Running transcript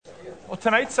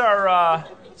Tonight's our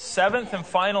seventh and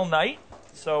final night.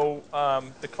 So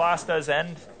the class does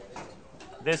end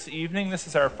this evening. This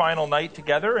is our final night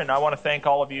together, and I want to thank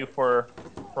all of you for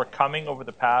coming over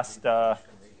the past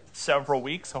several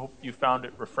weeks. I hope you found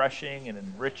it refreshing and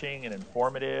enriching and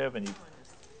informative, and you've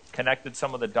connected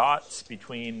some of the dots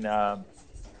between the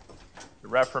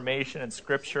Reformation and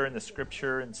Scripture, and the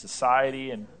Scripture and society,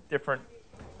 and different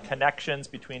connections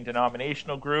between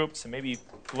denominational groups, and maybe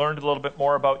learned a little bit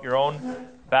more about your own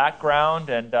background,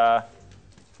 and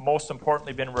most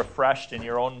importantly, been refreshed in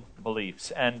your own beliefs.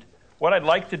 And what I'd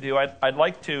like to do, I'd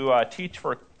like to teach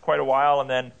for quite a while, and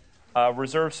then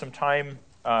reserve some time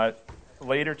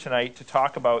later tonight to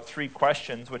talk about three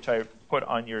questions which I put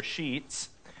on your sheets.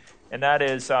 And that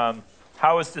is, how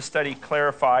has this study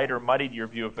clarified or muddied your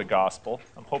view of the gospel?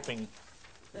 I'm hoping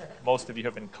most of you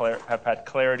have had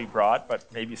clarity brought, but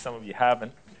maybe some of you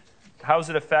haven't. How has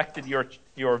it affected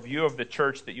your view of the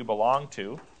church that you belong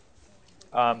to?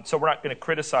 So we're not going to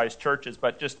criticize churches,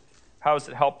 but just how has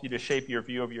it helped you to shape your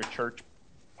view of your church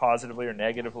positively or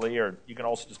negatively? Or you can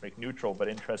also just make neutral but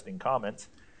interesting comments.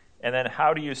 And then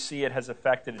how do you see it has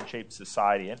affected and shaped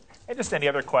society? And just any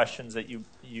other questions that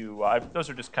those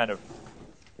are just kind of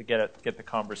to get the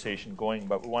conversation going,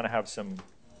 but we want to have some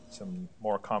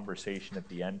more conversation at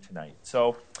the end tonight.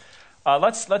 So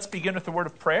let's begin with the word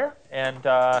of prayer, and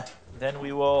then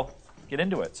we will get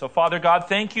into it. So Father God,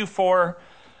 thank you for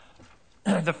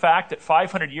the fact that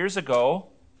 500 years ago,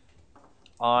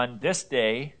 on this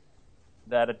day,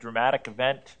 that a dramatic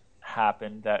event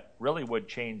happened that really would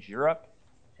change Europe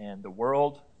and the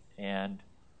world and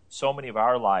so many of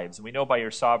our lives. And we know by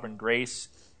your sovereign grace,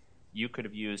 you could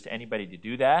have used anybody to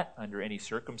do that under any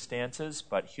circumstances,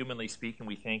 but humanly speaking,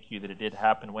 we thank you that it did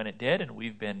happen when it did, and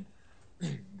we've been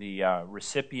the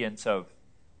recipients of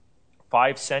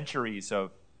 5 centuries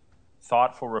of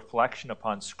thoughtful reflection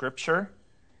upon Scripture,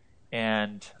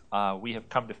 and we have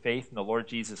come to faith in the Lord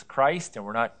Jesus Christ, and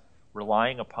we're not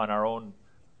relying upon our own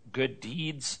good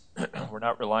deeds. We're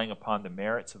not relying upon the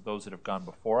merits of those that have gone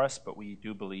before us, but we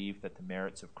do believe that the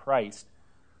merits of Christ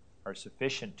are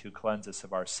sufficient to cleanse us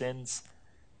of our sins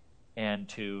and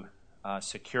to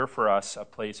secure for us a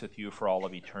place with you for all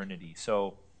of eternity.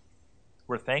 So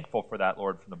we're thankful for that,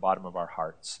 Lord, from the bottom of our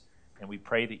hearts. And we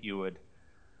pray that you would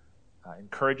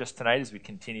encourage us tonight as we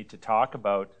continue to talk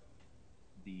about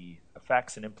the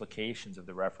effects and implications of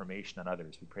the Reformation on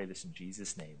others. We pray this in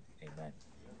Jesus' name. Amen.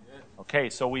 Okay,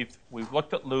 so we've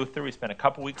looked at Luther. We spent a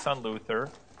couple weeks on Luther.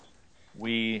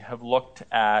 We have looked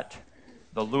at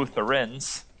the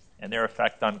Lutherans and their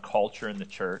effect on culture in the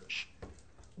church.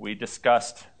 We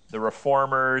discussed the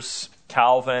Reformers,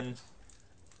 Calvin,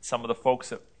 some of the folks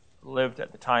that lived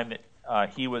at the time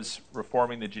that he was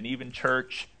reforming the Genevan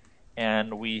church,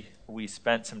 and we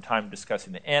spent some time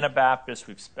discussing the Anabaptists.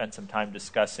 We've spent some time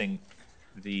discussing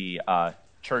the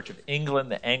Church of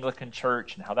England, the Anglican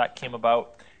Church, and how that came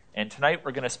about. And tonight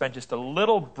we're going to spend just a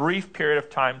little brief period of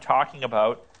time talking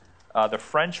about the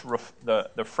French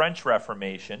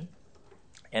Reformation.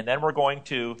 And then we're going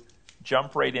to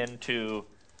jump right into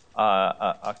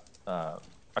a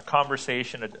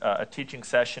conversation, a teaching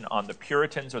session on the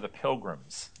Puritans or the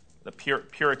Pilgrims. The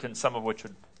Puritans, some of which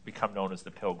would become known as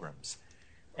the Pilgrims.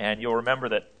 And you'll remember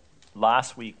that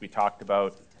last week we talked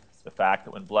about the fact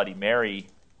that when Bloody Mary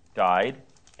died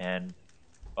and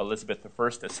Elizabeth I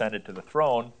ascended to the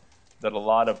throne, that a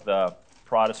lot of the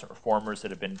Protestant reformers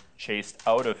that had been chased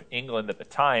out of England at the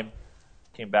time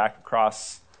came back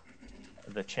across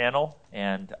the channel,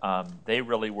 and they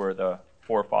really were the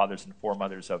forefathers and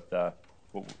foremothers of the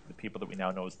people that we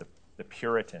now know as the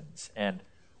Puritans. And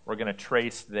we're going to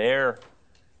trace their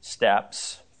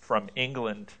steps from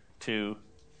England to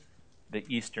the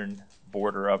eastern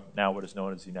border of now what is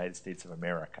known as the United States of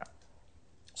America.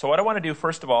 So what I want to do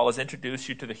first of all is introduce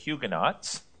you to the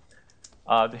Huguenots.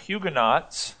 The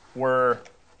Huguenots were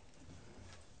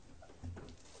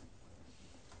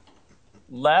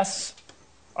less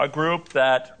a group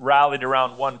that rallied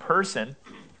around one person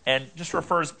and just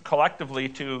refers collectively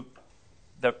to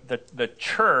the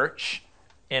church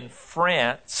in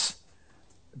France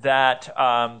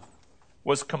that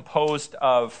was composed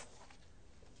of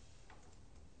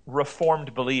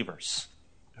Reformed believers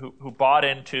who bought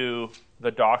into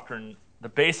the doctrine, the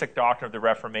basic doctrine of the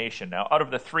Reformation. Now, out of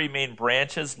the 3 main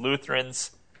branches,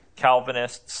 Lutherans,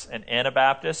 Calvinists, and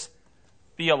Anabaptists,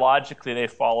 theologically they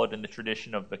followed in the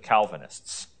tradition of the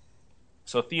Calvinists.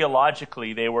 So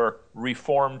theologically they were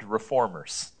Reformed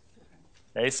reformers.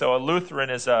 Okay, so a Lutheran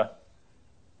is a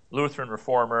Lutheran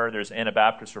reformer, there's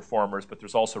Anabaptist reformers, but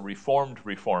there's also Reformed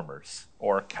reformers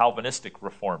or Calvinistic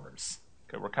reformers.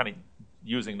 Okay, we're kind of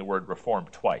using the word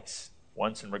reformed twice.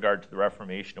 once in regard to the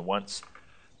Reformation and once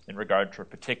in regard to a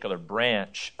particular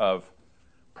branch of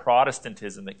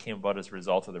Protestantism that came about as a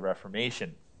result of the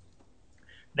Reformation.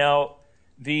 Now,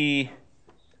 the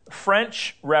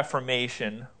French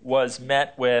Reformation was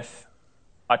met with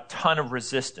a ton of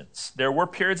resistance. There were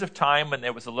periods of time when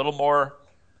it was a little more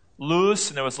loose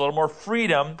and there was a little more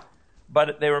freedom,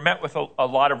 but they were met with a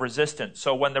lot of resistance.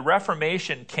 So when the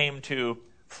Reformation came to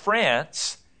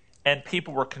France and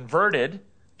people were converted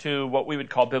to what we would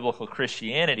call biblical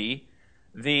Christianity,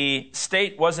 the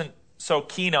state wasn't so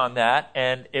keen on that,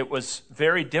 and it was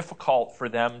very difficult for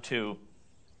them to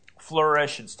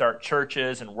flourish and start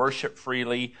churches and worship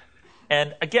freely.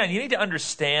 And again, you need to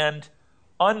understand,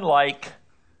 unlike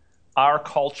our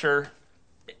culture,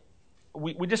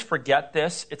 we just forget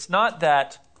this. It's not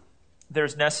that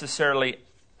there's necessarily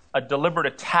a deliberate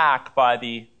attack by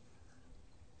the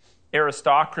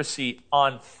aristocracy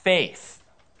on faith,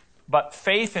 but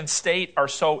faith and state are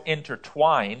so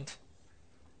intertwined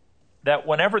that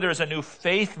whenever there's a new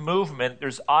faith movement,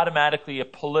 there's automatically a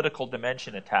political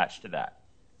dimension attached to that.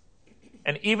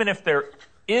 And even if there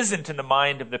isn't in the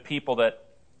mind of the people that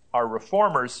are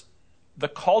reformers, the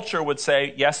culture would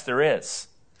say, yes, there is.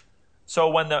 So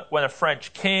when a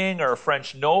French king or a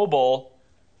French noble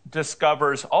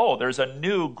discovers, oh, there's a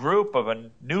new group of a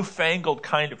newfangled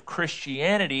kind of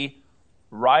Christianity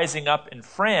rising up in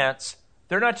France,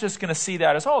 they're not just going to see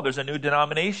that as, oh, there's a new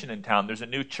denomination in town, there's a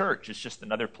new church, it's just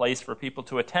another place for people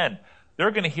to attend.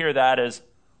 They're going to hear that as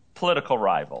political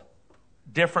rival,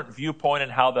 different viewpoint in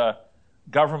how the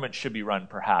government should be run,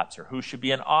 perhaps, or who should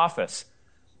be in office.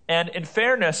 And in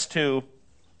fairness to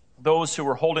those who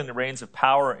were holding the reins of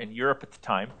power in Europe at the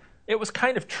time, it was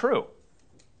kind of true.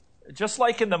 Just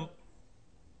like in the,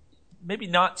 maybe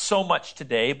not so much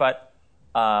today, but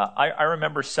I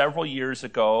remember several years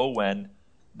ago when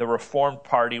the Reformed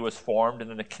Party was formed and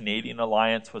then the Canadian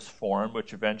Alliance was formed,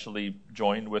 which eventually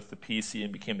joined with the PC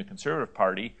and became the Conservative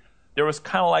Party. There was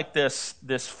kind of like this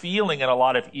feeling in a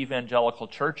lot of evangelical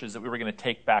churches that we were going to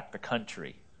take back the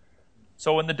country.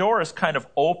 So when the door is kind of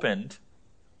opened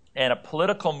and a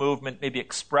political movement maybe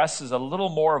expresses a little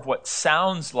more of what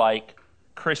sounds like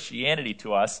Christianity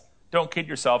to us, don't kid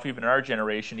yourself, even in our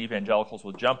generation, evangelicals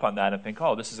will jump on that and think,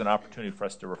 oh, this is an opportunity for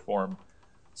us to reform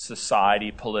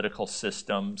society, political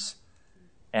systems,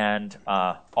 and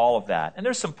all of that. And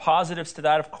there's some positives to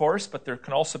that, of course, but there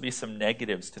can also be some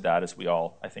negatives to that, as we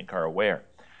all, I think, are aware.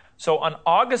 So on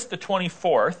August the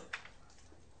 24th,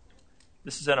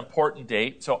 this is an important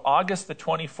date, so August the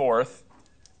 24th,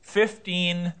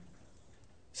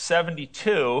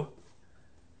 1572,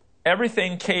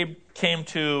 everything came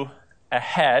to a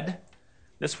head.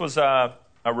 This was a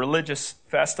religious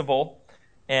festival,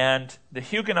 and the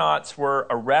Huguenots were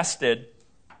arrested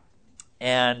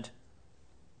and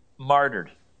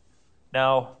martyred.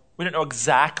 Now, we don't know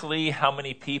exactly how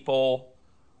many people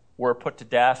were put to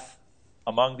death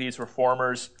among these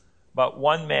reformers, but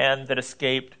one man that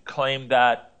escaped claimed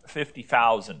that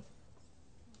 50,000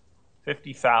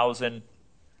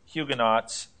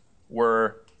 Huguenots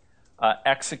were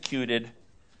executed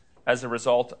as a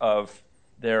result of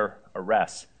their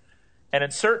arrests. And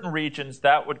in certain regions,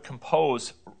 that would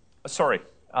compose,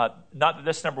 not that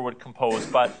this number would compose,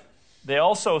 but they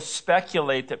also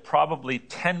speculate that probably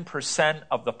 10%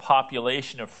 of the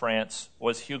population of France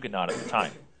was Huguenot at the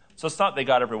time. So it's not they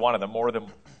got every one of them. More of them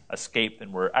escaped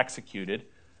and were executed.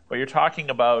 But you're talking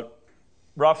about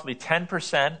roughly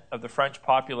 10% of the French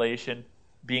population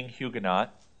being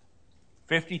Huguenot,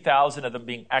 50,000 of them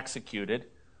being executed,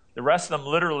 the rest of them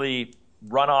literally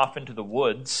run off into the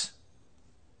woods,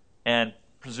 and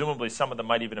presumably some of them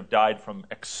might even have died from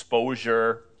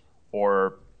exposure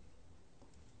or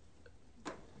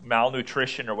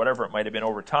malnutrition or whatever it might have been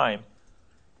over time.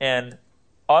 And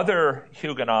other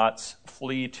Huguenots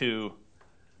flee to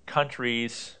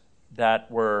countries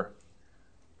that were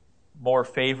more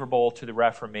favorable to the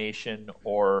Reformation,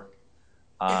 or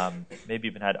maybe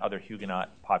even had other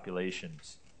Huguenot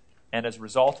populations. And as a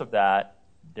result of that,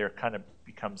 there kind of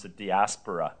becomes a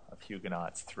diaspora of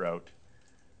Huguenots throughout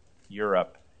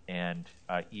Europe and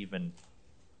even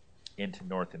into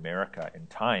North America in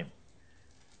time.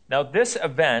 Now, this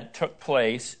event took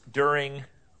place during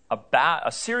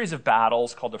a series of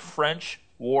battles called the French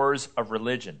Wars of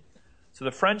Religion. So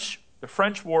the French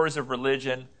Wars of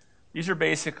Religion, these are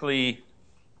basically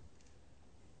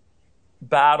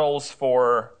battles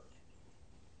for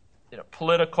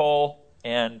political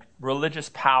and religious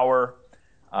power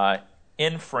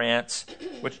in France,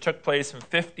 which took place from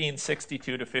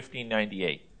 1562 to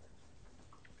 1598.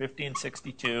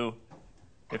 1562 to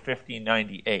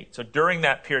 1598. So during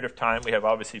that period of time, we have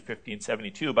obviously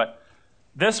 1572, but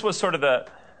This was sort of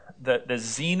the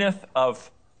zenith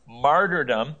of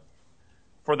martyrdom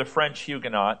for the French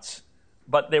Huguenots,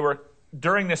 but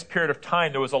during this period of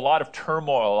time, there was a lot of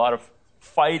turmoil, a lot of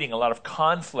fighting, a lot of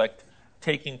conflict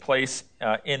taking place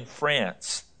in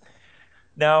France.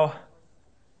 Now,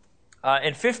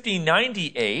 in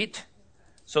 1598,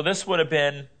 so this would have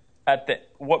been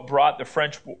what brought the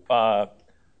French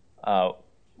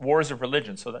wars of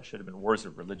religion. So that should have been wars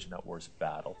of religion, not wars of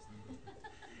battle.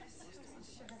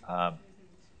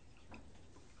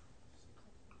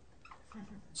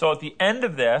 So at the end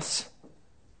of this,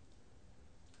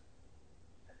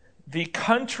 the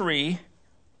country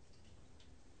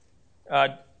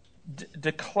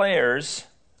declares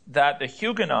that the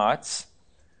Huguenots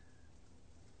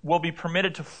will be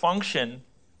permitted to function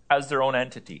as their own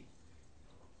entity.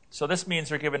 So this means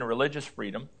they're given religious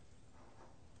freedom,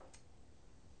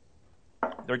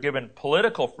 they're given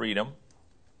political freedom,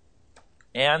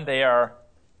 and they are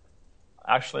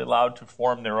actually allowed to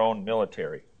form their own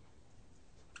military.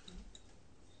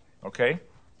 Okay?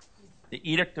 The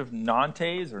Edict of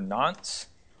Nantes, or Nantes,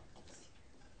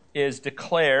 is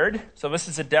declared. So this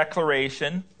is a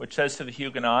declaration which says to the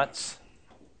Huguenots,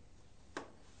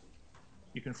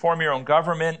 you can form your own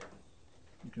government,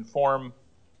 you can form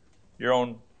your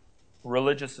own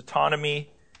religious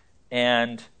autonomy,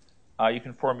 and you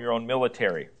can form your own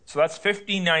military. So that's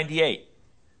 1598.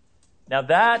 Now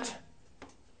that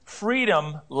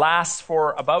freedom lasts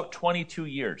for about 22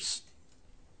 years.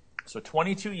 So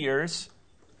 22 years,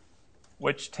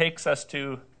 which takes us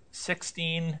to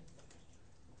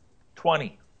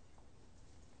 1620.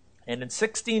 And in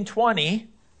 1620,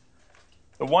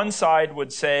 the one side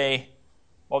would say,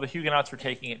 well, the Huguenots were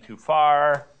taking it too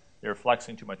far, they were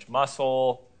flexing too much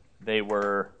muscle, they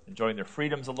were enjoying their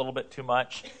freedoms a little bit too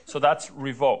much. So that's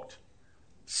revoked.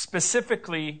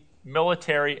 Specifically,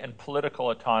 military and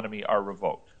political autonomy are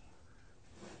revoked.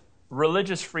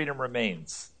 Religious freedom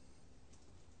remains.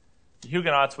 The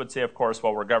Huguenots would say, of course,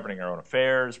 well, we're governing our own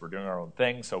affairs, we're doing our own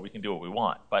thing, so we can do what we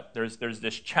want. But there's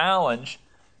this challenge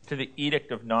to the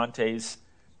Edict of Nantes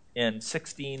in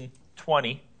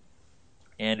 1620,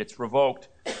 and it's revoked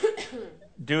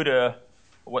due to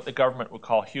what the government would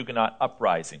call Huguenot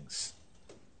uprisings.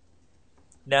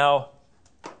 Now,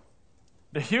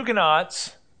 the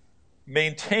Huguenots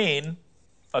maintain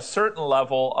a certain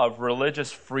level of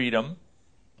religious freedom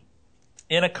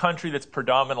in a country that's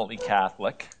predominantly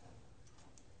Catholic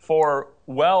for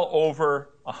well over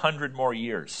 100 more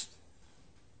years.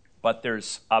 But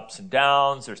there's ups and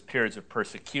downs, there's periods of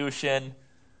persecution,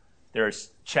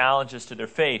 there's challenges to their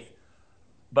faith.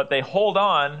 But they hold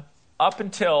on up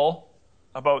until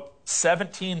about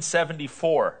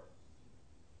 1774.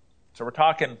 So we're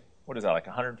talking, what is that, like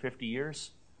 150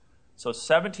 years? So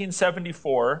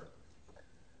 1774,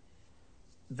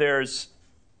 there's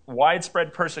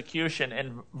widespread persecution,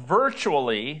 and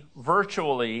virtually,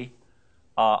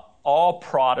 all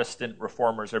Protestant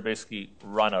reformers are basically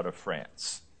run out of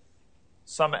France.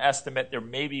 Some estimate there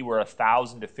maybe were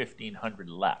 1,000 to 1,500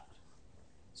 left.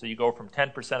 So you go from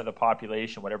 10% of the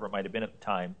population, whatever it might have been at the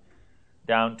time,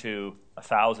 down to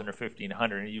 1,000 or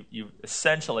 1,500. And you've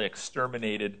essentially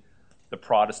exterminated the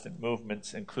Protestant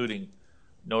movements, including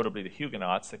notably the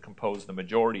Huguenots that compose the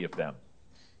majority of them.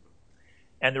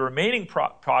 And the remaining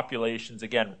populations,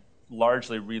 again,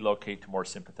 largely relocate to more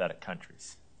sympathetic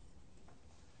countries.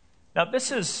 Now,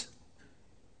 this is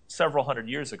several hundred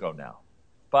years ago now,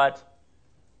 but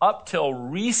up till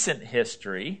recent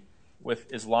history,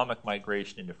 with Islamic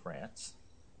migration into France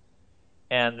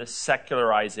and the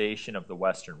secularization of the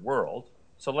Western world,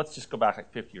 so let's just go back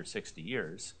like 50 or 60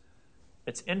 years,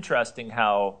 it's interesting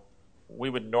how we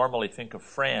would normally think of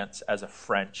France as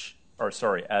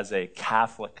as a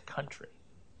Catholic country.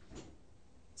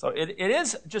 So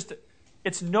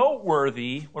it's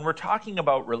noteworthy when we're talking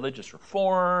about religious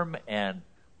reform and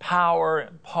power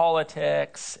and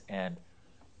politics and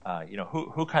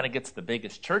who kind of gets the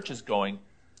biggest churches going.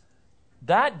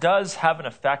 That does have an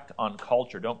effect on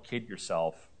culture, don't kid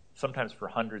yourself, sometimes for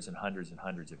hundreds and hundreds and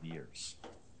hundreds of years.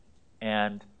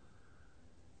 And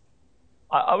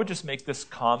I would just make this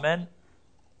comment.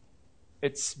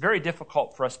 It's very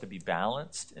difficult for us to be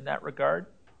balanced in that regard,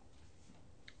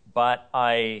 but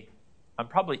I'm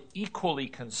probably equally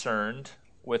concerned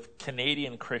with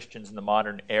Canadian Christians in the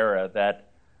modern era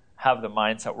that have the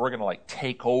mindset, we're going to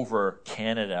take over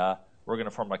Canada, we're going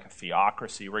to form a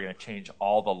theocracy, we're going to change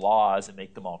all the laws and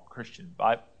make them all Christian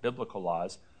biblical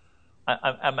laws.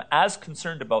 I'm as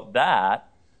concerned about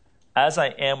that as I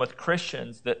am with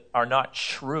Christians that are not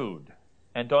shrewd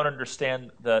and don't understand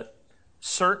the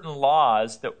certain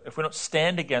laws, that if we don't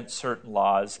stand against certain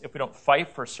laws, if we don't fight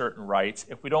for certain rights,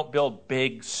 if we don't build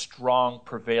big, strong,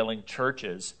 prevailing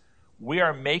churches, we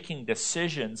are making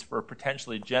decisions for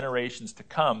potentially generations to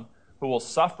come who will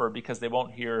suffer because they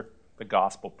won't hear the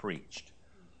gospel preached.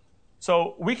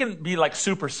 So we can be like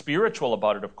super spiritual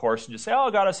about it, of course, and just say, oh,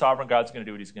 God is sovereign, God's going to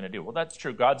do what he's going to do. Well, that's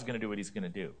true. God's going to do what he's going to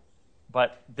do.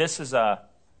 But this is a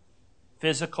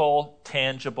physical,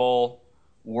 tangible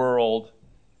world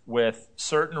with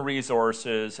certain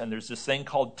resources, and there's this thing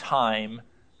called time,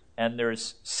 and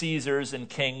there's Caesars and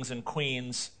kings and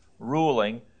queens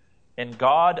ruling, and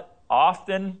God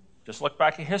often, just look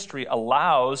back at history,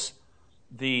 allows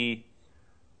the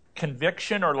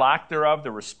conviction or lack thereof,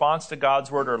 the response to God's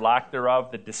word or lack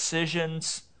thereof, the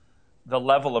decisions, the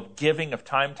level of giving of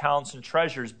time, talents, and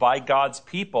treasures by God's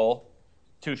people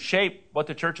to shape what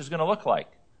the church is going to look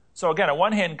like. So again, on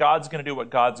one hand, God's going to do what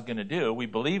God's going to do. We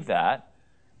believe that.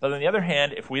 But on the other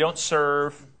hand, if we don't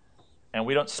serve and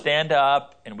we don't stand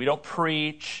up and we don't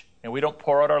preach and we don't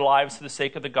pour out our lives for the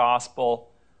sake of the gospel,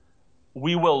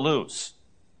 we will lose.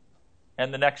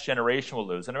 And the next generation will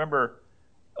lose. And I remember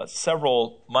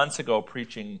several months ago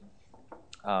preaching,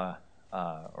 or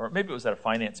maybe it was at a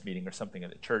finance meeting or something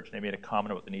at the church, and they made a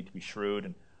comment about the need to be shrewd.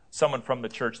 And someone from the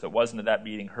church that wasn't at that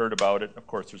meeting heard about it. Of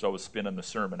course, there's always spin on the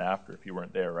sermon after if you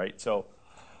weren't there, right? So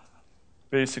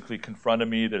basically confronted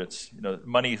me that it's,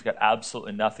 money's got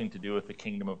absolutely nothing to do with the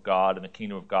kingdom of God, and the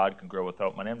kingdom of God can grow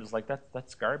without money. I'm just like,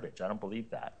 that's garbage. I don't believe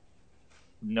that.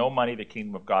 No money, the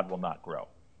kingdom of God will not grow,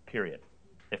 period.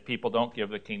 If people don't give,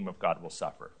 the kingdom of God will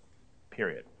suffer,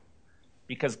 period.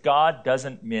 Because God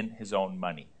doesn't mint his own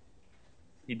money.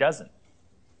 He doesn't.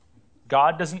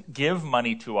 God doesn't give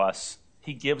money to us.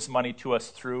 He gives money to us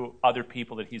through other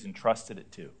people that he's entrusted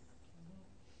it to.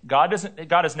 God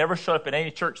has never showed up in any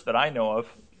church that I know of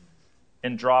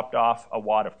and dropped off a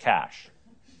wad of cash.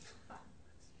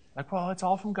 Like, well, it's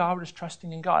all from God. We're just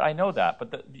trusting in God. I know that.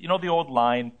 But the old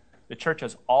line, the church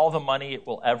has all the money it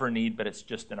will ever need, but it's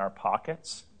just in our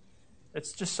pockets.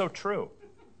 It's just so true.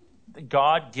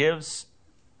 God gives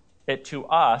it to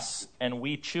us, and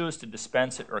we choose to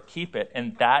dispense it or keep it,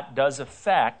 and that does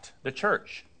affect the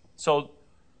church. So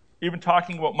even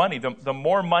talking about money, the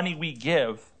more money we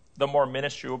give, the more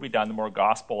ministry will be done, the more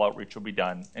gospel outreach will be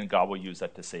done, and God will use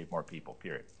that to save more people,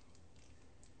 period.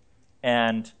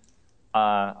 And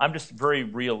I'm just very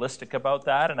realistic about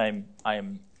that, and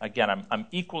I'm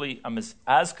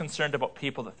as concerned about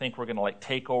people that think we're going to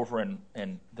take over and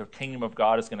the kingdom of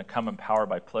God is going to come in power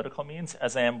by political means,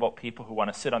 as I am about people who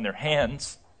want to sit on their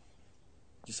hands,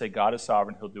 just say God is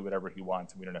sovereign, he'll do whatever he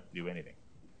wants, and we don't have to do anything.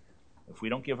 If we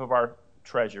don't give of our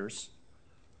treasures,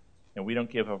 and we don't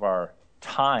give of our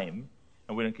time,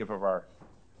 and we don't give of our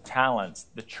talents,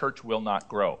 the church will not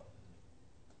grow.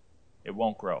 It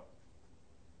won't grow.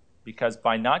 Because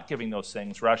by not giving those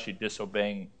things, we're actually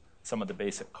disobeying some of the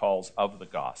basic calls of the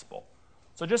gospel.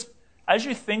 So just as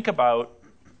you think about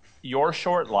your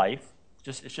short life,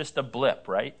 it's just a blip,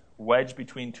 right? Wedged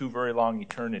between two very long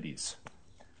eternities.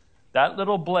 That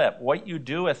little blip, what you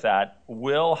do with that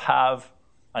will have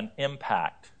an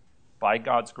impact by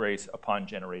God's grace upon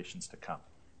generations to come.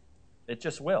 It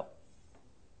just will.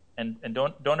 And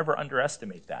don't ever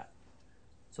underestimate that.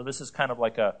 So this is kind of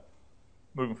like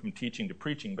moving from teaching to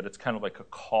preaching, but it's kind of like a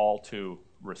call to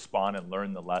respond and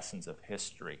learn the lessons of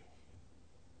history.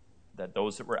 That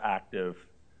those that were active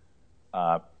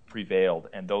prevailed,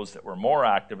 and those that were more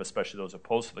active, especially those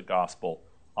opposed to the gospel,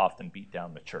 often beat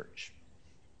down the church.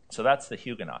 So that's the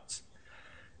Huguenots.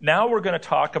 Now we're going to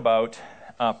talk about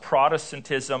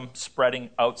Protestantism spreading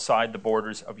outside the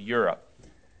borders of Europe.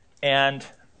 And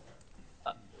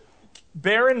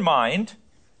bear in mind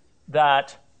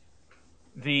that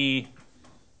the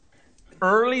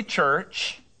early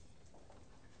church,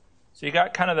 so you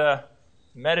got kind of the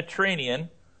Mediterranean,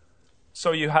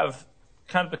 so you have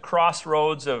kind of the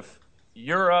crossroads of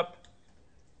Europe,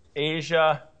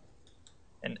 Asia,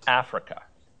 and Africa.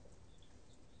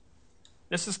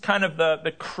 This is kind of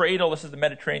the cradle, this is the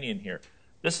Mediterranean here.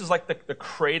 This is like the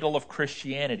cradle of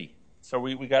Christianity. So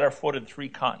we got our foot in 3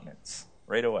 continents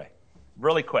right away,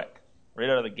 really quick, right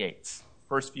out of the gates.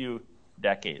 First few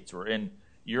decades, we're in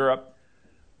Europe,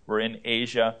 we're in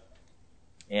Asia,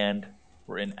 and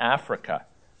we're in Africa.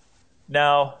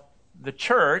 Now, the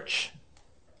church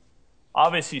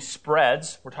obviously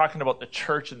spreads. We're talking about the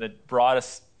church in the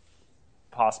broadest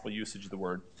possible usage of the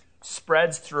word.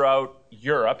 Spreads throughout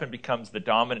Europe and becomes the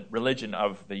dominant religion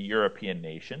of the European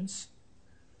nations.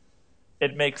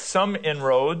 It makes some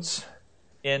inroads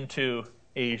into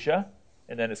Asia,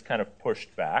 and then is kind of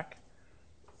pushed back.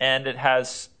 And it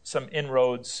has some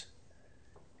inroads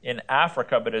in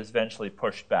Africa, but is eventually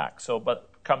pushed back. So, but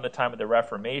come the time of the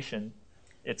Reformation,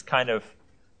 it's kind of,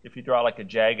 if you draw like a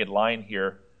jagged line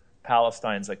here,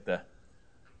 Palestine's like the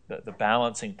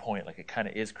balancing point, like it kind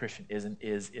of is Christian,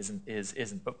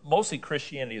 isn't. But mostly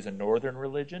Christianity is a northern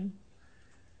religion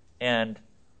and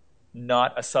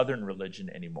not a southern religion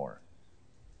anymore.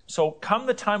 So come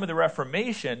the time of the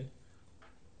Reformation,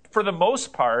 for the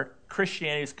most part,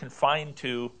 Christianity is confined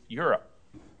to Europe.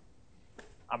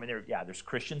 I mean, there's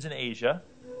Christians in Asia,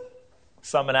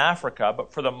 some in Africa,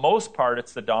 but for the most part,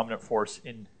 it's the dominant force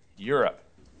in Europe.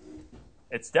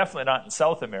 It's definitely not in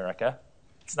South America.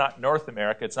 It's not in North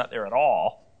America. It's not there at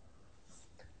all.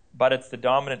 But it's the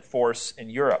dominant force in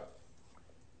Europe.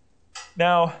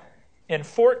 Now, in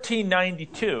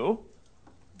 1492,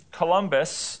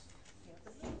 Columbus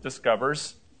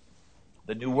discovers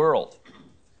the New World.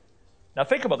 Now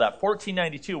think about that.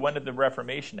 1492, when did the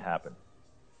Reformation happen?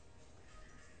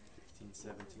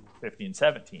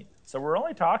 1517. So we're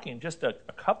only talking just a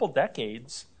couple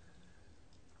decades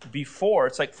before.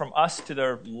 It's like from us to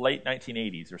the late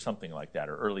 1980s or something like that,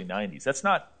 or early 90s. That's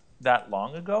not that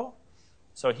long ago.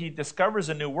 So he discovers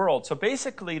a new world. So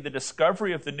basically the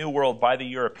discovery of the New World by the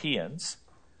Europeans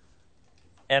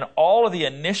and all of the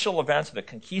initial events of the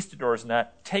conquistadors and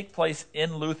that take place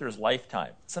in Luther's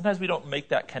lifetime. Sometimes we don't make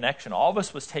that connection. All of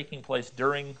this was taking place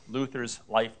during Luther's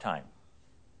lifetime.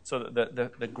 So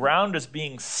the ground is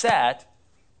being set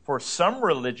for some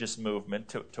religious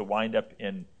movement to wind up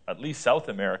in at least South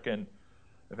America and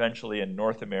eventually in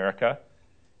North America.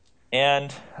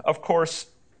 And, of course,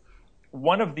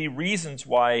 one of the reasons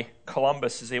why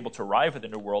Columbus is able to arrive at the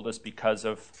New World is because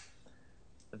of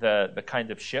the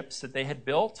kind of ships that they had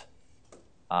built,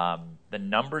 the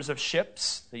numbers of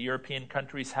ships the European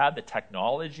countries had, the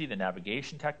technology, the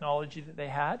navigation technology that they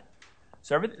had.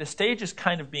 So the stage is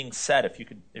kind of being set, if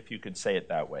you could say it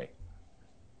that way.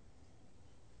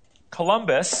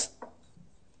 Columbus,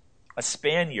 a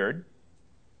Spaniard,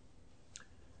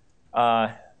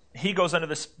 he goes under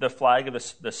the flag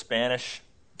of the Spanish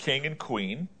king and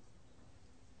queen,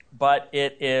 but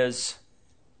it is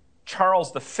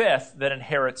Charles V that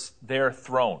inherits their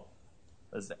throne.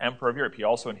 As the Emperor of Europe, he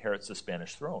also inherits the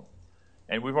Spanish throne.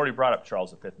 And we've already brought up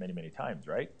Charles V many, many times,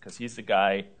 right? Because he's the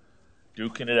guy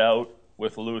duking it out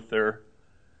with Luther.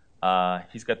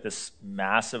 He's got this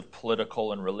massive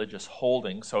political and religious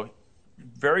holding. So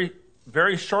very,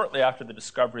 very shortly after the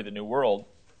discovery of the New World,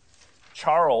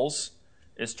 Charles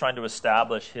is trying to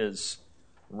establish his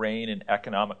reign and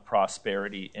economic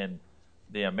prosperity in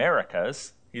the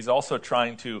Americas. He's also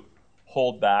trying to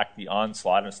hold back the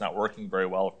onslaught, and it's not working very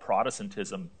well, of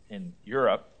Protestantism in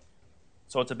Europe.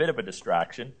 So it's a bit of a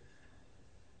distraction.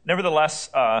 Nevertheless,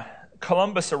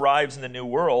 Columbus arrives in the New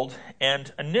World,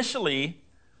 and initially,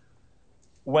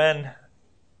 when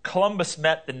Columbus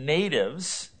met the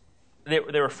natives, they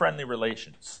were friendly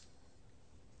relations.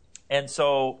 And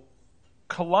so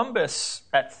Columbus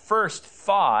at first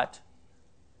thought,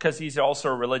 because he's also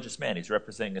a religious man, he's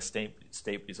representing a state,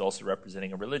 but he's also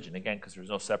representing a religion, again, because there's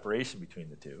no separation between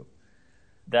the two,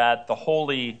 that the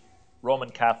Holy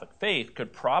Roman Catholic faith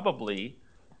could probably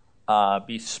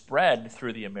be spread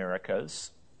through the Americas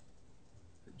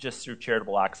just through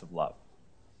charitable acts of love,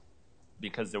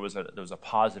 because there was a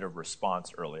positive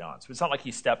response early on. So it's not like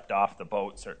he stepped off the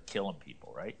boat and started killing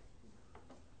people, right?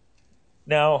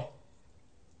 Now,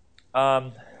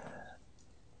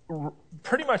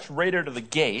 pretty much right out of the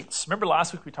gates, remember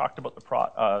last week we talked about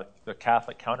the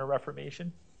Catholic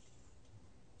Counter-Reformation?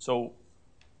 So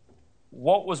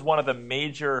what was one of the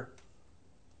major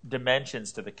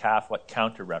dimensions to the Catholic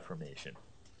Counter-Reformation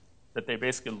that they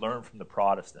basically learned from the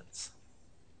Protestants?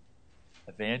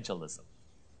 Evangelism.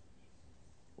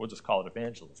 We'll just call it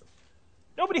evangelism.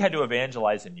 Nobody had to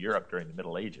evangelize in Europe during the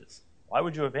Middle Ages. Why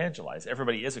would you evangelize?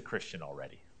 Everybody is a Christian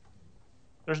already.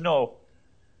 There's no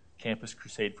Campus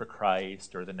Crusade for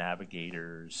Christ or the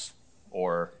Navigators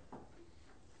or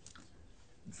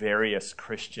various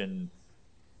Christian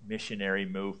missionary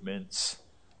movements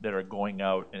that are going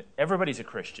out. And everybody's a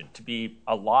Christian. To be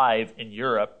alive in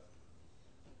Europe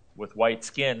with white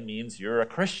skin means you're a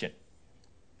Christian.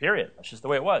 Period. That's just the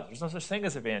way it was. There's no such thing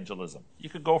as evangelism.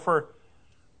 You could go for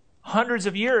hundreds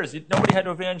of years. Nobody had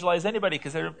to evangelize anybody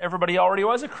because everybody already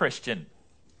was a Christian.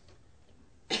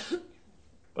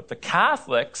 But the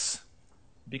Catholics,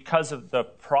 because of the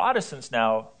Protestants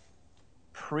now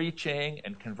preaching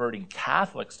and converting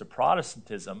Catholics to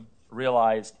Protestantism,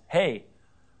 realized, hey,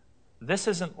 this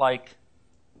isn't like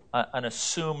an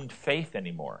assumed faith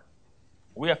anymore.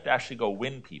 We have to actually go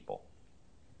win people.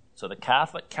 So the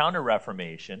Catholic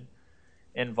Counter-Reformation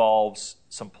involves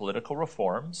some political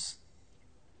reforms.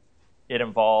 It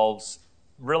involves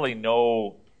really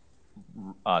no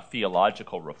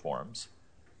theological reforms,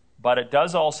 but it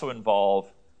does also involve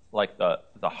like the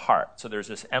heart. So there's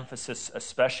this emphasis,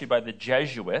 especially by the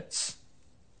Jesuits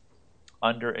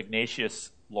under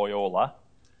Ignatius Loyola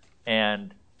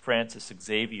and Francis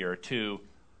Xavier, to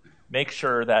make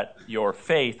sure that your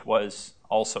faith was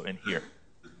also in here.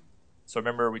 So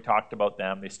remember, we talked about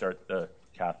them. They start the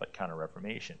Catholic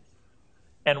Counter-Reformation.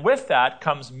 And with that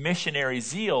comes missionary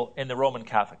zeal in the Roman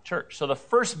Catholic Church. So the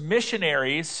first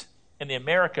missionaries in the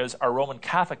Americas are Roman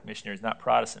Catholic missionaries, not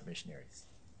Protestant missionaries.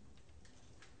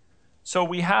 So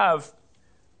we have,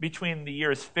 between the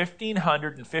years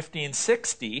 1500 and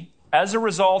 1560, as a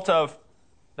result of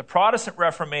the Protestant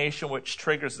Reformation, which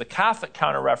triggers the Catholic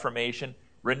Counter-Reformation,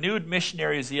 renewed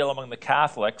missionary zeal among the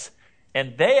Catholics,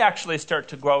 and they actually start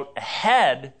to go out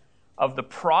ahead of the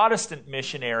Protestant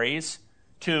missionaries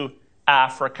to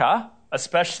Africa,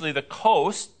 especially the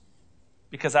coast,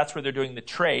 because that's where they're doing the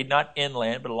trade, not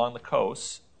inland, but along the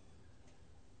coast,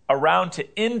 around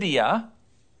to India,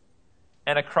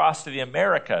 and across to the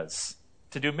Americas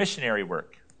to do missionary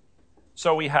work.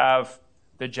 So we have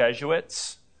the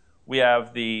Jesuits, we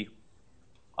have the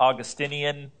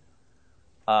Augustinian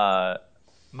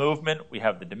movement, we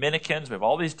have the Dominicans, we have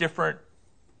all these different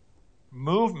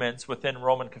movements within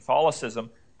Roman Catholicism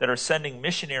that are sending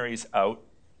missionaries out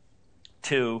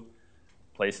to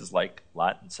places like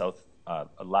Latin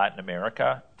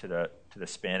America, to the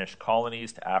Spanish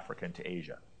colonies, to Africa, and to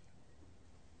Asia.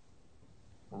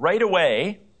 Right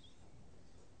away,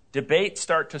 debates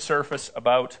start to surface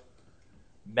about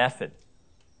method.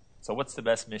 So what's the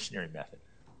best missionary method?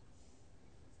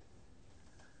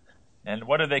 And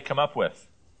what do they come up with?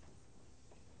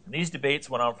 And these debates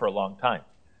went on for a long time.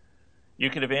 You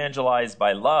could evangelize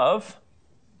by love,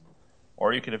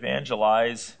 or you could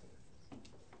evangelize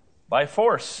by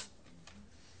force.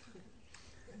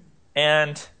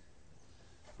 And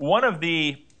one of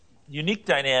the unique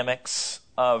dynamics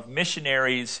of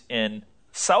missionaries in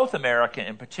South America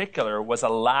in particular was a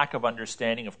lack of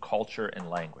understanding of culture and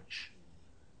language.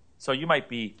 So you might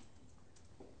be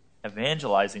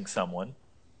evangelizing someone,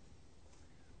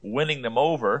 winning them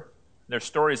over. There's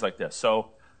stories like this. So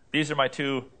these are my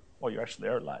two, well, you actually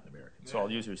are Latin American, so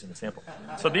I'll use yours as an example.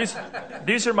 So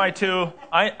these are my two,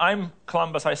 I'm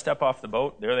Columbus, I step off the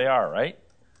boat, there they are, right?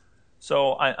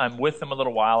 So I'm with them a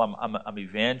little while, I'm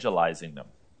evangelizing them.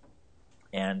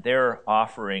 And they're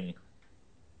offering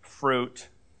fruit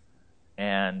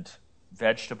and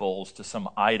vegetables to some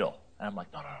idol. And I'm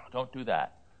like, no, don't do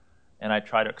that. And I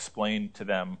try to explain to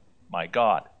them my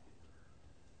God.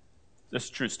 This is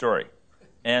a true story.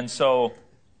 And so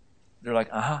they're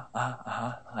like,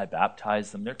 I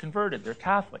baptize them. They're converted. They're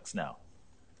Catholics now.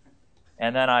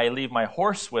 And then I leave my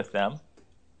horse with them,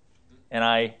 and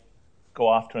I go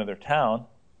off to another town,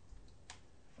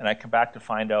 and I come back to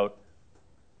find out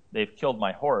they've killed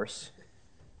my horse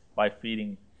by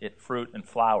feeding it fruit and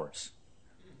flowers,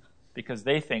 because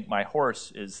they think my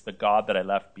horse is the God that I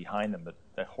left behind them, but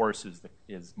the horse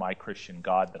is my Christian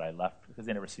God that I left, because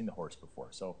they've never seen the horse before.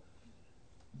 So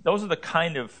those are the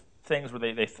kind of things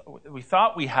where we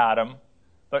thought we had them,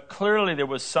 but clearly there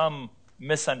was some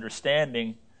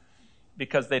misunderstanding,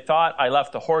 because they thought I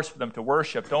left the horse for them to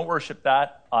worship. Don't worship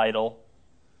that idol.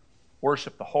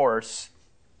 Worship the horse.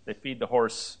 They feed the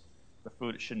horse the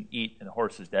food it shouldn't eat, and the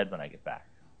horse is dead when I get back.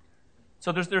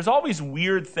 So there's always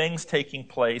weird things taking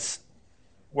place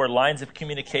where lines of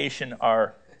communication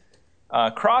are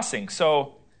crossing.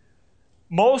 So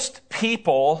most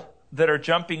people that are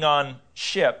jumping on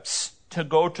ships to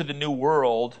go to the New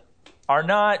World are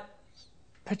not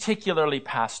particularly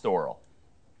pastoral.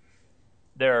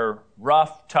 They're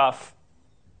rough, tough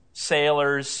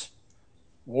sailors,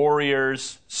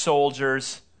 warriors,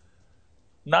 soldiers,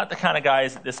 not the kind of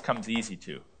guys that this comes easy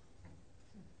to.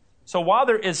 So while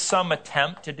there is some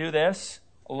attempt to do this,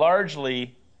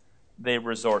 largely they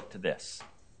resort to this.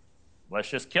 Let's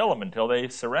just kill them until they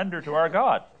surrender to our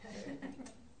God.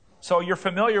 So you're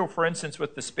familiar, for instance,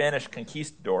 with the Spanish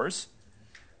conquistadors.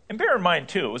 And bear in mind,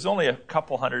 too, it was only a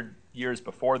couple hundred years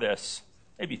before this,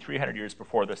 maybe 300 years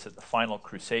before this, that the final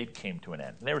crusade came to an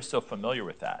end. And they were still familiar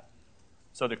with that.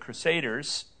 So the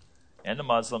Crusaders and the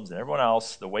Muslims and everyone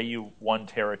else, the way you won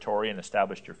territory and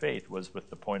established your faith was with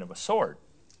the point of a sword.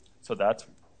 So that's,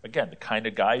 again, the kind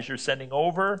of guys you're sending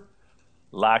over,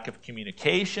 lack of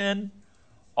communication,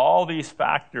 all these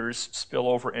factors spill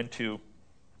over into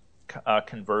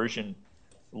conversion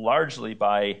largely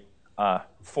by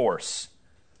force.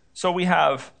 So we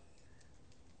have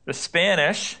the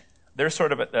Spanish, they're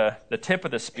sort of at the tip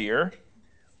of the spear.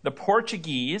 The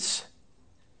Portuguese,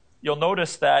 you'll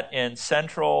notice that in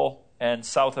Central and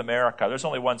South America. There's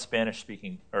only one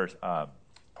Spanish-speaking or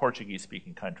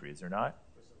Portuguese-speaking country, is there not?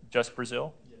 Just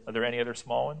Brazil? Are there any other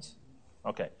small ones?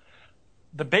 Okay.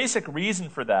 The basic reason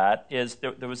for that is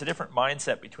there was a different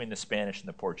mindset between the Spanish and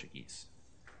the Portuguese.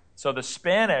 So the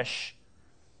Spanish,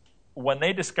 when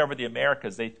they discovered the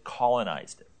Americas, they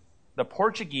colonized it. The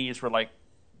Portuguese were like,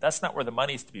 that's not where the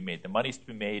money's to be made. The money's to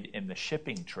be made in the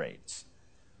shipping trades.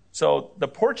 So the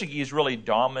Portuguese really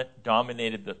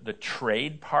dominated the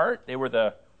trade part. They were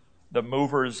the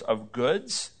movers of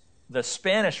goods. The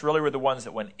Spanish really were the ones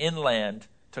that went inland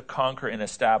to conquer and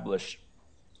establish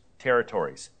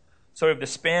territories. So we have the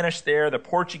Spanish there, the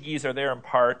Portuguese are there in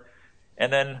part,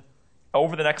 and then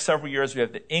over the next several years we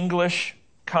have the English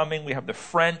coming, we have the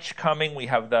French coming, we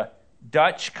have the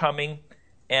Dutch coming,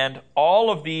 and all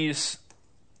of these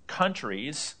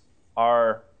countries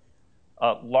are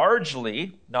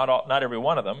largely, not every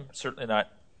one of them, certainly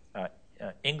not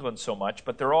England so much,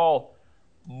 but they're all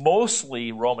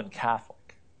mostly Roman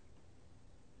Catholic.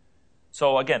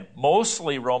 So again,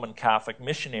 mostly Roman Catholic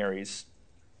missionaries,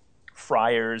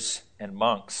 friars, and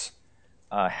monks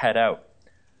head out.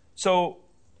 So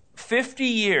 50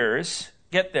 years,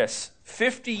 get this,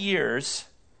 50 years,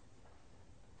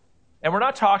 and we're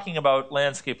not talking about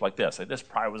landscape like this. Like this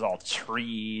probably was all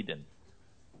treed, and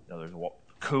there's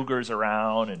cougars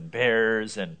around and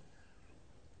bears, and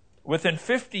within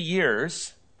 50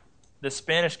 years, the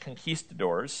Spanish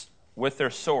conquistadors, with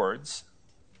their swords,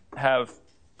 have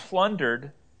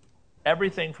plundered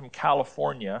everything from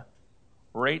California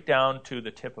right down to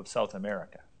the tip of South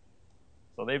America.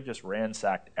 So they've just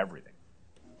ransacked everything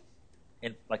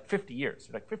in like 50 years.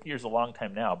 Like 50 years is a long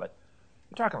time now, but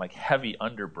you're talking like heavy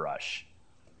underbrush.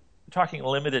 You're talking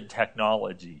limited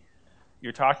technology.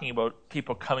 You're talking about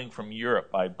people coming from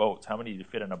Europe by boats. How many do you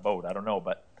fit in a boat? I don't know,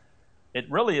 but it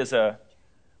really is a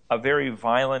very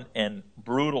violent and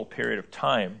brutal period of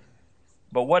time.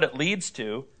 But what it leads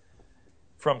to,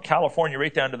 from California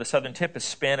right down to the southern tip, is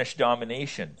Spanish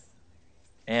domination.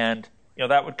 And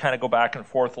that would kind of go back and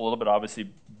forth a little bit.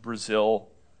 Obviously, Brazil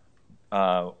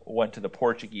went to the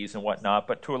Portuguese and whatnot.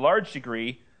 But to a large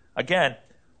degree, again,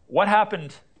 what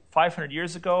happened 500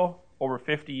 years ago, over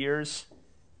 50 years,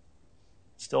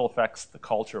 still affects the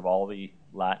culture of all the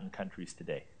Latin countries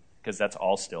today, because that's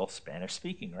all still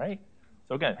Spanish-speaking, right?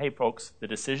 So again, hey, folks, the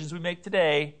decisions we make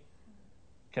today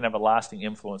can have a lasting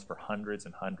influence for hundreds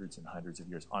and hundreds and hundreds of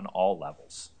years on all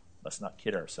levels. Let's not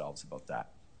kid ourselves about that.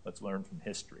 Let's learn from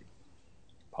history,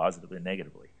 positively and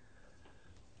negatively.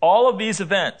 All of these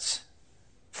events,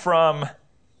 from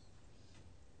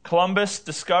Columbus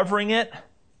discovering it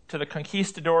to the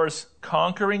conquistadors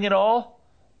conquering it all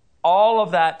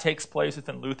of that takes place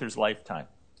within Luther's lifetime.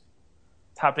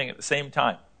 It's happening at the same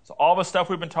time. So all the stuff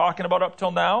we've been talking about up till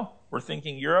now, we're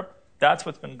thinking Europe, that's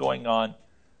what's been going on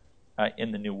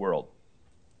in the New World.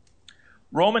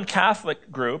 Roman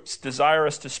Catholic groups,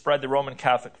 desirous to spread the Roman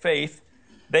Catholic faith,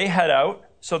 they head out.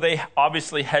 So they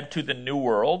obviously head to the New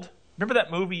World. Remember that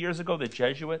movie years ago, The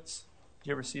Jesuits? Did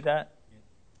you ever see that?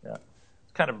 Yeah.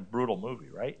 It's kind of a brutal movie,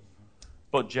 right?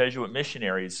 About Jesuit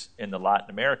missionaries in the Latin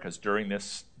Americas during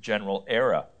this general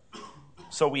era.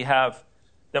 So we have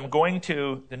them going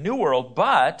to the New World,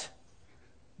 but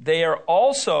they are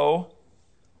also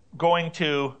going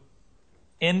to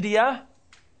India,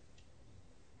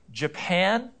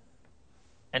 Japan,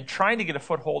 and trying to get a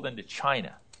foothold into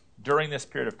China during this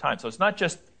period of time. So it's not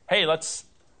just, hey, let's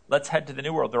head to the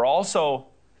New World. They're also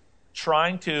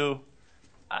trying to,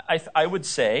 I would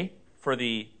say, for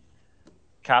the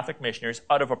Catholic missionaries,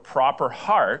 out of a proper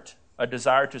heart, a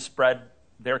desire to spread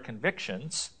their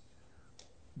convictions,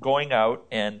 going out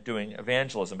and doing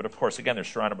evangelism. But of course, again, they're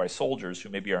surrounded by soldiers who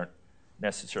maybe aren't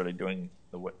necessarily doing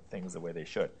things the way they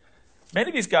should.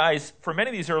 Many of these guys, for many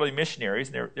of these early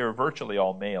missionaries, they were virtually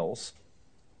all males,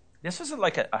 this was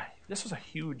a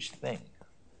huge thing.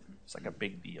 It's like a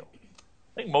big deal.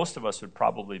 I think most of us would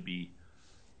probably be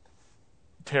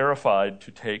terrified to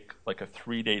take like a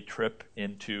 3-day trip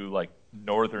into like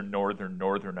northern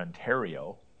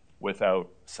Ontario without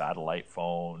satellite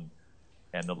phone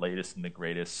and the latest and the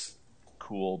greatest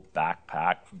cool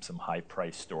backpack from some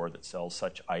high-priced store that sells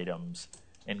such items,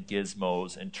 and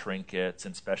gizmos and trinkets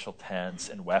and special tents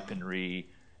and weaponry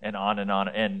and on,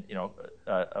 and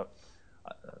a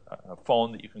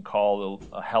phone that you can call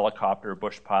a helicopter, a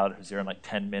bush pilot who's there in like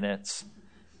 10 minutes.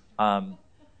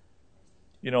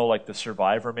 Like the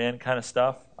Survivor Man kind of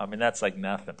stuff. I mean, that's like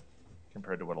nothing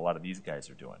compared to what a lot of these guys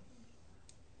are doing.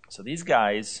 So these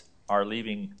guys are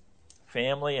leaving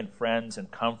family and friends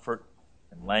and comfort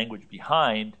and language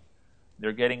behind.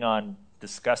 They're getting on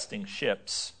disgusting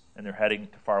ships, and they're heading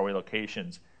to faraway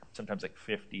locations. sometimes like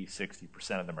 50,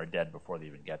 60% of them are dead before they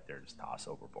even get there, just toss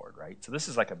overboard, right? So this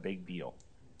is like a big deal.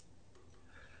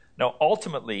 Now,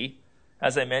 ultimately,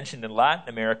 as I mentioned, in Latin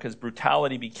America's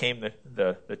brutality became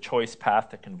the choice path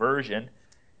to conversion,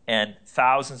 and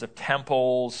thousands of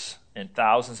temples and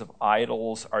thousands of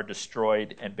idols are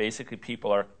destroyed, and basically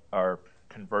people are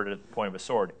converted at the point of a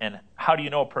sword. And how do you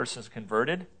know a person's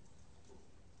converted?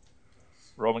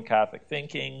 Roman Catholic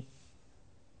thinking,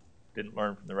 didn't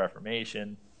learn from the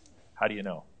Reformation. How do you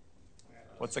know?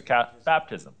 What's the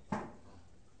baptism?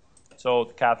 So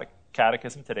the Catholic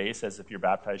Catechism today says if you're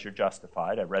baptized, you're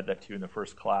justified. I read that to you in the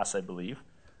first class, I believe.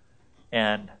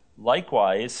 And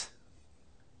likewise,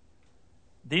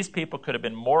 these people could have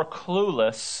been more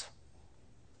clueless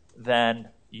than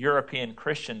European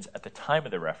Christians at the time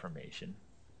of the Reformation,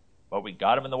 but we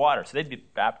got them in the water. So they'd be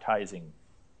baptizing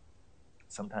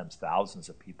sometimes thousands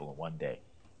of people in one day.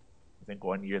 I think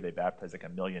one year they baptized like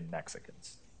 1 million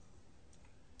Mexicans.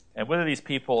 And whether these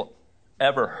people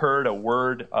ever heard a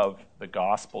word of the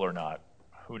gospel or not,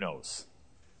 who knows?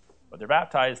 But they're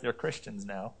baptized, they're Christians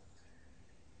now.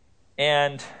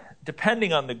 And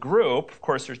depending on the group, of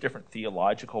course, there's different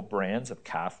theological brands of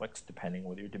Catholics, depending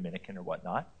whether you're Dominican or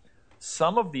whatnot.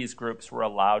 Some of these groups were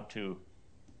allowed to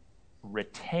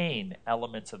retain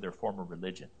elements of their former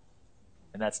religion.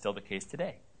 And that's still the case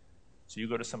today. So you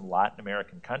go to some Latin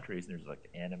American countries, and there's like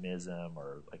animism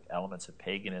or like elements of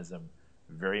paganism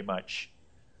very much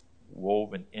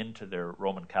woven into their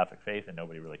Roman Catholic faith, and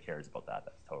nobody really cares about that.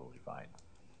 That's totally fine.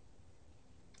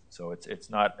 So it's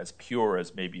not as pure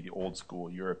as maybe the old school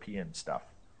European stuff.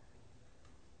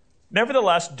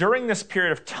 Nevertheless, during this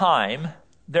period of time,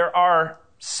 there are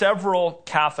several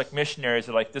Catholic missionaries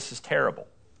that are like, this is terrible.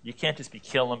 You can't just be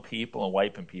killing people and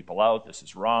wiping people out. This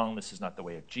is wrong. This is not the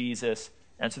way of Jesus.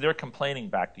 And so they're complaining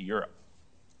back to Europe.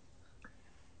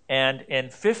 And in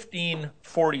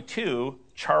 1542,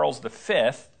 Charles V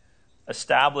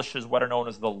establishes what are known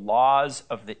as the Laws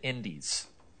of the Indies.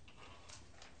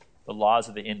 The Laws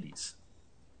of the Indies.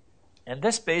 And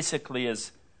this basically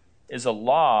is a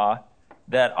law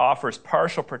that offers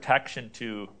partial protection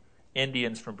to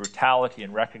Indians from brutality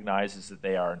and recognizes that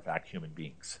they are, in fact, human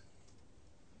beings.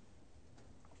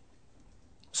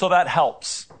 So that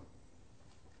helps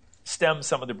stem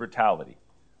some of the brutality.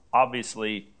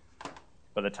 Obviously,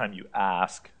 by the time you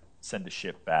ask, send a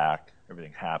ship back,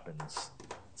 everything happens,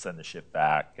 send the ship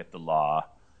back, get the law,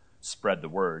 spread the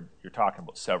word, you're talking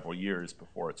about several years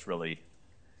before it's really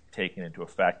taken into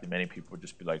effect, and many people would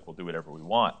just be like, we'll do whatever we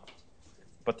want.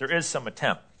 But there is some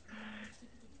attempt.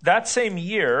 That same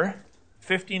year,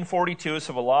 1542,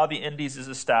 so the Law of the Indies is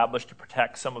established to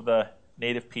protect some of the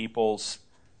native peoples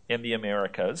in the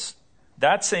Americas.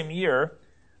 That same year,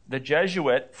 the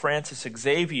Jesuit Francis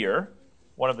Xavier,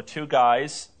 one of the two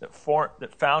guys that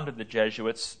founded the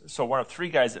Jesuits, so one of three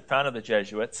guys that founded the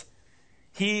Jesuits,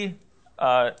 he's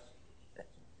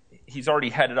already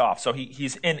headed off. So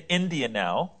he's in India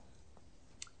now.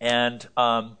 And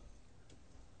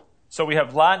so we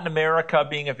have Latin America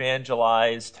being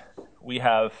evangelized. We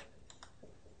have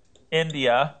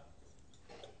India,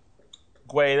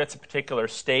 Gway, that's a particular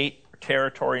state or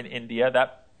territory in India.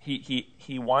 That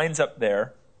he winds up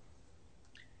there.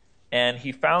 And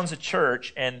he founds a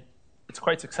church, and it's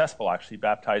quite successful, actually. He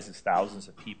baptizes thousands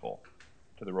of people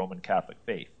to the Roman Catholic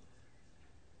faith.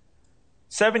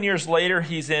 7 years later,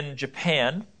 he's in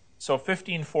Japan. So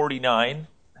 1549,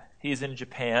 he's in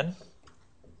Japan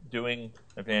doing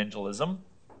evangelism.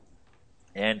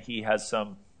 And he has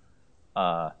some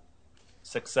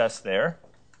success there.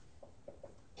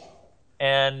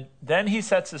 And then he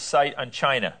sets his sight on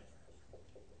China.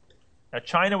 Now,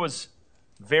 China was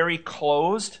very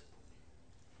closed,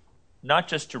 not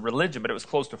just to religion, but it was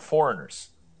closed to foreigners.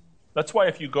 That's why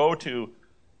if you go to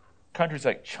countries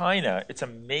like China, it's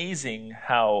amazing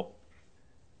how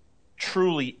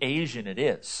truly Asian it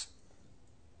is.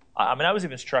 I mean, I was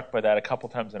even struck by that a couple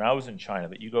times when I was in China,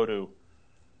 that you go to,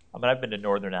 I've been to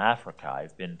Northern Africa,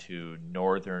 I've been to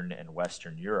Northern and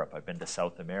Western Europe, I've been to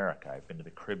South America, I've been to the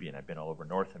Caribbean, I've been all over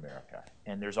North America,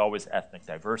 and there's always ethnic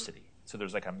diversity. So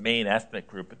there's like a main ethnic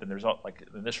group, but then there's, like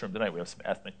in this room tonight, we have some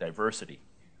ethnic diversity.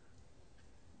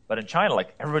 But in China,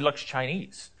 like, everybody looks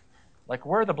Chinese. Like,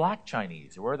 where are the black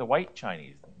Chinese? Or where are the white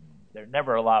Chinese? They're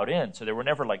never allowed in. So there were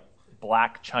never, like,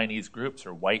 black Chinese groups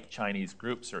or white Chinese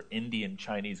groups or Indian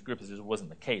Chinese groups. This wasn't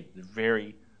the case.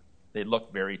 They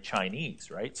look very Chinese,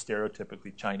 right?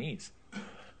 Stereotypically Chinese.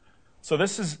 So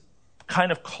this is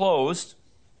kind of closed.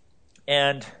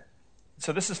 And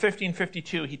so this is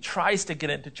 1552. He tries to get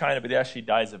into China, but he actually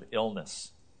dies of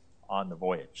illness on the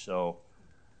voyage. So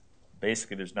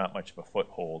basically, there's not much of a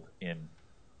foothold in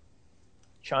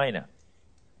China.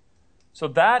 So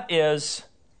that is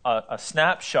a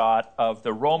snapshot of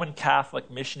the Roman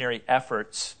Catholic missionary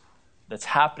efforts that's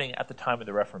happening at the time of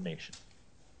the Reformation.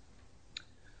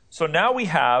 So now we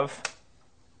have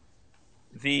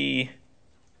the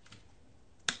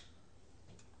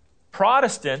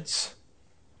Protestants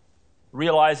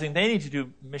realizing they need to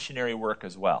do missionary work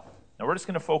as well. Now we're just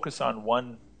going to focus on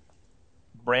one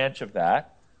branch of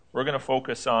that. We're going to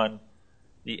focus on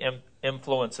the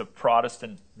influence of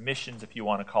Protestant missions, if you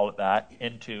want to call it that,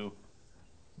 into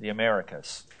the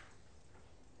Americas.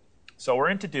 So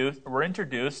we're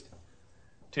introduced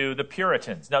to the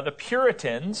Puritans. Now the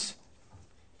Puritans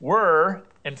were,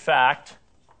 in fact,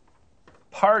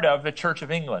 part of the Church of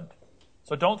England.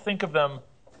 So don't think of them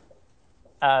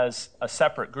as a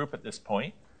separate group at this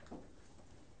point.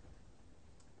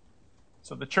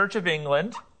 So the Church of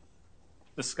England,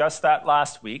 discussed that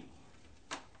last week.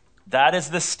 That is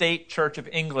the state Church of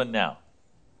England now.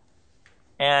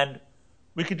 And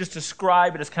we could just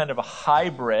describe it as kind of a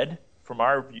hybrid, from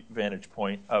our vantage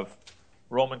point, of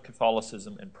Roman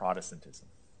Catholicism and Protestantism.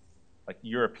 Like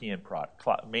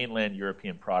mainland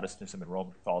European Protestantism and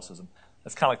Roman Catholicism.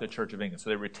 That's kind of like the Church of England. So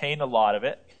they retain a lot of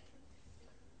it,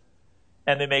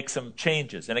 and they make some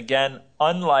changes. And again,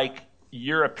 unlike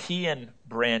European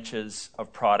branches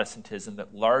of Protestantism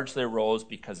that largely arose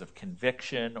because of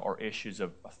conviction or issues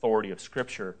of authority of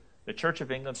Scripture, the Church of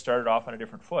England started off on a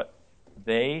different foot.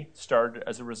 They started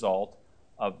as a result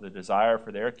of the desire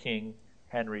for their king,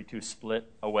 Henry, to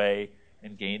split away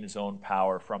and gain his own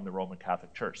power from the Roman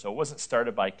Catholic Church. So it wasn't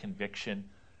started by conviction,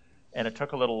 and it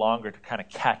took a little longer to kind of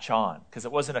catch on because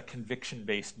it wasn't a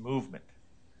conviction-based movement.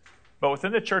 But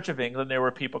within the Church of England, there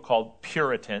were people called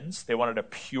Puritans. They wanted a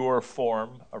pure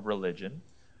form of religion.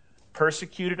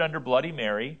 Persecuted under Bloody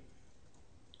Mary.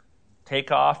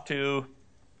 Take off to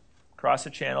across the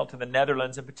channel to the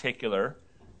Netherlands in particular.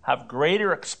 Have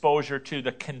greater exposure to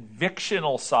the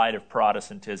convictional side of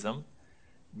Protestantism.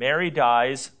 Mary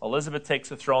dies. Elizabeth takes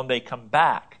the throne. They come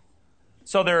back.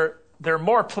 So they're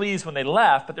more pleased when they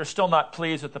left, but they're still not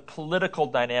pleased with the political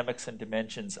dynamics and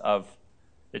dimensions of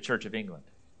the Church of England.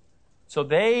 So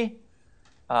they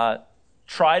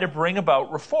try to bring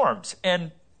about reforms,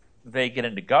 and they get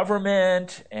into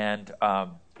government and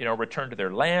return to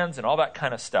their lands and all that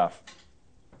kind of stuff.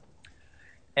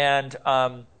 And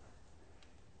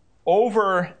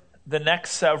over the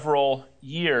next several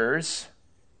years,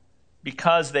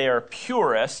 because they are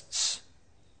purists,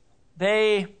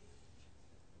 they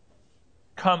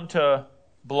come to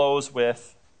blows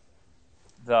with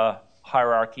the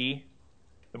hierarchy,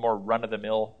 the more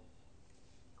run-of-the-mill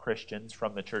Christians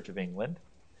from the Church of England.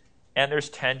 And there's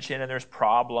tension and there's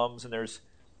problems and there's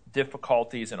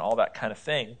difficulties and all that kind of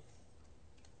thing.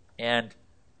 And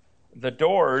the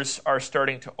doors are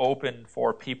starting to open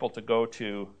for people to go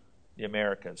to the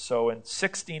Americas. So in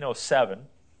 1607,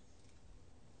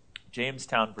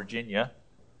 Jamestown, Virginia,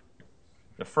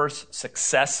 the first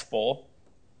successful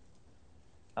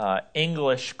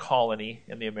English colony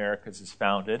in the Americas is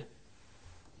founded.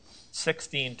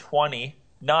 1620,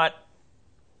 not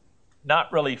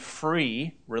really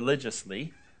free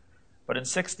religiously, but in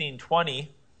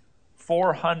 1620,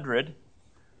 400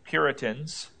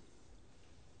 Puritans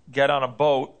get on a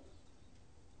boat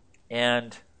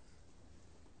and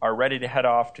are ready to head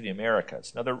off to the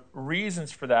Americas. Now, the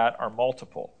reasons for that are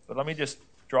multiple, but let me just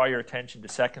draw your attention to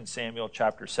 2 Samuel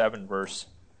chapter 7, verse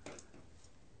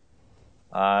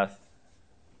 10.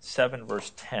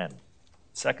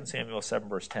 2 Samuel 7,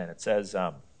 verse 10. It says,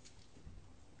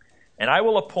 "And I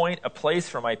will appoint a place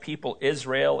for my people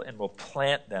Israel and will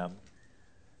plant them,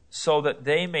 so that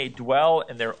they may dwell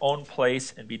in their own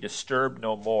place and be disturbed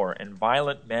no more, and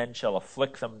violent men shall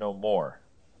afflict them no more,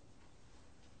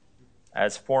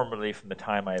 as formerly from the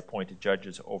time I appointed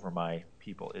judges over my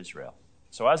people Israel."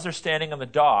 So as they're standing on the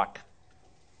dock,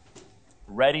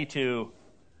 ready to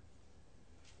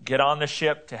get on the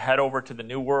ship to head over to the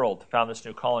New World, found this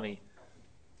new colony,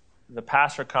 the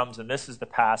pastor comes, and this is the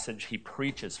passage he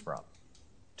preaches from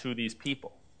to these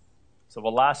people. So the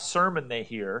last sermon they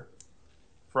hear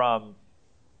from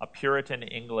a Puritan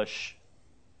English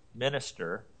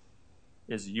minister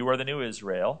is, "You are the new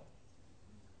Israel.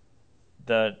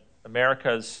 The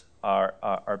Americas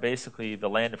are basically the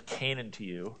land of Canaan to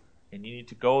you, and you need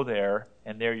to go there,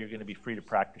 and there you're going to be free to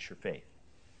practice your faith."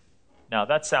 Now,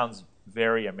 that sounds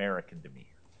very American to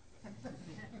me.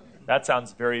 That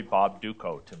sounds very Bob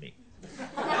Duco to me.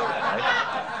 Right?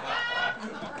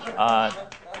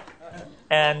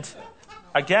 And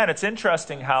again, it's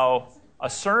interesting how a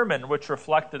sermon which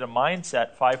reflected a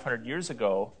mindset 500 years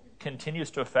ago continues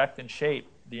to affect and shape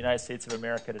the United States of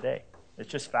America today. It's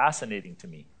just fascinating to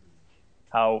me.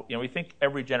 how, we think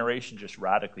every generation just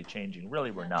radically changing.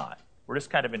 Really, we're not. We're just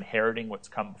kind of inheriting what's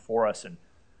come before us and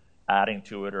adding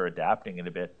to it or adapting it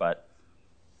a bit. But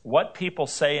what people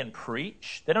say and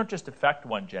preach, they don't just affect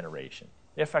one generation.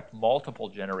 They affect multiple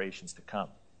generations to come.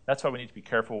 That's why we need to be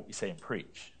careful what we say and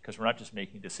preach, because we're not just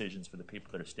making decisions for the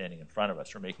people that are standing in front of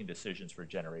us. We're making decisions for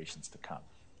generations to come.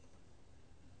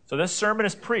 So this sermon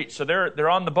is preached. So they're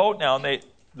on the boat now, and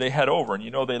they head over. And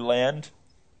they land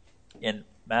in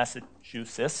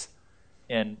Massachusetts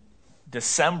in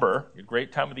December, a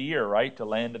great time of the year, right, to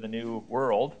land in the New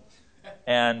World,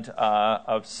 and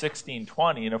of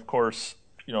 1620. And of course,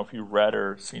 if you've read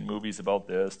or seen movies about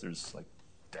this, there's like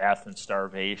death and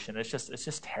starvation. It's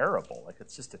just terrible. Like,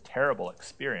 it's just a terrible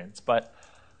experience. But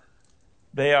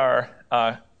they are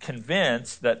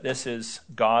convinced that this is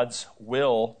God's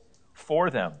will for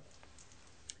them.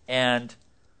 And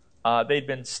they'd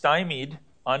been stymied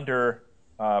under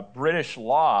British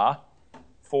law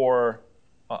for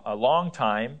a long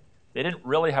time. They didn't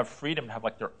really have freedom to have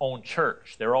like their own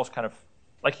church. They were always kind of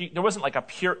like, there wasn't like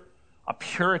a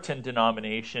Puritan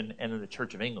denomination and in the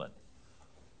Church of England.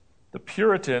 The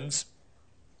Puritans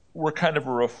were kind of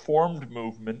a reformed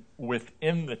movement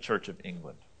within the Church of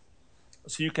England.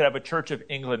 So you could have a Church of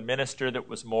England minister that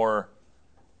was more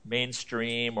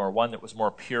mainstream, or one that was more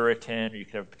Puritan, or you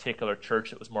could have a particular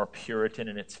church that was more Puritan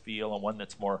in its feel and one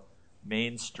that's more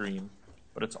mainstream,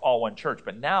 but it's all one church.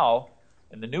 But now,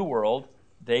 in the New World,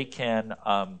 they can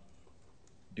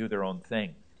do their own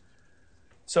thing.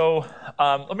 So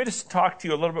let me just talk to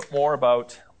you a little bit more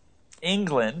about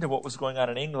England and what was going on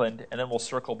in England, and then we'll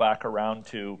circle back around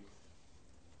to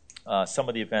some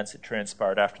of the events that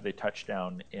transpired after they touched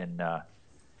down in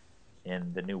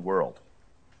the New World.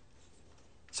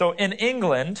 So in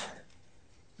England,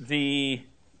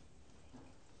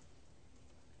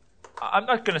 I'm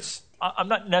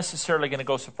not necessarily going to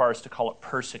go so far as to call it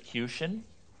persecution,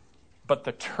 but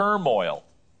the turmoil,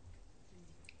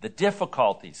 the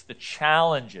difficulties, the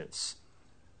challenges,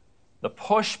 the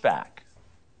pushback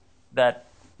that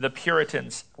the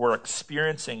Puritans were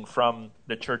experiencing from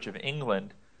the Church of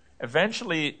England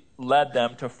eventually led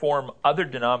them to form other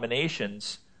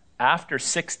denominations after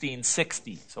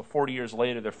 1660. So 40 years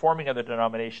later, they're forming other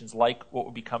denominations like what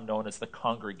would become known as the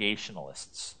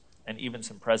Congregationalists, and even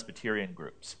some Presbyterian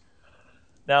groups.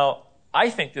 Now, I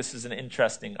think this is an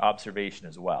interesting observation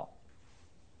as well,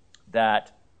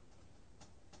 that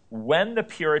when the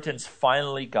Puritans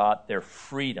finally got their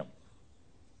freedom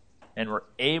and were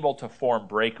able to form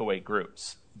breakaway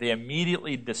groups, they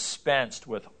immediately dispensed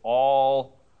with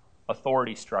all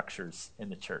authority structures in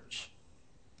the church.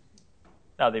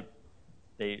 Now,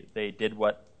 they did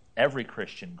what every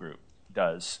Christian group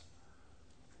does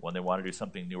when they want to do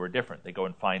something new or different. They go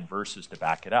and find verses to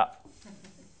back it up.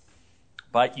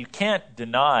 But you can't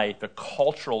deny the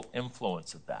cultural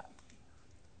influence of that.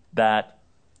 That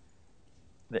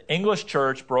the English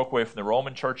church broke away from the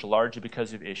Roman church largely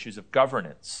because of issues of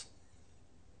governance.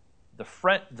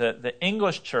 The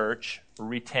English church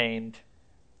retained,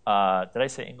 did I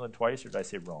say England twice or did I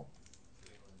say Rome?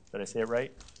 Did I say it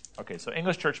right? Okay, so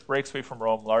English church breaks away from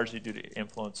Rome largely due to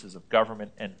influences of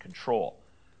government and control.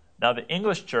 Now the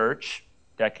English church,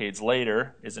 decades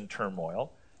later, is in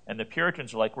turmoil, and the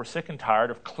Puritans are like, we're sick and tired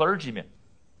of clergymen.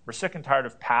 We're sick and tired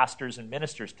of pastors and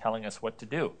ministers telling us what to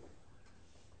do.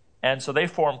 And so they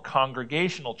form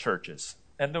congregational churches.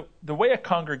 And the way a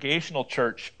congregational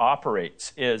church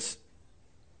operates is,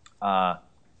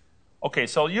 okay,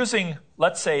 so using,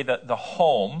 let's say, the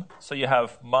home, so you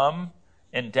have mom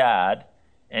and dad,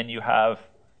 and you have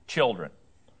children.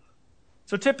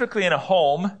 So typically in a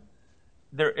home,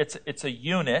 it's a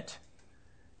unit,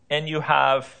 and you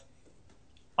have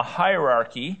a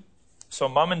hierarchy. So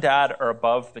mom and dad are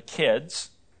above the kids,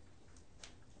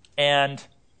 and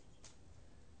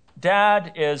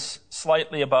dad is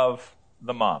slightly above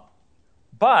the mom.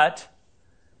 But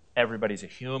everybody's a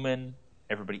human,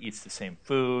 everybody eats the same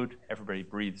food, everybody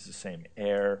breathes the same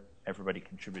air, everybody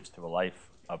contributes to the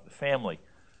life of the family.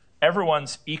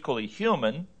 Everyone's equally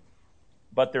human,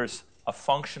 but there's a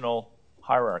functional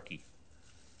hierarchy.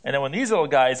 And then when these little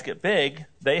guys get big,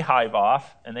 they hive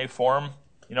off and they form,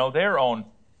 their own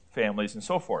families and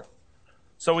so forth.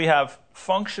 So we have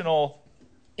functional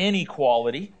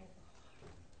inequality,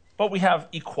 but we have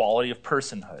equality of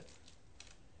personhood.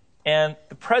 And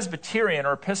the Presbyterian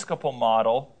or Episcopal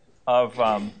model of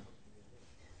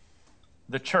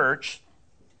the church,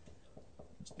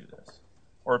 let's do this,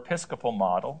 or Episcopal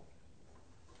model,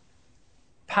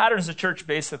 patterns the church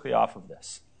basically off of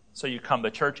this. So you come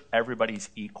to church, everybody's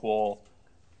equal,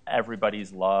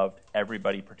 everybody's loved,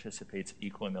 everybody participates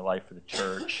equally in the life of the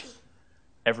church.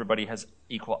 everybody has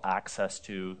equal access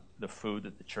to the food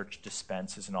that the church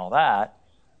dispenses and all that,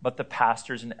 but the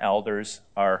pastors and elders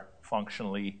are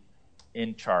functionally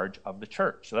in charge of the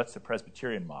church. So that's the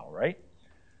Presbyterian model, right?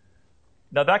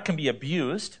 Now that can be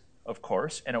abused, of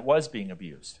course, and it was being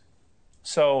abused.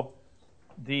 So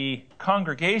the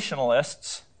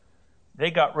Congregationalists, they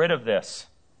got rid of this.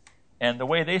 And the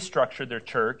way they structured their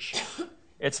church,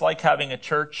 it's like having a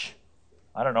church,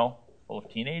 I don't know, full of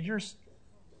teenagers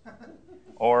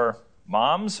or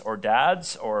moms or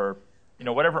dads or,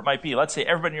 whatever it might be. Let's say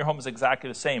everybody in your home is exactly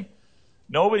the same.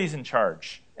 Nobody's in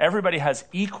charge. Everybody has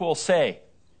equal say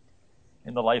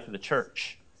in the life of the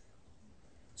church.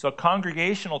 So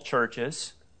congregational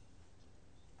churches,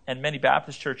 and many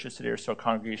Baptist churches today are still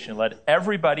congregation-led,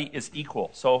 everybody is equal.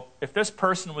 So if this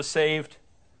person was saved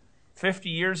 50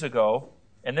 years ago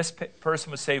and this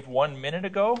person was saved 1 minute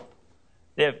ago,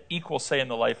 they have equal say in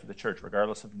the life of the church,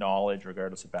 regardless of knowledge,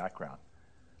 regardless of background.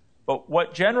 But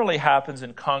what generally happens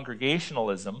in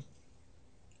congregationalism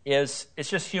is it's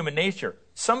just human nature.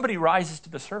 Somebody rises to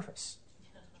the surface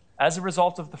as a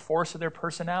result of the force of their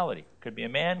personality. Could be a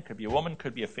man, could be a woman,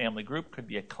 could be a family group, could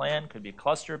be a clan, could be a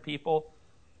cluster of people,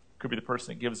 could be the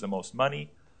person that gives the most money.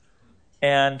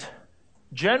 And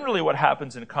generally what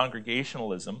happens in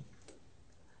congregationalism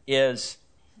is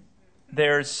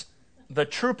there's the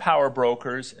true power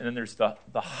brokers, and then there's the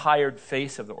hired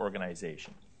face of the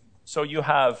organization. So you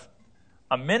have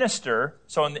a minister.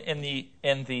 So in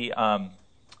the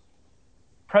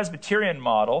Presbyterian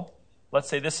model, let's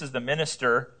say this is the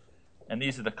minister, and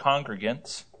these are the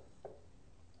congregants,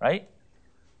 right?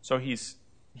 So he's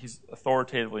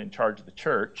authoritatively in charge of the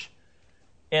church.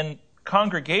 In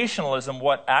congregationalism,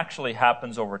 what actually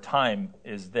happens over time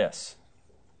is this.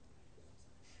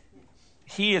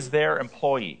 He is their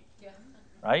employee,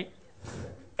 right?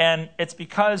 And it's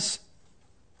because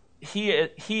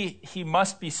he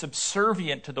must be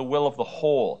subservient to the will of the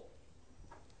whole.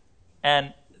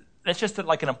 And that's just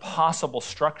like an impossible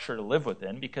structure to live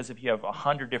within, because if you have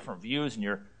 100 different views and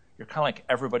you're kind of like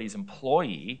everybody's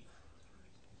employee,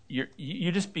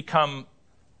 you just become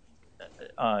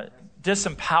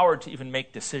disempowered to even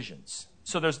make decisions.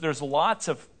 So there's lots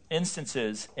of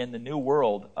instances in the New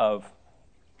World of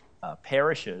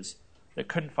parishes that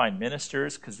couldn't find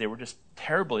ministers because they were just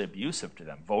terribly abusive to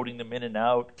them, voting them in and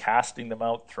out, casting them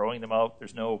out, throwing them out.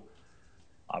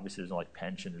 Obviously there's no like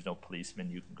pension, there's no policeman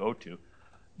you can go to.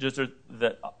 Just a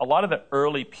lot of the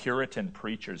early Puritan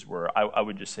preachers were, I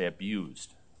would just say,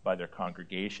 abused by their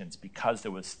congregations because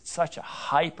there was such a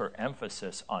hyper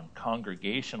emphasis on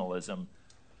congregationalism,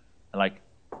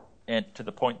 and to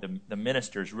the point the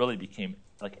ministers really became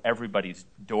like everybody's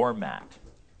doormat.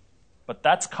 But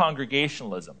that's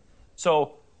congregationalism.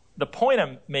 So the point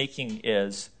I'm making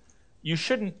is you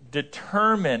shouldn't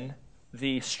determine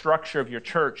the structure of your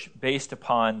church based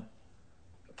upon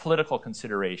political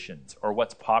considerations or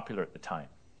what's popular at the time.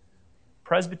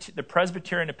 The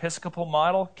Presbyterian Episcopal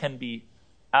model can be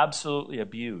absolutely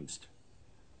abused.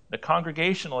 The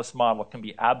Congregationalist model can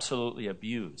be absolutely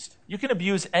abused. You can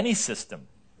abuse any system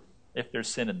if there's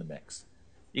sin in the mix.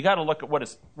 You got to look at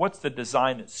what's the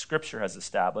design that Scripture has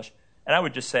established. And I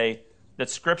would just say that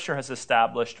Scripture has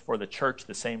established for the church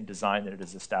the same design that it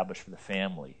has established for the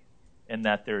family, in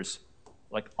that there's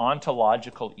like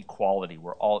ontological equality.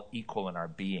 We're all equal in our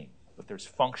being, but there's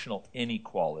functional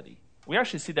inequality. We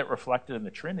actually see that reflected in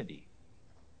the Trinity,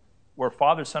 where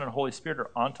Father, Son, and Holy Spirit are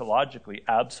ontologically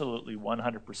absolutely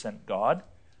 100% God,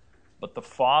 but the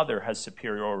Father has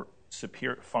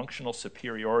functional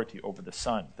superiority over the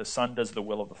Son. The Son does the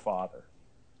will of the Father,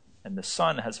 and the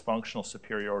Son has functional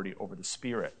superiority over the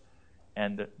Spirit,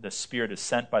 and the Spirit is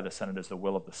sent by the Son and does the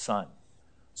will of the Son.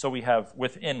 So we have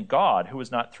within God, who is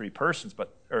not three persons,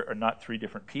 or not three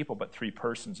different people, but three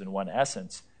persons in one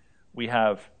essence, we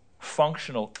have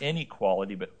functional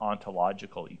inequality, but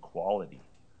ontological equality.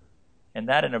 And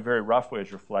that, in a very rough way,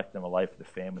 is reflected in the life of the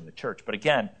family and the church. But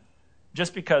again,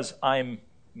 just because I'm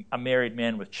a married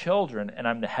man with children and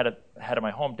I'm the head of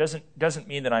my home doesn't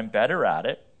mean that I'm better at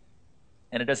it,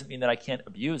 and it doesn't mean that I can't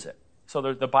abuse it.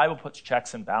 So the Bible puts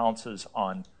checks and balances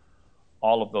on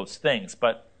all of those things.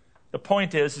 But the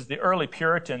point is the early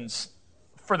Puritans,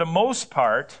 for the most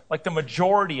part, like the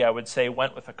majority, I would say,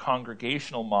 went with a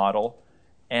congregational model,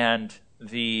 and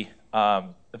the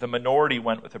minority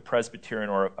went with a Presbyterian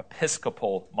or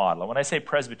Episcopal model. And when I say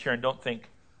Presbyterian, don't think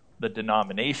the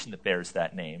denomination that bears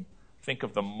that name. Think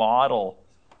of the model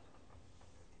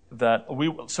that we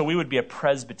would be a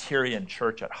Presbyterian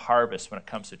church at Harvest when it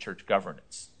comes to church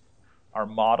governance. Our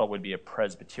model would be a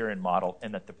Presbyterian model,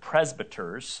 in that the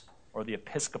presbyters, or the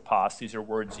episkopos, these are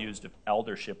words used of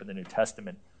eldership in the New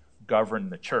Testament, govern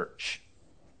the church.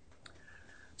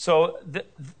 So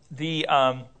the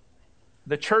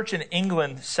church in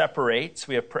England separates.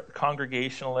 We have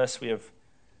Congregationalists, we have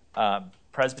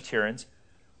Presbyterians.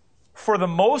 For the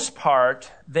most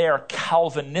part, they are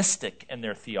Calvinistic in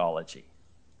their theology.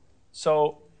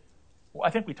 So I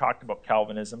think we talked about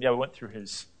Calvinism. Yeah, we went through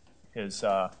his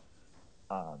what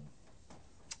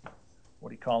do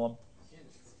you call them?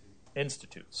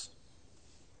 Institutes.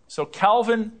 So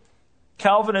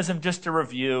Calvinism, just to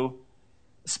review,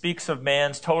 speaks of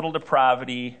man's total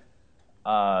depravity,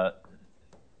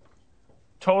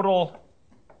 total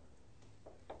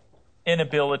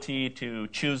inability to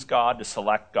choose God, to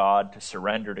select God, to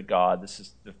surrender to God. This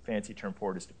is the fancy term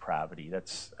for it is depravity.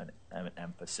 That's an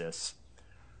emphasis.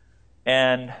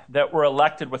 And that we're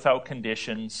elected without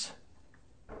conditions.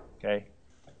 Okay?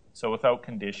 So without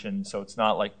conditions. So it's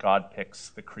not like God picks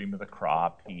the cream of the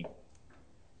crop. He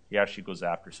actually goes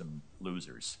after some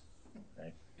losers.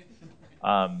 Okay?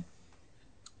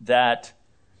 That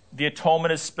the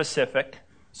atonement is specific.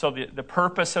 So the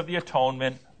purpose of the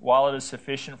atonement, while it is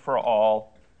sufficient for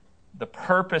all, the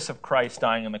purpose of Christ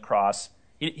dying on the cross,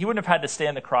 he wouldn't have had to stay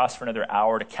on the cross for another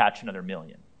hour to catch another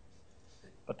million.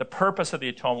 But the purpose of the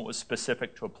atonement was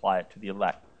specific to apply it to the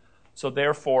elect. So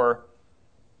therefore,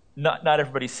 not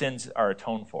everybody's sins are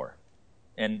atoned for.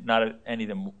 And not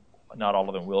all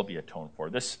of them will be atoned for.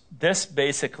 This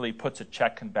basically puts a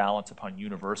check and balance upon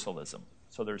universalism.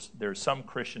 So there's some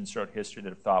Christians throughout history that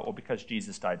have thought, well, because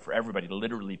Jesus died for everybody,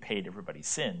 literally paid everybody's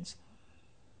sins,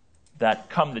 that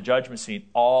come the judgment scene,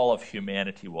 all of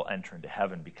humanity will enter into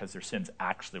heaven because their sins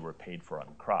actually were paid for on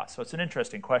the cross. So it's an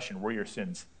interesting question. Were your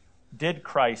sins, did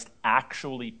Christ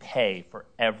actually pay for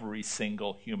every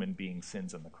single human being's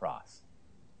sins on the cross?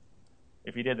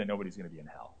 If he did, then nobody's going to be in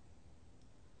hell.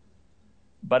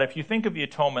 But if you think of the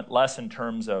atonement less in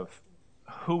terms of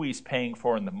who he's paying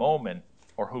for in the moment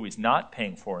or who he's not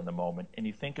paying for in the moment, and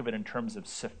you think of it in terms of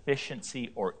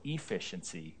sufficiency or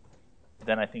efficiency,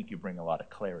 then I think you bring a lot of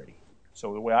clarity.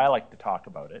 So the way I like to talk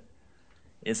about it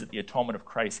is that the atonement of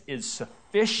Christ is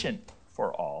sufficient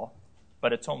for all,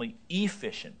 but it's only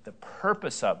efficient. The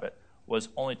purpose of it was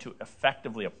only to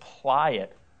effectively apply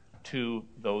it to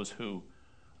those who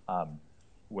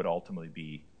would ultimately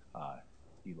be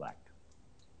elect.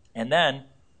 And then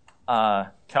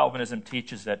Calvinism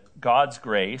teaches that God's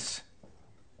grace.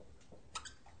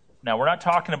 Now, we're not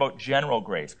talking about general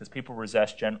grace, because people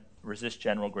resist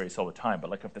general grace all the time. But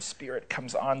like if the Spirit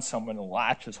comes on someone and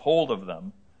latches hold of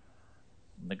them,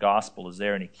 and the gospel is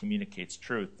there and he communicates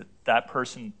truth, that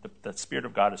person, the Spirit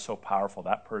of God is so powerful,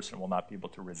 that person will not be able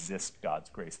to resist God's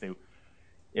grace.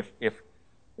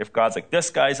 If God's like, this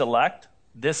guy's elect,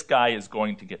 this guy is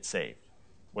going to get saved,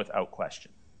 without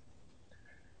question.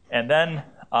 And then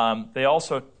they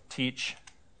also teach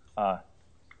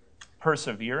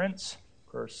perseverance.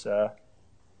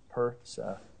 Perseverance.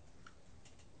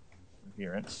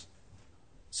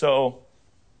 So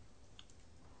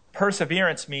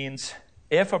perseverance means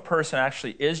if a person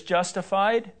actually is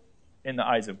justified in the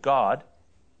eyes of God,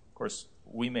 of course,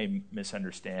 we may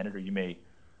misunderstand it, or you may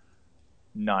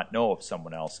not know if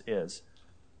someone else is,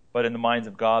 but in the minds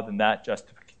of God, then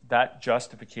that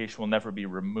justification will never be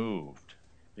removed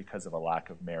because of a lack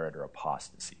of merit or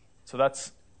apostasy. So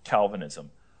that's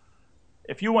Calvinism.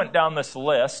 If you went down this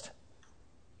list,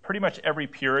 pretty much every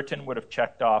Puritan would have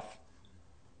checked off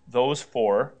those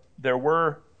four. There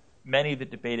were many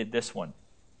that debated this one.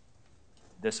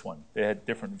 They had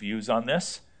different views on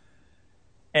this.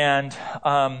 And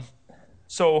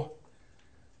so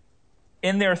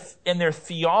in their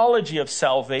theology of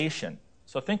salvation,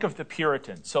 so think of the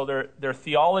Puritans. So their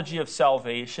theology of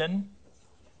salvation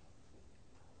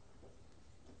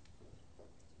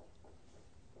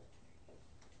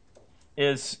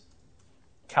is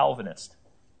Calvinist.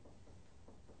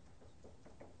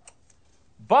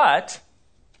 But,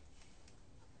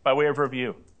 by way of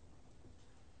review,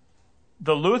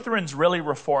 the Lutherans really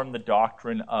reformed the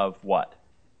doctrine of what?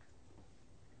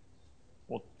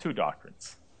 Well, two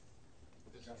doctrines.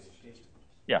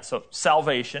 Yeah, so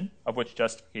salvation, of which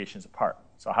justification is a part.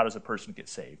 So how does a person get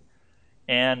saved?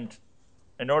 And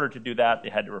in order to do that, they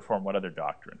had to reform what other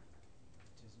doctrine?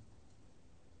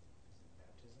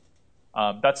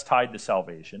 That's tied to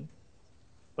salvation.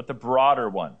 But the broader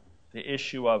one, the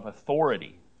issue of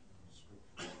authority.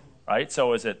 Right?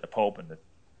 So is it the Pope and the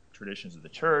traditions of the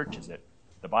church? Is it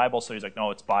the Bible? So he's like,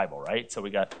 no, it's Bible, right? So we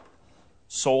got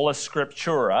sola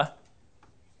scriptura,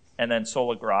 and then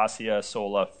sola gratia,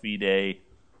 sola fide.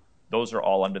 Those are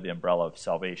all under the umbrella of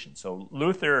salvation. So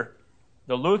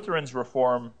the Lutherans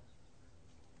reform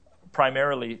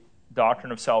primarily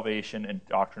doctrine of salvation and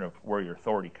doctrine of where your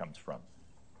authority comes from.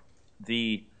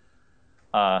 The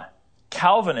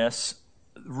Calvinists,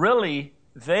 really,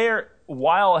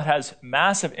 while it has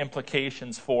massive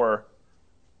implications for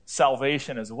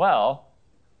salvation as well,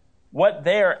 what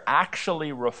they're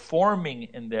actually reforming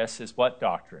in this is what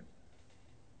doctrine?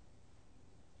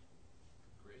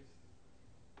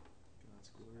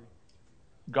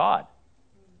 God.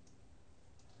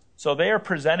 So they are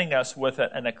presenting us with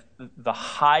the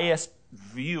highest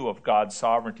view of God's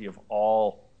sovereignty of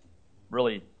all,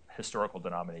 really, historical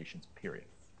denominations, period.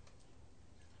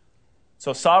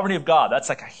 So sovereignty of God, that's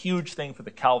like a huge thing for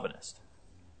the Calvinist.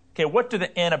 Okay, what do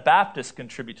the Anabaptists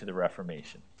contribute to the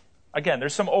Reformation? Again,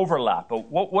 there's some overlap, but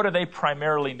what are they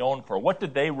primarily known for? What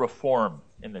did they reform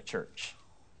in the church?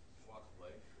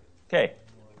 Okay,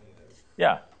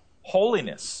 yeah,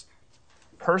 holiness,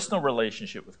 personal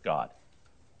relationship with God,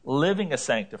 living a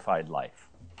sanctified life,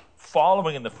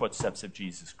 following in the footsteps of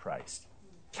Jesus Christ,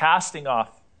 casting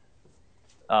off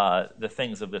the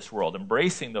things of this world,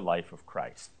 embracing the life of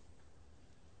Christ.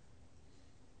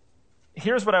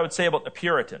 Here's what I would say about the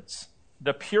Puritans.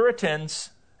 The Puritans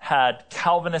had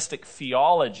Calvinistic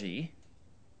theology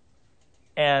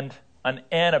and an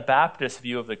Anabaptist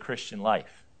view of the Christian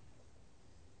life.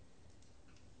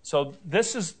 So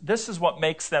this is what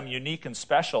makes them unique and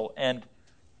special, and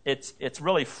it's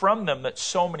really from them that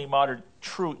so many modern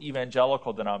true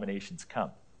evangelical denominations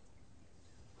come.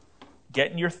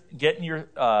 Getting your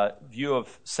view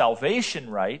of salvation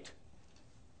right,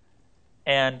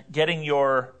 and getting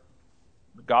your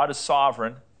God is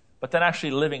sovereign, but then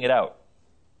actually living it out.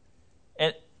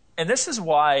 And this is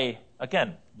why,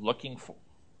 again,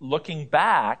 looking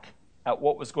back at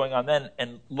what was going on then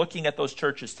and looking at those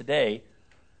churches today,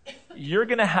 you're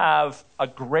going to have a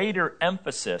greater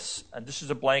emphasis, and this is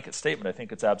a blanket statement, I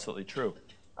think it's absolutely true,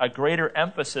 a greater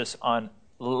emphasis on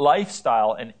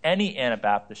lifestyle in any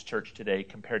Anabaptist church today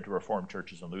compared to Reformed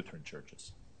churches and Lutheran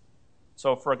churches.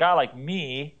 So for a guy like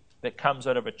me that comes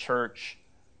out of a church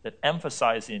that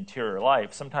emphasized the interior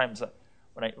life, sometimes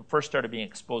when I first started being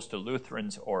exposed to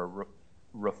Lutherans or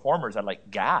Reformers, I'd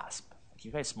like gasp. Like,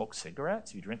 you guys smoke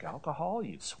cigarettes? You drink alcohol?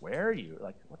 You swear? You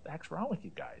like, what the heck's wrong with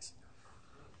you guys?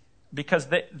 Because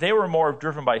they were more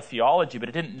driven by theology, but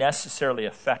it didn't necessarily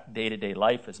affect day-to-day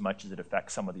life as much as it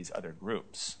affects some of these other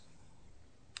groups.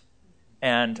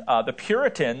 And the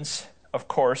Puritans, of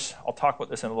course, I'll talk about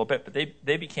this in a little bit, but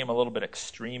they became a little bit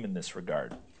extreme in this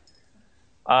regard.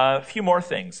 A few more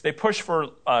things. They pushed for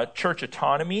church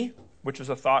autonomy, which was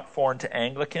a thought foreign to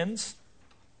Anglicans.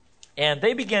 And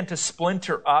they began to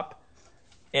splinter up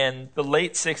in the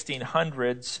late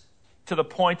 1600s to the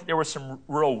point that there were some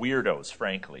real weirdos,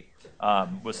 frankly,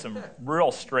 with some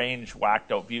real strange,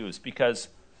 whacked-out views. Because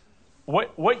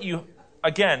you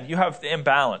have the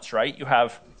imbalance, right? You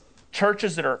have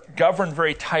churches that are governed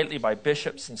very tightly by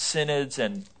bishops and synods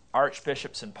and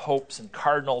archbishops and popes and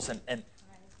cardinals, and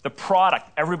the product,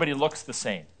 everybody looks the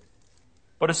same.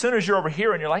 But as soon as you're over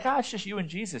here and you're like, it's just you and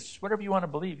Jesus, just whatever you want to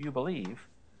believe, you believe.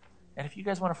 And if you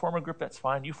guys want to form a group, that's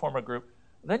fine, you form a group.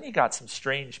 Then you got some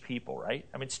strange people, right?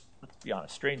 I mean, let's be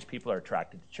honest, strange people are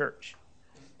attracted to church.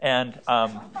 And look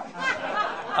at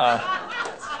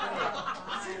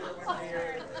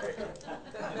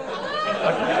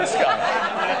this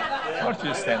guy. Why don't you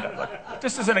just stand up? Look,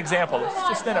 just as an example,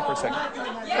 just stand up for a second.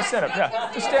 Just stand up, yeah.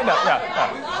 Just stand up,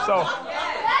 yeah. So,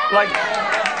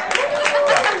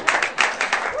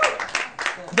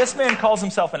 this man calls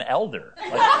himself an elder.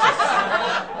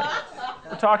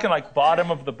 We're talking like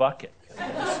bottom of the bucket.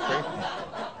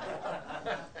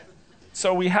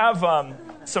 So we have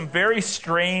some very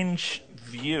strange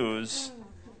views,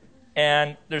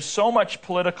 and there's so much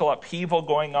political upheaval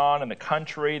going on in the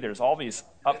country. There's all these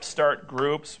upstart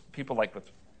groups, people like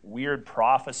with weird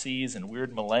prophecies and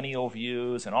weird millennial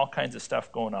views and all kinds of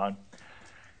stuff going on.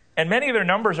 And many of their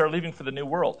numbers are leaving for the New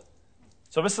World.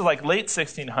 So this is like late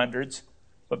 1600s,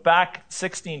 but back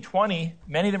 1620,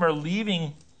 many of them are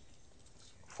leaving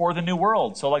for the New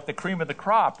World. So like the cream of the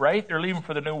crop, right? They're leaving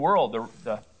for the New World.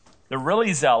 They're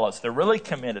really zealous. They're really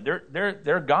committed.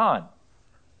 They're gone.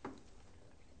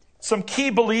 Some key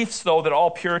beliefs, though, that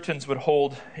all Puritans would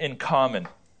hold in common.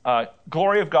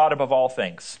 Glory of God above all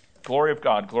things. Glory of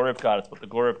God, glory of God. It's about the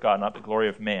glory of God, not the glory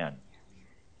of man.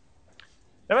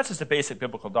 Now, that's just a basic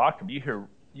biblical doctrine.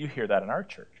 You hear that in our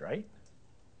church, right? You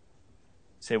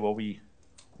say, well, we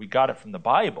got it from the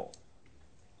Bible.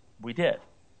 We did.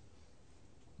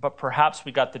 But perhaps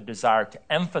we got the desire to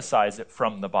emphasize it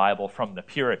from the Bible, from the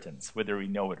Puritans, whether we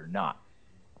know it or not.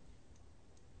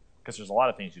 Because there's a lot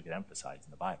of things you could emphasize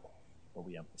in the Bible, but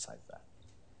we emphasize that.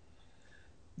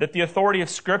 That the authority of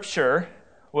Scripture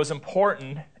was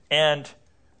important, and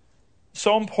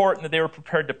so important that they were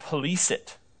prepared to police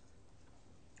it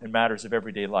in matters of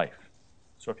everyday life.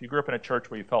 So if you grew up in a church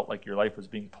where you felt like your life was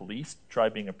being policed, try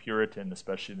being a Puritan,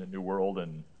 especially in the New World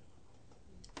and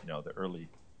the early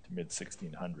to mid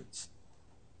 1600s.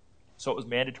 So it was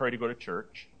mandatory to go to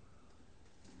church,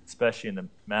 especially in the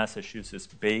Massachusetts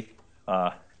Bay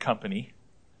Company.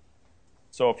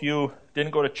 So if you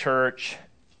didn't go to church,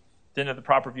 didn't have the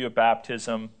proper view of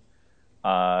baptism,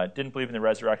 didn't believe in the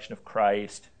resurrection of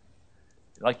Christ,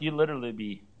 you'd literally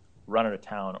be run out of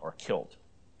town or killed.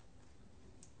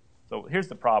 So here's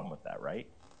the problem with that, right?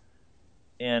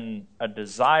 In a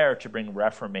desire to bring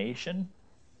reformation,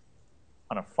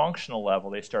 on a functional level,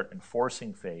 they start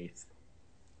enforcing faith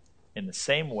in the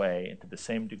same way and to the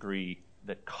same degree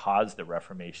that caused the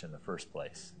Reformation in the first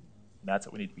place. And that's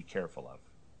what we need to be careful of.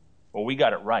 Well, we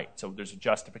got it right, so there's a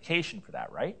justification for that,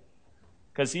 right?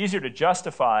 Because it's easier to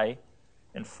justify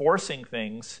enforcing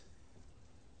things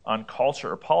on culture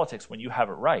or politics when you have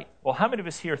it right. Well, how many of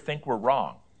us here think we're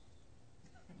wrong?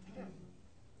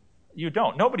 You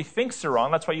don't. Nobody thinks they're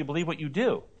wrong. That's why you believe what you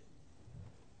do.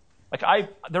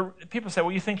 People say,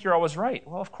 well, you think you're always right.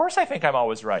 Well, of course I think I'm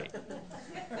always right.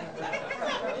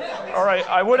 Or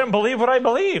I wouldn't believe what I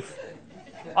believe.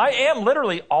 I am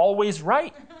literally always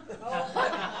right.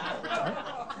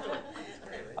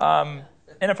 And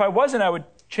if I wasn't, I would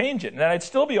change it, and then I'd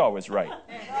still be always right.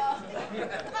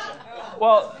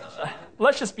 Well,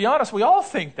 let's just be honest. We all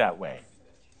think that way.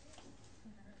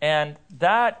 And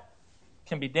that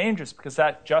can be dangerous because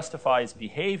that justifies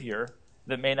behavior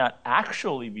that may not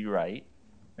actually be right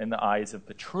in the eyes of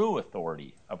the true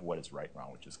authority of what is right and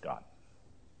wrong, which is God.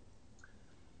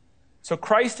 So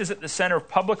Christ is at the center of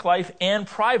public life and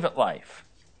private life.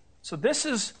 So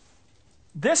this,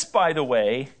 by the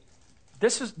way,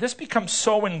 this becomes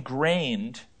so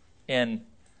ingrained in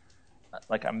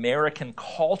American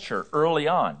culture early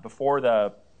on, before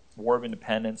the War of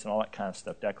Independence and all that kind of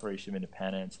stuff, Declaration of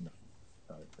Independence and the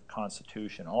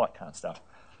Constitution, all that kind of stuff.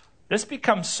 This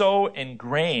becomes so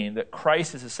ingrained that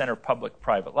Christ is the center of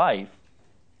public-private life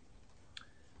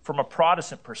from a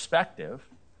Protestant perspective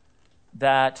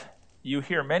that you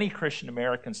hear many Christian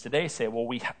Americans today say, well,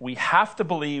 we have to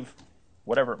believe,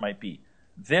 whatever it might be,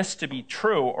 this to be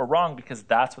true or wrong because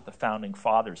that's what the founding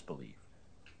fathers believe.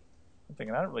 I'm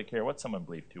thinking, I don't really care what someone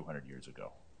believed 200 years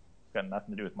ago. It's got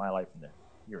nothing to do with my life in the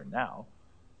here and now.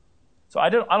 So I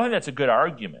don't think that's a good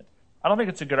argument. I don't think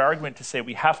it's a good argument to say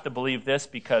we have to believe this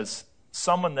because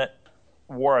someone that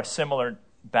wore a similar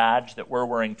badge that we're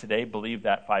wearing today believed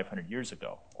that 500 years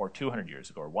ago, or 200 years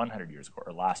ago, or 100 years ago,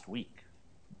 or last week.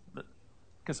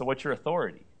 Because so what's your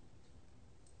authority?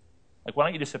 Why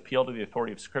don't you just appeal to the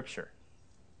authority of Scripture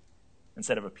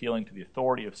instead of appealing to the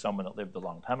authority of someone that lived a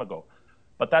long time ago?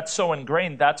 But that's so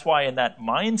ingrained, that's why in that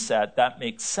mindset, that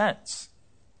makes sense.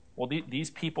 Well,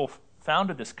 these people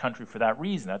founded this country for that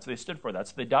reason. That's what they stood for.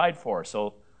 That's what they died for.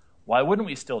 So why wouldn't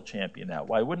we still champion that?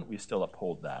 Why wouldn't we still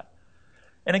uphold that?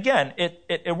 And again,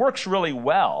 it works really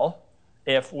well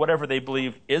if whatever they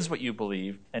believe is what you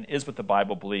believe and is what the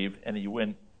Bible believed, and you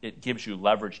win, it gives you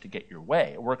leverage to get your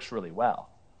way. It works really well.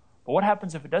 But what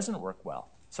happens if it doesn't work well?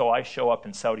 So I show up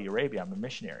in Saudi Arabia. I'm a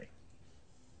missionary.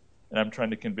 And I'm trying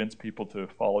to convince people to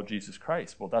follow Jesus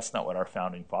Christ. Well, that's not what our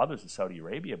founding fathers of Saudi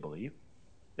Arabia believed.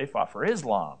 They fought for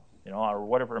Islam, or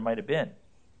whatever it might have been.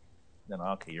 Then,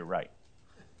 okay, you're right.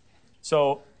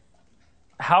 So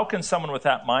how can someone with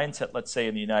that mindset, let's say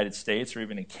in the United States or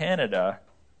even in Canada,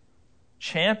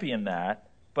 champion that,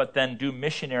 but then do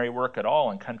missionary work at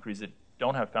all in countries that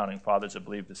don't have founding fathers that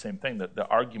believe the same thing? That the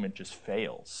argument just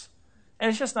fails. And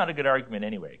it's just not a good argument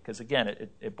anyway, because again,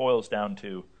 it boils down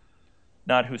to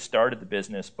not who started the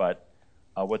business, but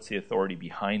what's the authority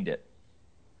behind it.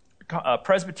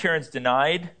 Presbyterians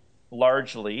denied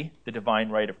largely the divine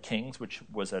right of kings, which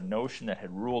was a notion that had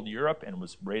ruled Europe and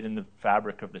was right in the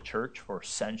fabric of the church for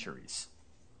centuries.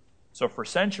 So for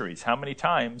centuries, how many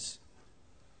times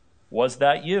was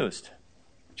that used?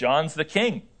 John's the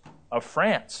king of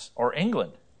France or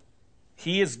England.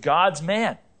 He is God's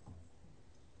man.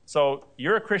 So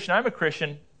you're a Christian, I'm a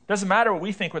Christian. Doesn't matter what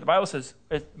we think, what the Bible says.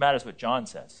 It matters what John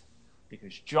says.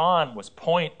 Because John was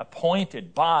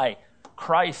appointed by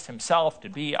Christ himself to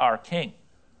be our king.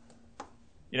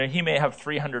 He may have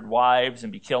 300 wives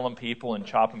and be killing people and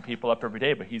chopping people up every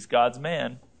day, but he's God's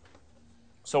man.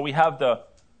 So we have the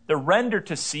render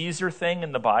to Caesar thing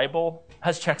in the Bible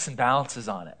has checks and balances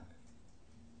on it.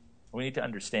 We need to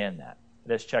understand that.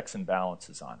 It has checks and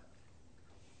balances on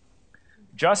it.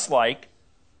 Just like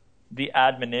the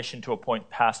admonition to appoint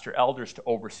pastor elders to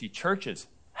oversee churches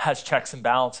has checks and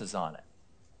balances on it.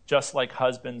 Just like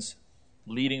husbands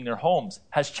leading their homes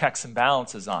has checks and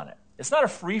balances on it. It's not a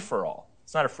free-for-all.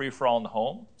 It's not a free-for-all in the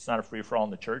home. It's not a free-for-all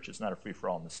in the church. It's not a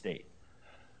free-for-all in the state.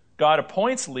 God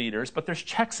appoints leaders, but there's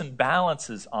checks and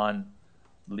balances on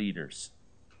leaders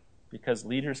because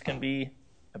leaders can be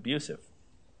abusive.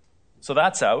 So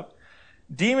that's out.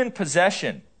 Demon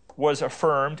possession was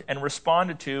affirmed and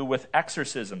responded to with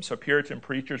exorcism. So Puritan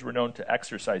preachers were known to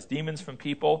exorcise demons from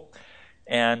people.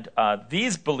 And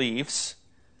these beliefs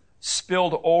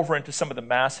spilled over into some of the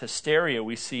mass hysteria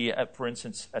we see, for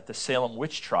instance, at the Salem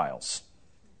witch trials,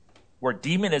 where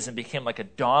demonism became like a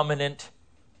dominant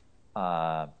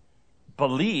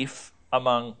belief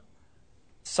among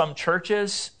some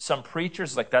churches, some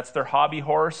preachers, like that's their hobby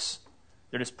horse.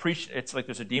 They're just preaching. It's like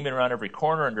there's a demon around every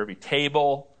corner, under every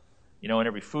table, in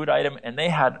every food item. And they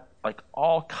had like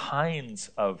all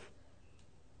kinds of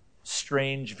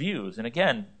strange views. And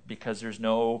again, because there's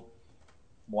no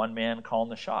one man calling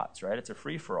the shots, right? It's a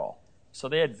free-for-all. So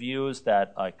they had views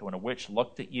that like when a witch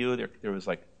looked at you, there was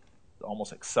like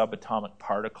almost like subatomic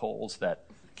particles that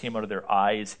came out of their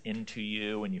eyes into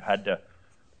you, and you had to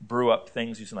brew up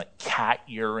things using like cat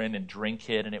urine and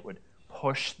drink it, and it would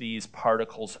push these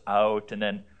particles out, and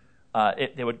then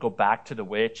they would go back to the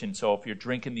witch. And so if you're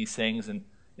drinking these things and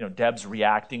Deb's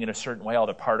reacting in a certain way, all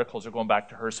the particles are going back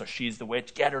to her, so she's the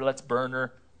witch. Get her, let's burn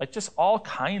her. Like just all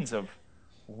kinds of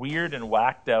weird and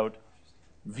whacked out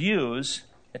views,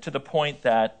 to the point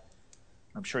that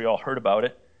I'm sure you all heard about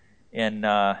it in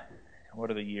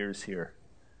what are the years here?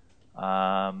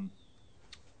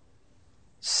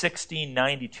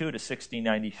 1692 to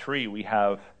 1693, we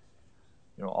have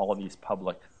all of these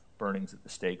public burnings at the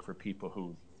stake for people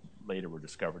who later were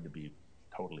discovered to be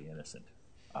totally innocent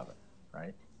of it,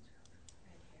 right?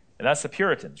 And that's the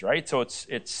Puritans, right? So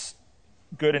it's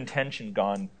good intention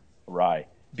gone awry.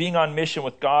 Being on mission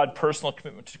with God, personal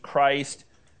commitment to Christ,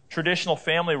 traditional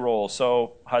family roles.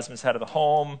 So husband's head of the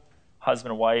home,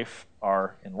 husband and wife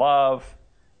are in love,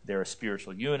 they're a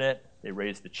spiritual unit, they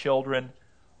raise the children.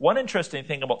 One interesting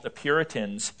thing about the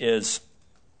Puritans is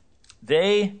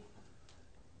they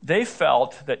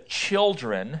felt that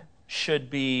children should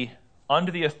be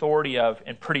under the authority of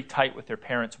and pretty tight with their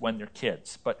parents when they're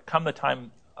kids. But come the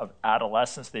time of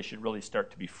adolescence, they should really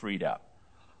start to be freed up.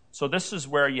 So this is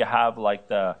where you have like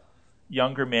the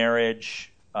younger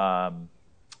marriage, a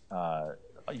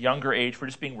younger age for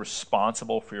just being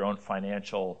responsible for your own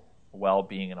financial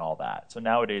well-being and all that. So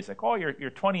nowadays, like, oh, you're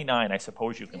 29, I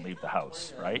suppose you can leave the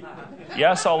house, right?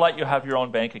 Yes, I'll let you have your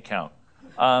own bank account.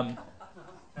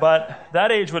 But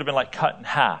that age would have been like cut in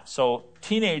half. So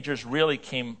teenagers really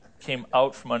came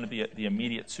out from under the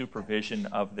immediate supervision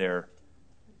of their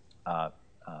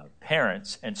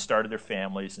parents and started their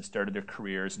families and started their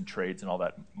careers and trades and all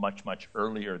that much, much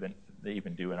earlier than they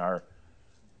even do in our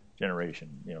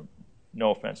generation.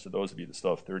 No offense to those of you that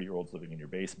still have 30-year-olds living in your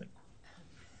basement.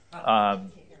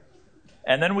 And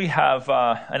then we have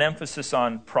an emphasis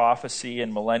on prophecy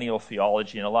and millennial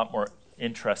theology and a lot more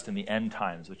interest in the end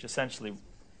times, which essentially,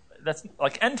 that's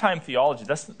like end time theology,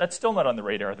 that's still not on the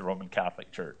radar of the Roman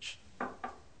Catholic Church.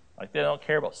 Like they don't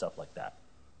care about stuff like that.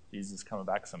 Jesus is coming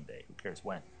back someday. Who cares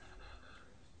when?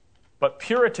 But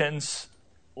Puritans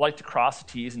like to cross the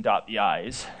T's and dot the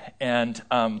I's. And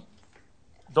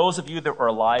those of you that were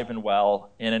alive and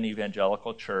well in an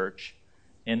evangelical church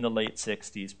in the late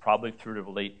 60s, probably through to the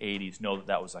late 80s, know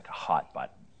that was like a hot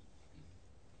button.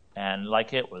 And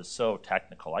like it was so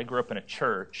technical. I grew up in a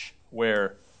church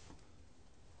where,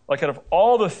 like out of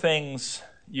all the things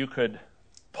you could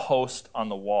post on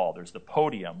the wall, there's the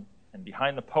podium, and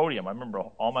behind the podium, I remember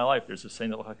all my life, there's this thing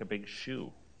that looked like a big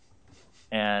shoe.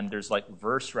 And there's like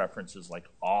verse references like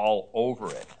all over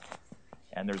it.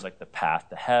 And there's like the path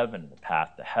to heaven, the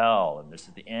path to hell, and this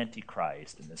is the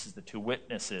Antichrist, and this is the two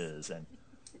witnesses, and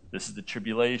this is the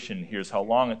tribulation, here's how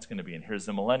long it's going to be, and here's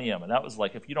the millennium. And that was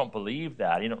like, if you don't believe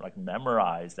that, you don't like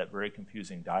memorize that very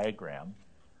confusing diagram,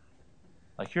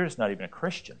 like you're just not even a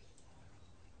Christian.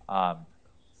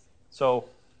 So,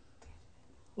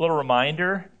 a little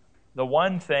reminder, the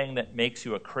one thing that makes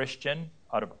you a Christian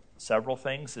out of several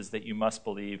things is that you must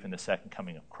believe in the second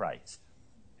coming of Christ.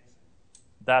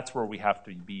 That's where we have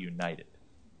to be united.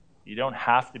 You don't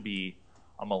have to be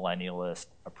a millennialist,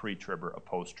 a pre-tribber, a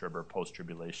post-tribber,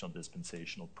 post-tribulational,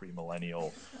 dispensational,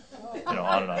 premillennial,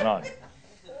 on and on,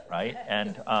 right?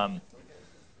 And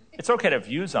it's okay to have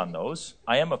views on those.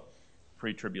 I am a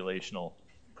pre-tribulational,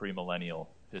 premillennial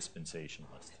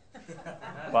dispensationalist.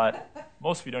 But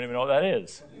most of you don't even know what that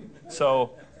is.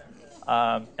 So,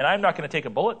 and I'm not going to take a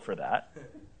bullet for that,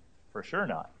 for sure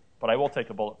not. But I will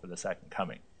take a bullet for the second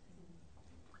coming.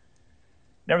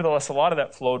 Nevertheless, a lot of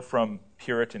that flowed from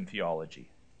Puritan theology.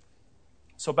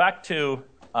 So back to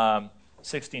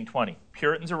 1620.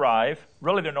 Puritans arrive.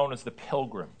 Really, they're known as the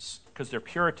Pilgrims because they're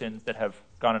Puritans that have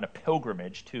gone on a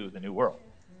pilgrimage to the New World.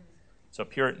 So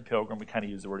Puritan, Pilgrim, we kind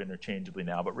of use the word interchangeably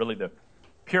now, but really the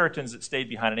Puritans that stayed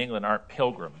behind in England aren't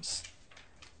pilgrims.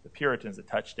 The Puritans that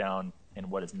touched down in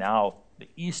what is now the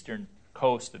eastern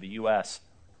coast of the U.S.,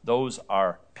 those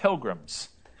are pilgrims.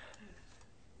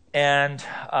 And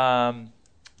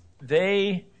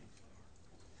they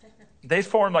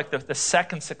formed like the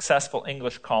second successful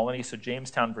English colony. So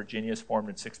Jamestown, Virginia is formed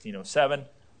in 1607.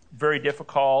 Very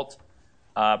difficult.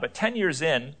 But 10 years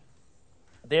in,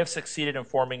 they have succeeded in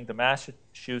forming the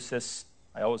Massachusetts,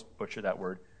 I always butcher that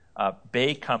word,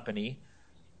 Bay Company.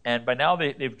 And by now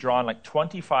they've drawn like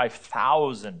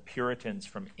 25,000 Puritans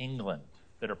from England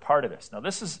that are part of this. Now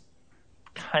this is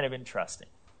kind of interesting.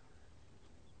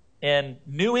 In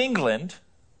New England,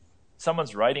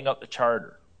 someone's writing out the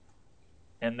charter.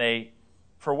 And they,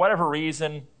 for whatever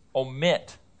reason,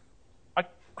 omit a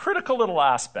critical little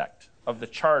aspect of the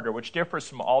charter, which differs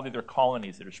from all the other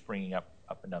colonies that are springing up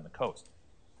and down the coast.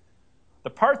 The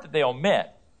part that they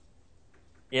omit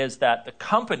is that the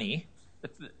company,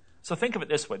 so think of it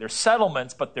this way, they're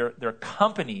settlements, but they're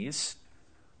companies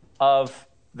of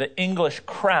the English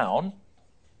crown,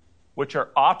 which are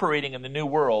operating in the New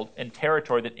World in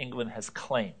territory that England has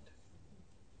claimed.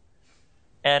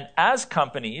 And as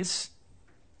companies,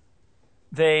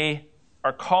 they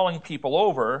are calling people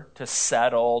over to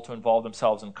settle, to involve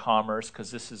themselves in commerce,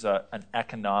 because this is an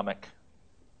economic,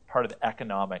 part of the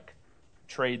economic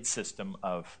trade system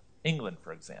of England,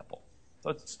 for example. So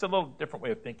it's still a little different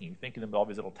way of thinking. You think of them as all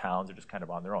these little towns are just kind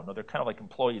of on their own. No, they're kind of like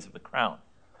employees of the crown.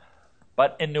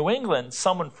 But in New England,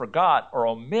 someone forgot or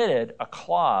omitted a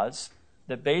clause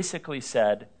that basically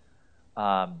said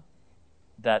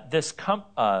that this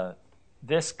company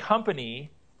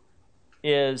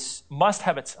must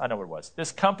have its, I know what it was.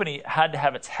 This company had to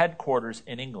have its headquarters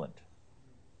in England.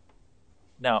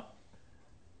 Now,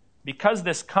 because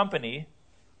this company,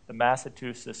 the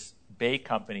Massachusetts Bay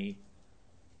Company,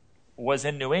 was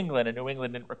in New England, and New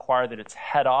England didn't require that its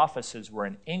head offices were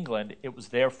in England, it was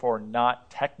therefore not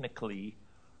technically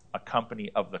a company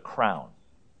of the crown.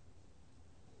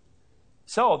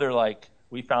 So they're like,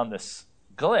 we found this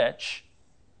glitch.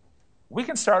 We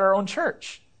can start our own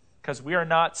church because we are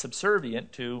not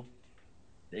subservient to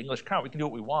the English crown. We can do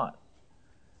what we want.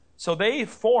 So they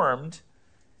formed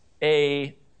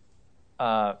a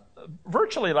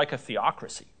virtually like a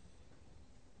theocracy.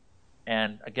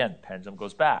 And again, pendulum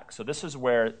goes back. So this is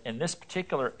where, in this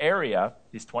particular area,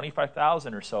 these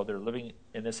 25,000 or so, they're living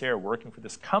in this area, working for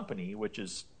this company, which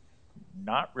is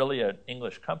not really an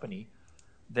English company.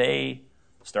 They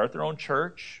start their own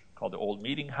church called the Old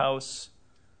Meeting House.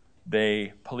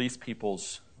 They police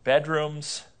people's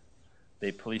bedrooms.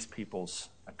 They police people's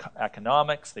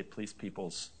economics. They police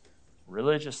people's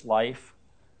religious life.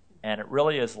 And it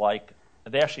really is like,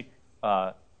 they actually,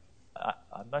 I'm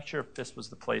not sure if this was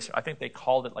the place, I think they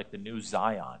called it like the New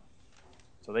Zion.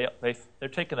 So they're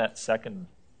taking that second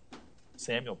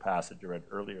Samuel passage I read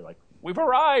earlier, like, we've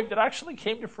arrived, it actually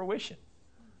came to fruition.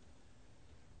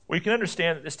 We can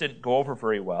understand that this didn't go over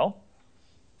very well.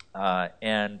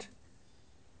 And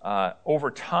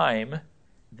over time,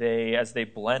 as they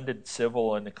blended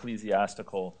civil and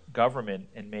ecclesiastical government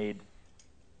and made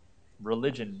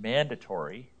religion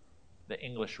mandatory, the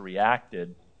English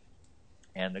reacted,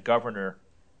 and the governor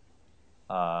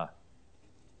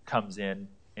comes in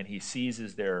and he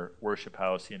seizes their worship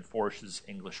house. He enforces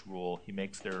English rule. He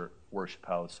makes their worship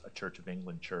house a Church of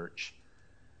England church,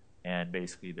 and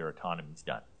basically their autonomy is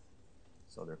done.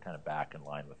 So they're kind of back in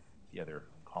line with the other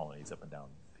colonies up and down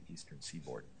the eastern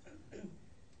seaboard.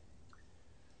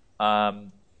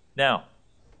 Now,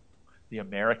 the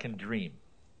American dream.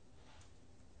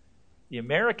 The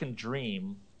American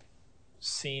dream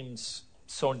seems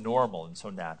so normal and so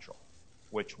natural,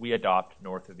 which we adopt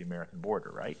north of the American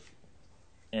border, right?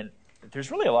 And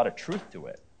there's really a lot of truth to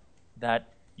it, that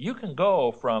you can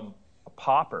go from a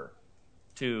pauper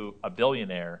to a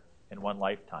billionaire in one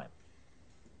lifetime.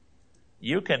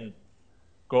 You can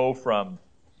go from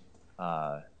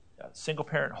a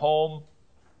single-parent home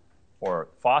or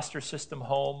foster system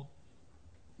home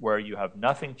where you have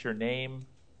nothing to your name.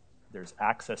 There's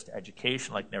access to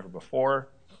education like never before.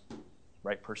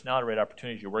 Right personality, right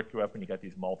opportunities. You work your way up and you got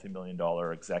these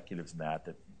multi-million-dollar executives and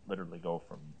that literally go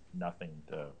from nothing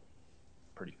to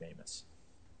pretty famous.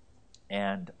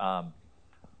 And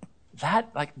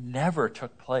that like never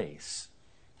took place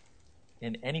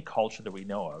in any culture that we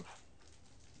know of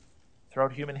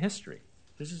throughout human history.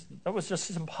 That was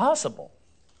just impossible.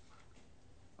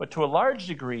 But to a large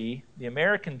degree, the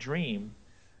American dream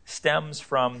stems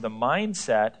from the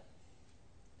mindset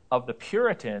of the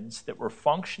Puritans that were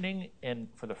functioning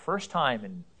for the first time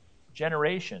in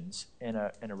generations in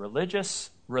a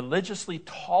religious religiously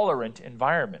tolerant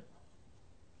environment.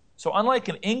 So unlike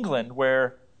in England,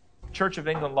 where Church of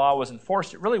England law was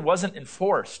enforced, it really wasn't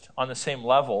enforced on the same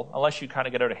level, unless you kind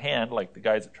of get out of hand, like the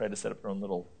guys that tried to set up their own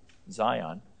little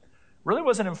Zion. Really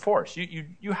wasn't enforced.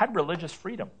 You had religious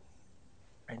freedom.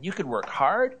 And you could work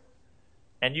hard,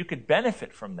 and you could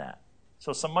benefit from that.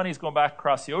 So some money's going back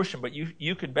across the ocean, but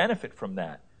you could benefit from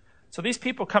that. So these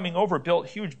people coming over built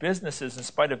huge businesses in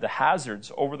spite of the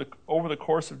hazards over the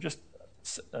course of just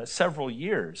several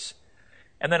years.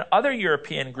 And then other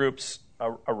European groups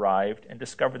arrived and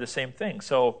discovered the same thing.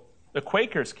 So the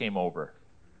Quakers came over.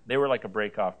 They were like a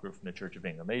break-off group from the Church of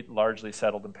England. They largely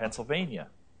settled in Pennsylvania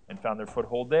and found their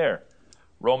foothold there.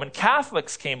 Roman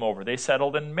Catholics came over. They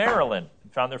settled in Maryland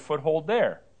and found their foothold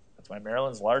there. That's why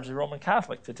Maryland's largely Roman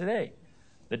Catholic to today.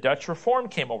 The Dutch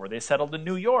Reformed came over. They settled in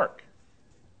New York.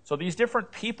 So these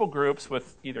different people groups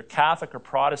with either Catholic or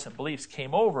Protestant beliefs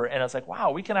came over, and it's like,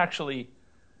 wow, we can actually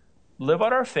live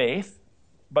out our faith,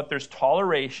 but there's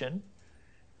toleration,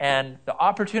 and the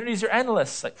opportunities are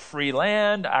endless, like free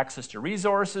land, access to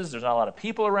resources, there's not a lot of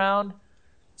people around.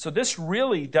 So this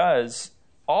really does,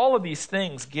 all of these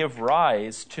things give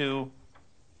rise to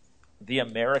the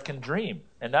American dream.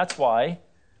 And that's why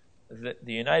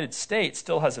the United States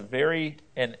still has a very,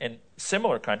 and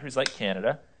similar countries like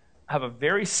Canada, have a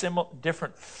very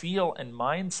different feel and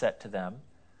mindset to them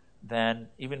than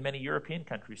even many European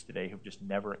countries today who've just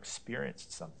never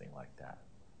experienced something like that.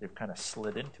 They've kind of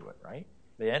slid into it, right?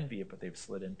 They envy it, but they've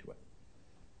slid into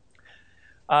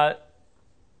it.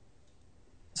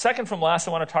 Second from last,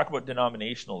 I want to talk about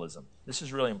denominationalism. This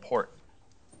is really important.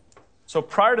 So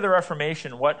prior to the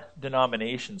Reformation, what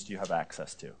denominations do you have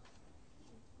access to?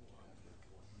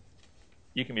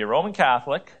 You can be a Roman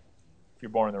Catholic, if you're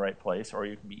born in the right place, or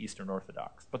you can be Eastern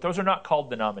Orthodox. But those are not called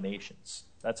denominations.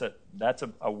 That's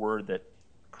a word that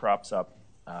crops up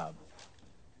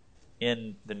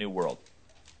in the New World.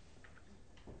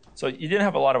 So you didn't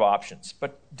have a lot of options.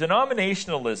 But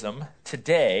denominationalism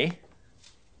today,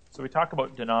 so we talk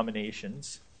about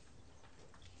denominations.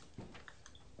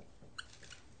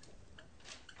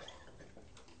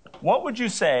 What would you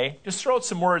say, just throw out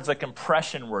some words like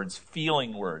impression words,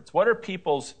 feeling words. What are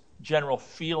people's general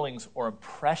feelings or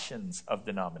impressions of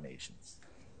denominations?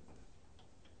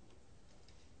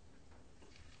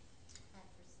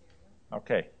 Adversarial.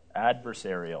 Okay,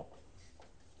 adversarial.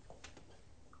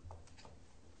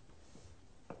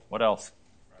 What else?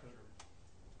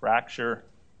 Fracture.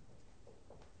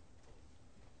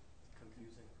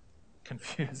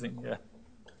 Confusing, yeah.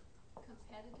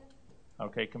 Competitive.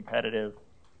 Okay, competitive.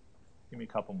 Give me a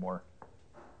couple more.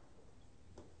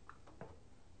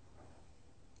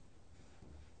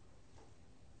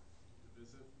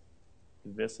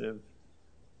 Divisive.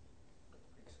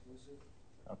 Exclusive.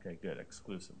 Okay, good.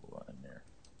 Exclusive in there.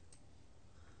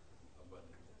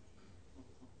 Abundant.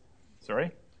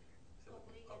 Sorry?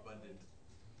 Abundant.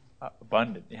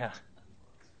 Abundant, yeah.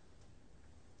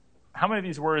 How many of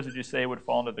these words would you say would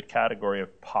fall into the category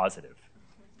of positive?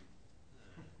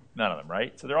 None of them,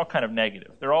 right? So they're all kind of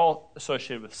negative. They're all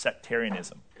associated with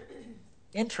sectarianism.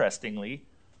 Interestingly,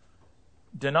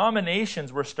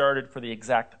 denominations were started for the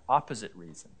exact opposite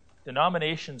reason.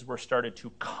 Denominations were started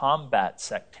to combat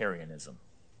sectarianism.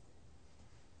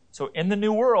 So in the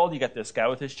New World, you got this guy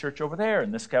with his church over there,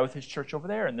 and this guy with his church over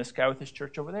there, and this guy with his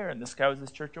church over there, and this guy with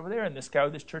his church over there, and this guy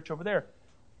with his church over there.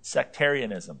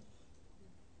 Sectarianism.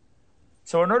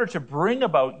 So in order to bring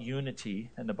about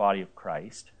unity in the body of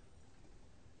Christ,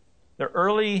 the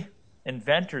early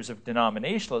inventors of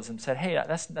denominationalism said, hey,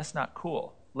 that's not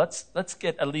cool. Let's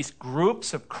get at least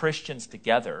groups of Christians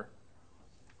together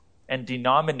and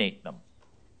denominate them.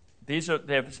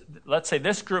 Let's say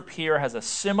this group here has a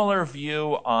similar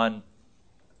view on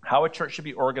how a church should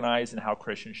be organized and how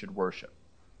Christians should worship.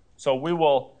 So we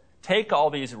will take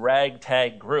all these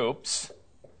ragtag groups,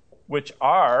 which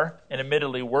are, and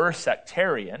admittedly were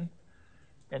sectarian,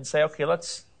 and say, okay,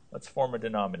 let's form a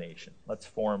denomination. Let's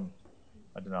form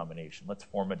a denomination. Let's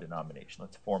form a denomination.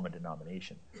 Let's form a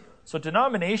denomination. So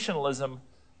denominationalism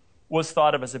was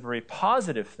thought of as a very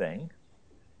positive thing,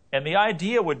 and the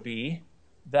idea would be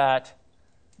that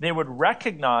they would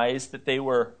recognize that they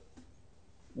were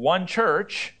one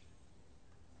church,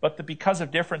 but that because of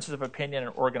differences of opinion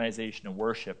and organization and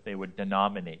worship, they would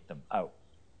denominate them out.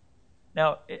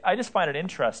 Now, I just find it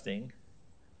interesting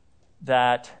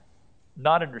that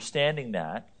not understanding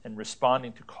that and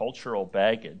responding to cultural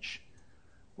baggage,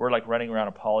 we're like running around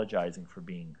apologizing for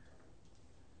being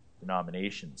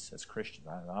denominations as Christians.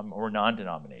 We're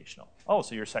non-denominational. Oh,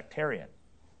 so you're sectarian.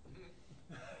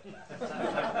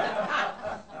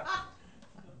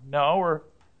 No,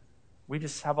 we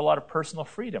just have a lot of personal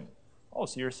freedom. Oh,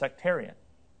 so you're a sectarian.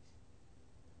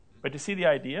 But do you see the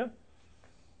idea?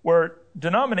 Where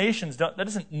denominations, that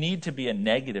doesn't need to be a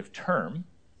negative term.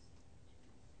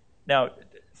 Now,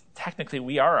 technically,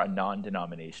 we are a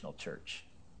non-denominational church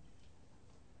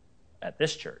at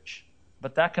this church.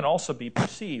 But that can also be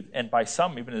perceived, and by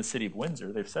some, even in the city of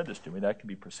Windsor, they've said this to me, that can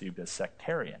be perceived as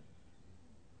sectarian.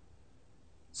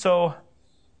 So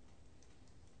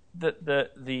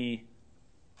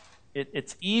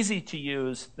it's easy to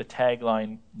use the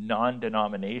tagline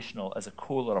non-denominational as a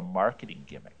cool little marketing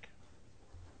gimmick.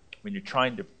 When you're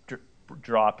trying to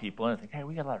draw people in and think, hey,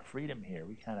 we got a lot of freedom here.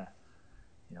 We kind of,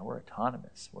 we're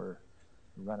autonomous. We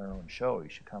run our own show. You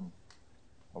should come.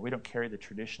 Or we don't carry the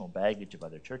traditional baggage of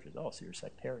other churches. Oh, so you're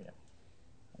sectarian.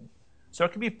 So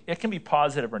it can be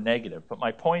positive or negative. But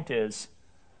my point is,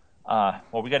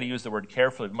 we got to use the word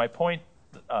carefully. But my point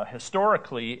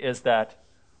historically is that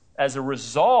as a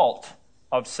result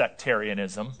of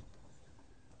sectarianism,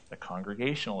 the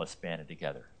Congregationalists banded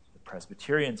together, the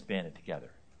Presbyterians banded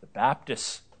together, the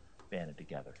Baptists banded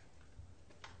together,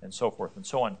 and so forth and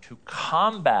so on, to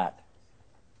combat,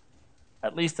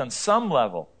 at least on some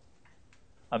level,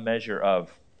 a measure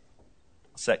of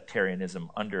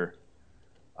sectarianism under,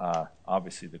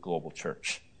 obviously, the global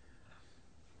church.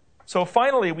 So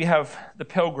finally, we have the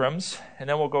Pilgrims, and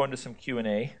then we'll go into some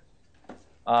Q&A.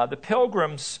 The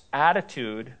Pilgrims'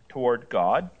 attitude toward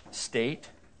God, state,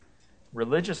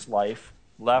 religious life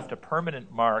left a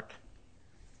permanent mark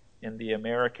in the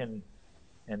American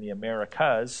and the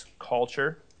Americas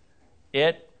culture.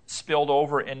 It spilled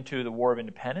over into the War of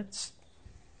Independence.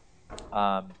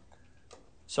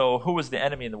 So who was the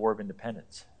enemy in the War of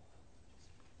Independence?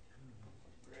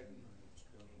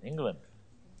 England,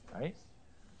 right?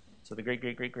 So the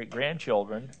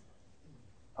great-great-great-great-grandchildren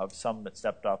of some that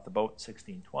stepped off the boat in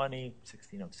 1620,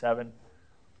 1607,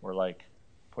 were like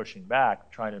pushing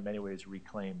back, trying to in many ways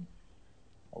reclaim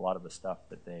a lot of the stuff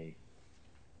that they,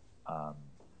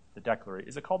 the Declaration,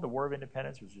 is it called the War of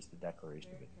Independence or is it just the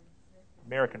Declaration of Independence?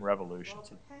 American Revolution. Well,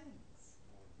 it depends.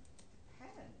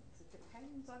 It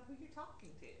depends on who you're talking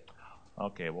to.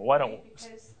 Okay, well, why don't...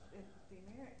 Because the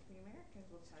Americans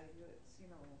will tell you it's,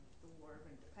 the War of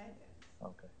Independence.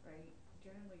 Okay. Right?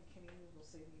 Generally, Canadians will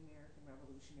say the American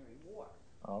Revolutionary War.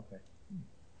 Oh, okay.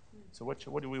 So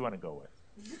what do we want to go with?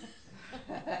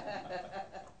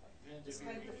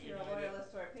 Depends if you're a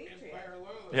loyalist or a patriot.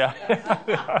 Yeah.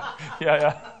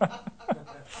 yeah.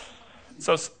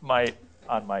 So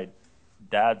on my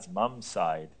dad's mom's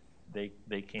side,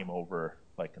 they came over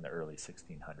like in the early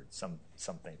 1600s. Some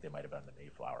think they might have been the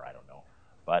Mayflower. I don't know,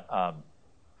 but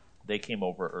they came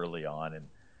over early on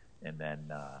and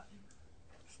then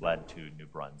fled to New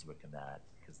Brunswick and that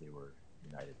because they were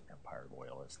United Empire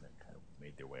Loyalists and then kind of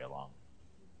made their way along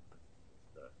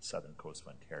the southern coast of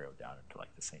Ontario down into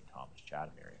like the St. Thomas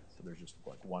Chatham area. So there's just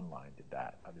like one line did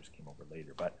that. Others came over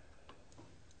later, but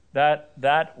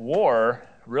that war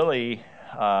really,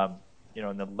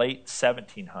 in the late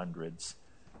 1700s,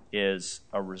 is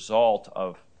a result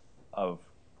of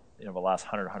the last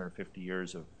 150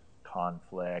 years of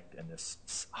conflict and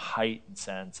this heightened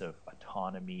sense of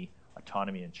autonomy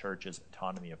in churches,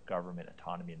 autonomy of government,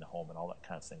 autonomy in the home, and all that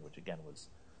kind of thing, which again was,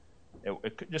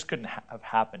 just couldn't have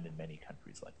happened in many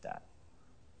countries like that.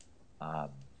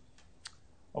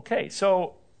 Okay,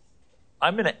 so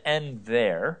I'm going to end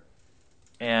there,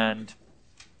 and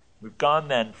we've gone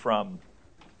then from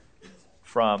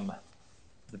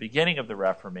the beginning of the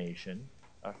Reformation,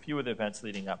 a few of the events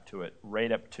leading up to it,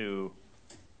 right up to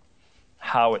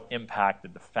how it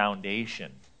impacted the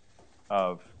foundation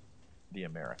of the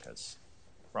Americas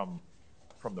from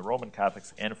the Roman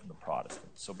Catholics and from the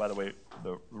Protestants. So by the way,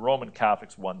 the Roman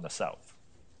Catholics won the South,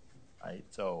 right?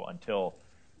 So until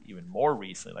even more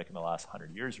recently, like in the last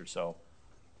 100 years or so,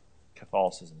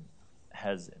 Catholicism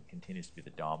has and continues to be the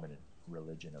dominant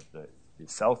religion of the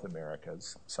South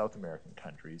American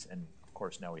countries, and of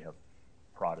course now we have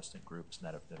Protestant groups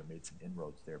that have made some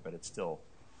inroads there, but it's still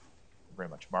very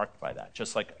much marked by that.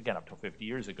 Just like, again, up till 50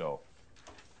 years ago,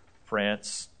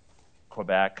 France,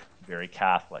 Quebec, very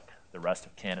Catholic. The rest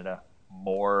of Canada,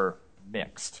 more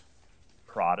mixed.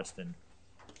 Protestant,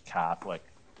 Catholic.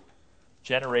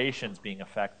 Generations being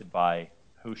affected by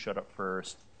who showed up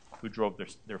first, who drove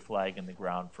their flag in the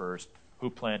ground first, who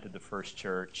planted the first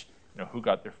church, who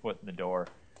got their foot in the door.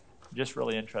 Just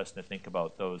really interesting to think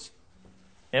about those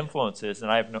influences,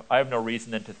 and I have no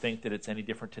reason then to think that it's any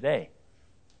different today.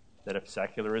 That if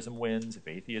secularism wins, if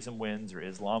atheism wins, or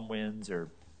Islam wins, or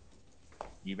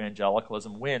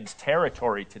evangelicalism wins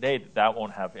territory today, that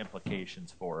won't have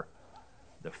implications for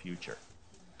the future.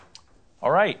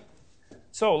 All right,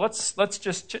 so let's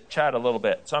just chit-chat a little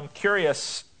bit. So I'm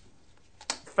curious,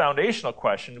 foundational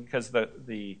question because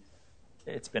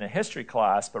it's been a history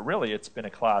class, but really it's been a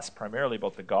class primarily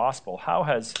about the gospel. How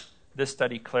has this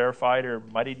study clarified or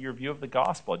muddied your view of the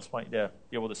gospel? I just want you to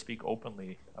be able to speak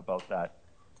openly about that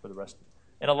for the rest,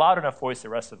 in a loud enough voice the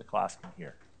rest of the class can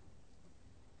hear.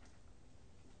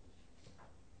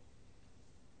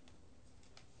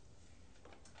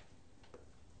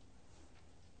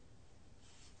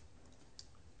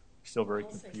 Still very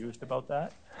confused about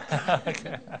that?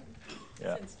 Okay.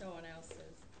 Yeah. Since no one else is.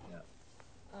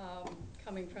 Yeah.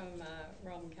 Coming from a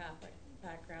Roman Catholic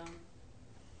background,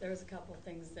 there was a couple of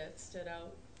things that stood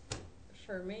out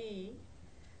for me.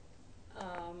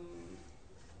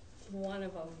 One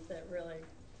of them that really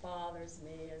bothers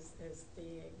me is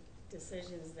the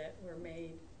decisions that were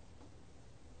made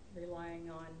relying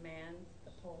on man,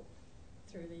 the Pope,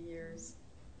 through the years,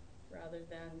 rather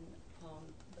than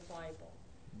the Bible,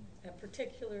 and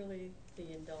particularly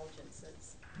the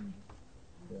indulgences.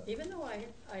 Yeah. Even though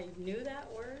I knew that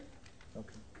word,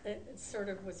 Okay. it sort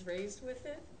of was raised with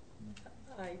it,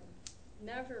 I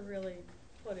never really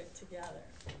put it together.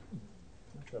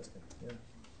 Interesting. Yeah.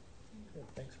 Good.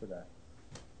 Thanks for that.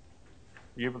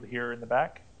 Are you able to hear in the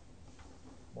back?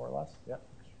 More or less? Yeah.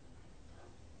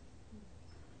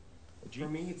 For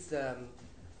me, it's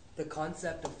the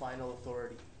concept of final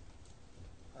authority.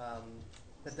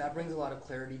 That brings a lot of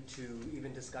clarity to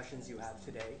even discussions you have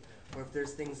today, or if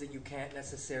there's things that you can't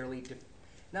necessarily,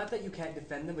 not that you can't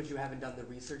defend them, but you haven't done the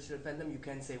research to defend them, you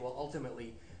can say, well,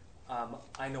 ultimately,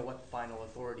 I know what final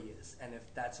authority is, and if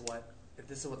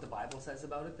this is what the Bible says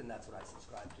about it, then that's what I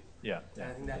subscribe to. Yeah. And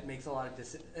I think that makes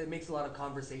a lot of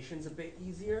conversations a bit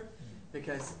easier,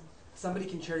 because somebody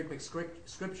can cherry pick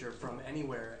scripture from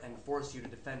anywhere and force you to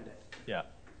defend it. Yeah.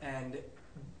 And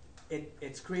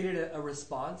it's created a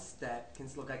response that can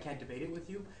look, I can't debate it with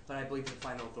you, but I believe the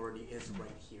final authority is right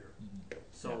here.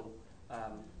 So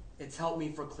it's helped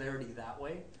me for clarity that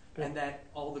way. Good. And that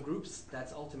all the groups,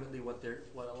 that's ultimately what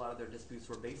a lot of their disputes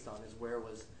were based on, is where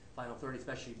was final authority,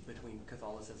 especially between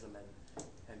Catholicism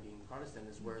and being Protestant,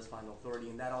 is where is final authority.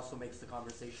 And that also makes the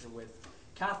conversation with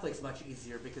Catholics much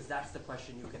easier, because that's the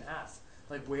question you can ask.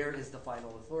 Like, where is the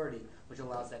final authority, which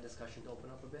allows that discussion to open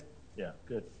up a bit. Yeah,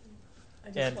 good. I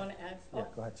just want to add. Yeah,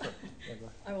 go ahead. Sorry. Yeah, go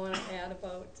ahead. I want to add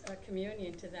about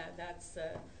communion to that. That's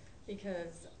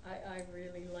because I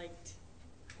really liked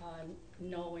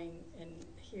knowing and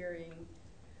hearing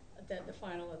that the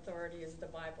final authority is the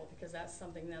Bible, because that's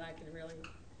something that I can really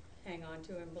hang on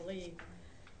to and believe.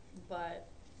 But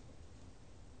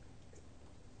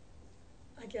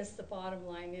I guess the bottom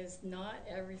line is not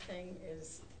everything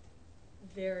is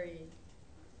very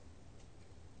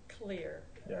clear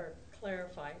or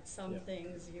clarified. Some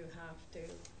things you have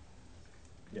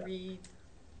to read,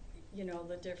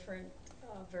 the different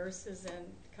verses and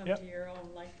come to your own,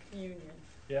 like communion.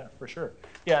 Yeah, for sure.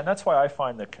 Yeah, and that's why I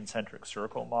find the concentric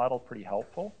circle model pretty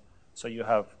helpful. So you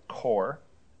have core,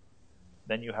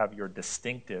 then you have your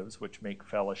distinctives, which make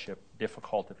fellowship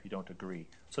difficult if you don't agree.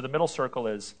 So the middle circle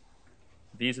is,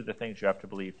 these are the things you have to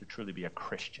believe to truly be a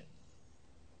Christian.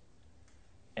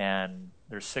 And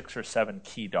there's 6 or 7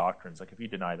 key doctrines. Like, if you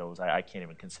deny those, I can't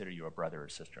even consider you a brother or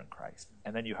sister in Christ.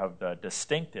 And then you have the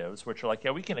distinctives, which are like,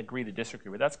 yeah, we can agree to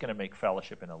disagree, but that's going to make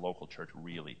fellowship in a local church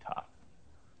really tough.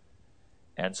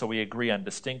 And so we agree on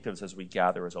distinctives as we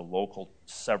gather as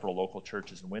several local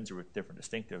churches in Windsor with different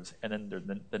distinctives. And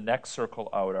then the next circle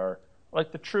out are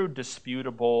like the true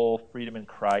disputable freedom in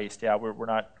Christ. Yeah, we're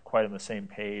not quite on the same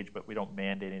page, but we don't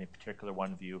mandate any particular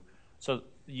one view. So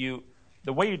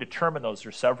the way you determine those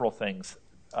are several things: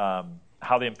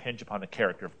 how they impinge upon the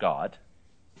character of God,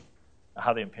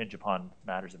 how they impinge upon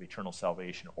matters of eternal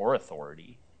salvation or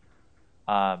authority.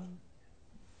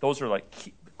 Those are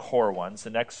like core ones. The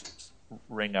next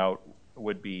ring out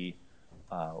would be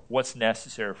what's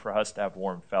necessary for us to have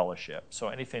warm fellowship. So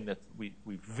anything that we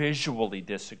visually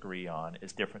disagree on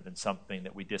is different than something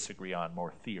that we disagree on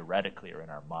more theoretically or in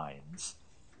our minds.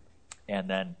 And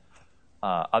then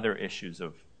other issues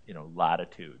of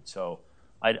latitude. So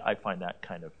I find that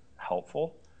kind of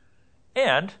helpful.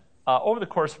 And over the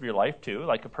course of your life too,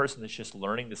 like a person that's just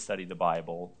learning to study the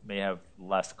Bible may have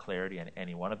less clarity on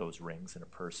any one of those rings than a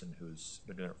person who's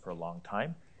been doing it for a long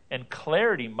time. And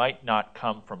clarity might not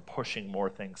come from pushing more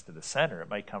things to the center. It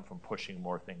might come from pushing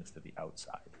more things to the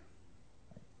outside.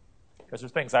 Because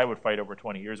there's things I would fight over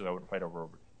 20 years ago I wouldn't fight over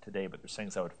today, but there's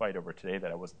things I would fight over today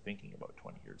that I wasn't thinking about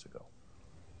 20 years ago.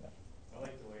 Yeah. I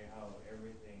like the way how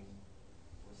everything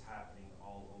was happening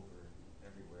all over,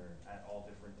 everywhere, at all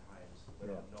different times,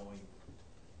 without knowing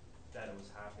that it was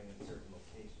happening in certain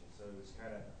locations. So it was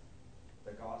kind of,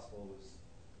 the gospel was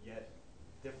yet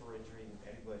differentiating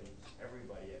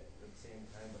everybody at the same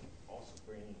time, but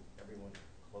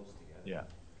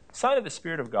sign of the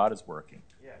Spirit of God is working.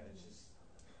 Yeah, it's just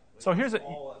like So here's it's a-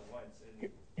 all at once. And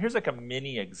Here's like a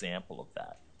mini example of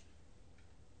that.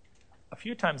 A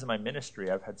few times in my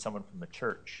ministry, I've had someone from the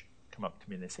church come up to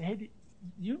me and they say, hey,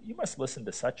 you must listen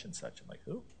to such and such. I'm like,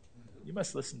 who? You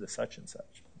must listen to such and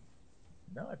such.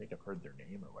 No, I think I've heard their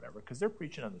name or whatever, because they're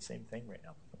preaching on the same thing right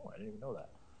now. Oh, I didn't even know that.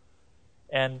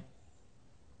 And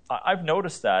I've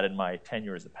noticed that in my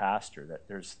tenure as a pastor, that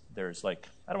there's like,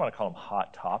 I don't want to call them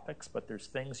hot topics, but there's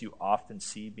things you often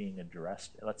see being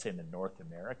addressed, let's say in the North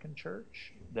American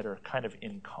church, that are kind of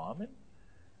in common.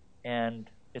 And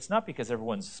it's not because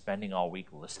everyone's spending all week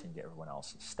listening to everyone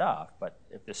else's stuff, but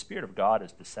if the Spirit of God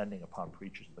is descending upon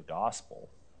preachers of the gospel,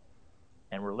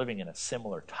 and we're living in a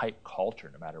similar type culture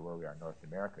no matter where we are in North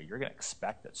America, you're going to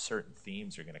expect that certain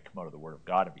themes are going to come out of the Word of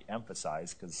God and be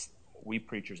emphasized, because we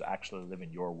preachers actually live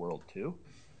in your world too.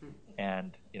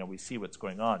 And, we see what's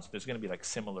going on. So there's going to be like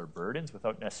similar burdens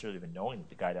without necessarily even knowing that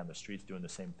the guy down the street's doing the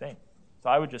same thing. So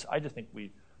I just think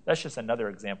that's just another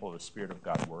example of the Spirit of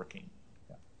God working.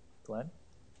 Yeah. Glenn?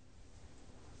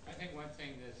 I think one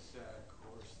thing this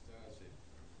course does,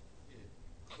 it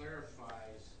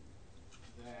clarifies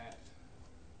that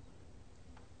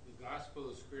the gospel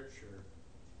of Scripture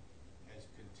has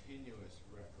continuous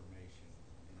reformation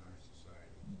in our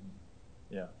society.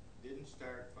 Mm-hmm. Yeah. Didn't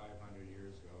start 500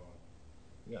 years ago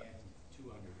Yeah. and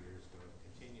 200 years ago. It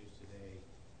continues today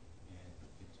and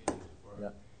continues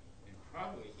forward. Yeah. And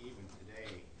probably even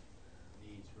today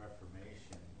needs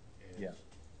reformation as Yeah.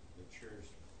 the church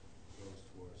goes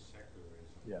towards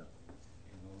secularism. Yeah.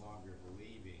 And no longer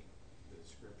believing that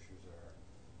scriptures are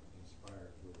inspired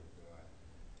word of God.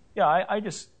 Yeah, I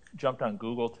just jumped on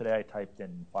Google today. I typed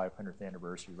in 500th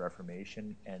anniversary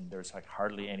Reformation, and there's like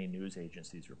hardly any news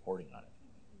agencies reporting on it.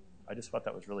 I just thought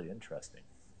that was really interesting.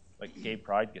 Like gay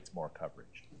pride gets more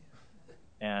coverage.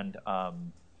 And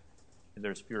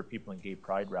there's fewer people in gay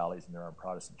pride rallies than there are in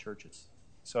Protestant churches.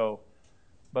 So,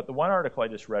 but the one article I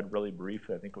just read really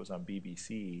briefly, I think it was on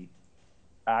BBC,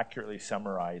 accurately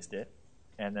summarized it,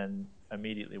 and then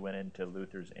immediately went into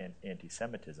Luther's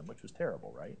anti-Semitism, which was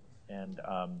terrible, right? And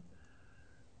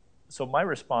so my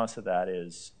response to that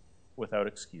is without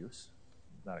excuse,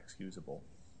 not excusable.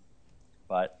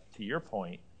 But to your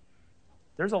point,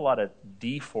 there's a lot of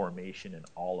deformation in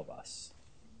all of us.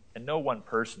 And no one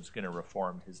person's going to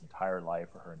reform his entire life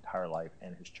or her entire life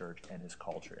and his church and his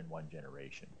culture in one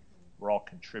generation. We're all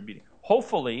contributing.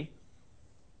 Hopefully,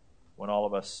 when all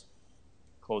of us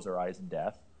close our eyes in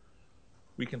death,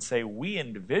 we can say we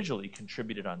individually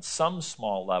contributed on some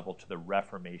small level to the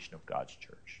reformation of God's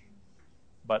church.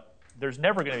 But there's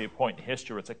never going to be a point in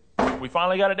history where it's like, we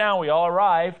finally got it down, we all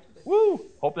arrived. Woo!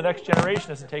 Hope the next generation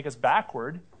doesn't take us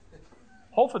backward.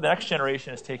 Hopefully the next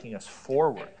generation is taking us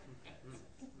forward.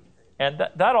 And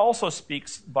that also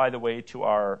speaks, by the way, to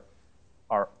our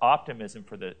optimism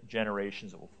for the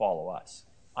generations that will follow us.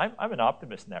 I'm an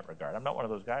optimist in that regard. I'm not one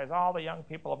of those guys, all the young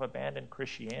people have abandoned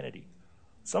Christianity.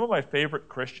 Some of my favorite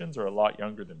Christians are a lot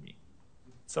younger than me.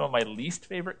 Some of my least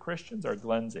favorite Christians are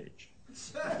Glenn's age.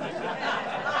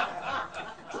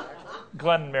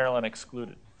 Glenn and Marilyn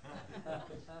excluded.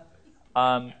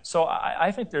 So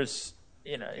I think there's,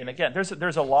 and again,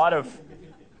 there's a lot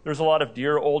of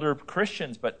dear older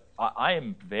Christians, but I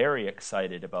am very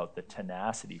excited about the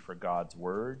tenacity for God's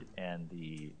word and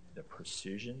the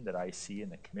precision that I see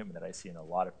and the commitment that I see in a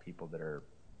lot of people that are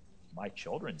my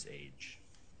children's age.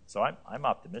 So I'm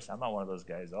optimistic. I'm not one of those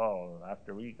guys,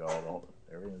 after we go,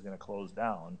 everything's going to close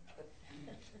down.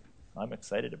 I'm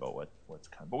excited about what's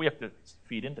coming. But we have to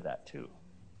feed into that too.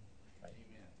 Right?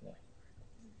 Amen.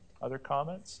 Yeah. Other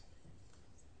comments?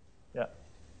 Yeah.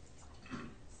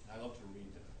 I love to read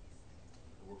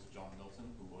the works of John Milton,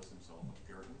 who was himself a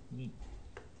Puritan.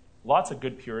 Lots of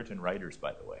good Puritan writers,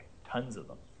 by the way. Tons of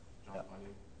them. John Yeah.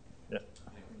 Bunyan. Yeah.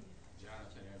 Anyway,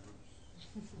 Jonathan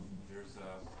Edwards. there's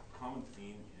a common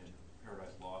theme in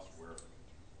Paradise Lost where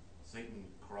Satan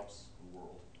corrupts the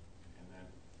world, and then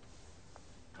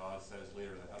God says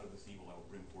later that out of this evil I will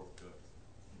bring forth good.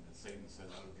 And then Satan says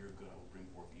out of your good I will bring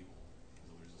forth evil. So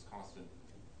there's this constant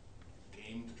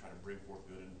game to try to bring forth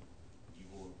good and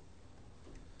evil.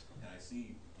 And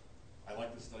I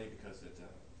like this study because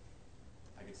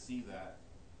I could see that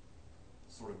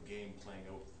sort of game playing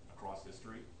out across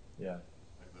history. Yeah.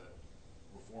 Like the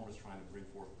reformers trying to bring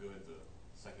forth good, the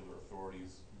secular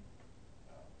authorities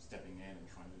stepping in and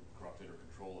trying to corrupt it or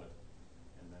control it,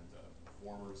 and then the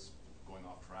reformers going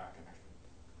off track and actually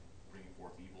bringing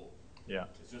forth evil.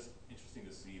 Yeah. It's just interesting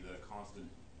to see the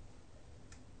constant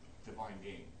divine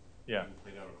game Yeah. being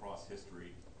played out across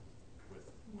history with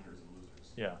winners and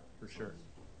losers. Yeah, for sure.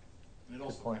 And it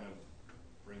also point. kind of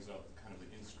brings out kind of the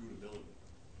inscrutability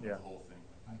Yeah. the whole thing.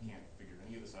 I can't figure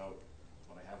any of this out,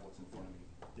 but I have what's in front of me.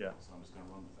 Yeah. So I'm just going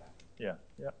to run with that. Yeah,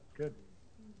 yeah, good.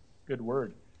 Good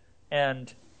word.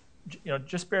 And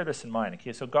just bear this in mind.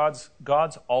 Okay, so God's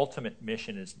ultimate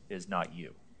mission is not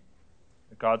you.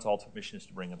 God's ultimate mission is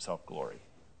to bring himself glory,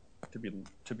 to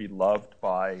be loved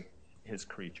by his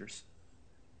creatures,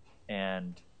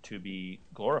 and to be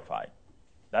glorified.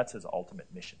 That's his ultimate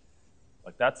mission.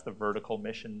 Like, that's the vertical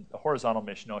mission. The horizontal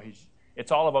mission, no,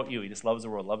 it's all about you. He just loves the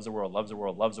world, loves the world, loves the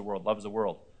world, loves the world, loves the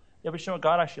world. Yeah, but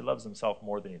God actually loves himself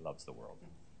more than he loves the world.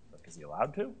 Like, is he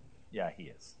allowed to? Yeah, he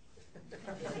is.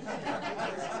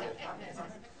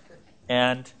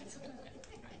 And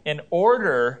in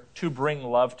order to bring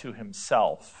love to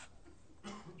himself,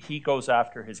 he goes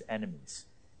after his enemies.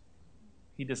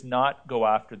 He does not go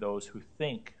after those who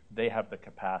think they have the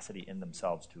capacity in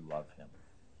themselves to love him.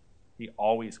 He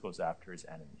always goes after his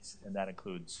enemies, and that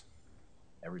includes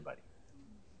everybody.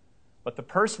 But the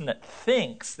person that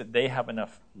thinks that they have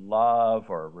enough love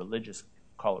or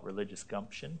call it religious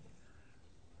gumption,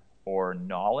 or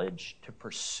knowledge to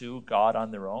pursue God on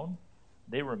their own,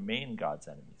 they remain God's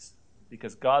enemies.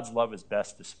 Because God's love is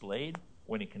best displayed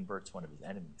when he converts one of his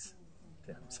enemies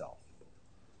to himself.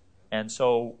 And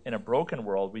so in a broken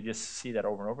world, we just see that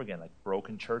over and over again, like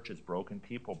broken churches, broken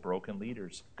people, broken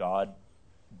leaders, God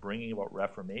bringing about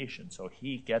reformation so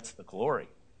he gets the glory.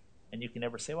 And you can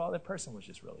never say, well, that person was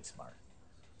just really smart.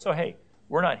 So, hey,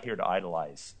 we're not here to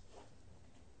idolize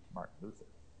Martin Luther,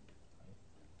 right?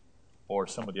 Or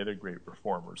some of the other great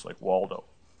reformers like Waldo.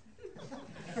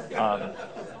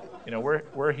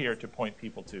 We're here to point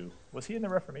people to, was he in the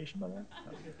Reformation, by the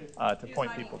way? To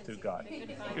point people to God.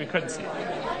 We couldn't see it.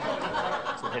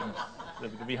 It's a hidden,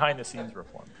 the behind-the-scenes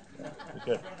reform.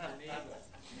 Good.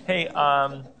 Hey,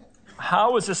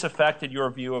 how has this affected your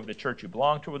view of the church you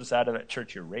belong to? Was this out of that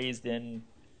church you're raised in?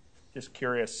 Just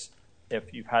curious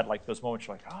if you've had like those moments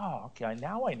you're like, oh, okay,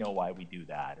 now I know why we do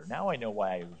that, or now I know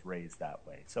why I was raised that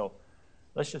way. So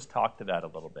let's just talk to that a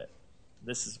little bit.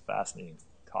 This is a fascinating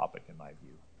topic in my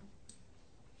view.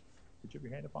 Did you have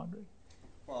your hand up, Andre?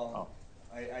 Well,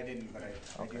 I didn't, but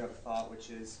I do have a thought,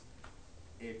 which is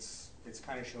it's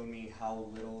kind of shown me how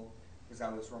little, because I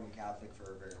was Roman Catholic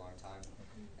for a very long time,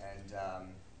 and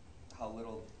how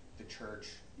little the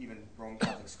church, even Roman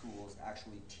Catholic schools,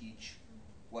 actually teach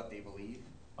what they believe.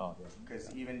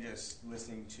 Because even just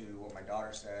listening to what my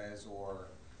daughter says, or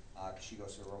because she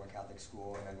goes to a Roman Catholic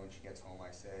school, and then when she gets home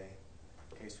I say,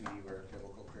 okay, sweetie, we're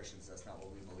biblical Christians, that's not what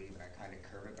we believe, and I kind of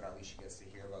curve it, but at least she gets to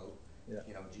hear about,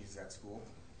 Jesus at school.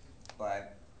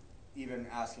 But even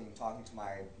talking to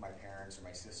my parents or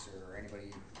my sister or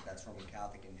anybody that's Roman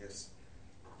Catholic, and just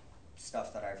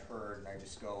stuff that I've heard, and I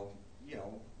just go,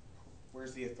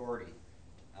 where's the authority?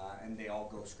 And they all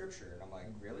go scripture, and I'm like,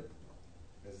 really?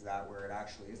 Is that where it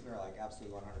actually is? And they're like,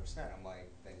 absolutely 100%. I'm like,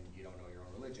 then you don't know your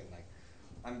own religion. Like,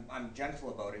 I'm gentle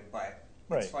about it, but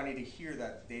it's funny to hear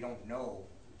that they don't know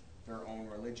their own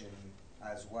religion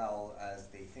as well as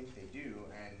they think they do.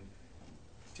 And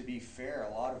to be fair,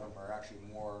 a lot of them are actually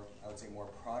more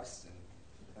Protestant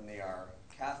than they are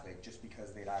Catholic, just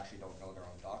because they actually don't know their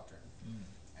own doctrine.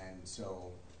 And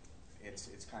so it's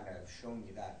kind of shown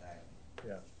me that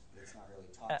it's not really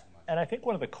taught too much. And I think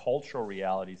one of the cultural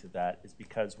realities of that is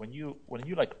because when you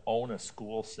like own a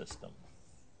school system,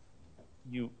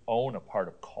 you own a part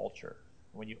of culture.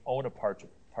 When you own a part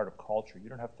of culture, you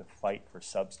don't have to fight for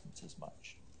substance as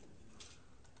much.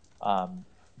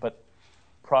 But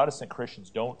Protestant Christians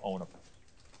don't own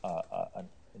an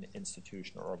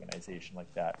institution or organization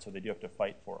like that, so they do have to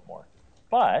fight for it more.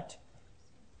 But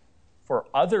for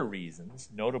other reasons,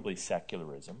 notably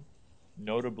secularism,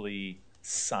 notably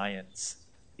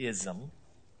science-ism,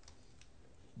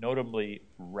 notably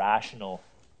rationalism.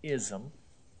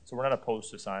 So we're not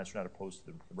opposed to science, we're not opposed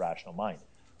to the rational mind.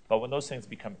 But when those things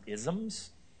become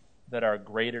isms that are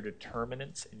greater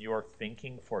determinants in your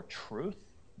thinking for truth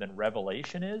than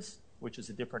revelation is, which is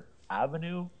a different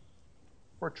avenue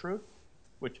for truth,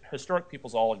 which historic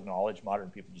peoples all acknowledge, modern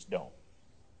people just don't.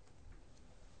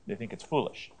 They think it's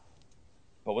foolish.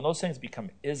 But when those things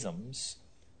become isms,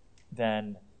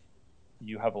 then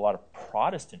you have a lot of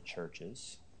Protestant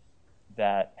churches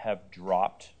that have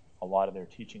dropped a lot of their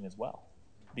teaching as well.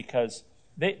 Because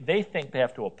they think they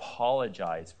have to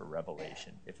apologize for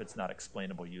revelation if it's not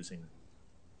explainable using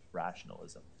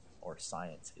rationalism or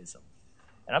science-ism.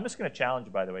 And I'm just going to challenge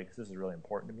you, by the way, because this is really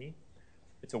important to me.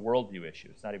 It's a worldview issue.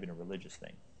 It's not even a religious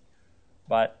thing.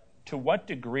 But to what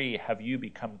degree have you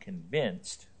become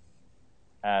convinced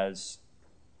as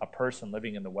a person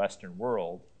living in the Western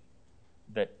world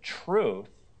that truth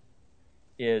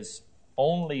is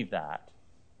only that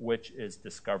which is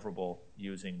discoverable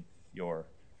using your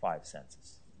five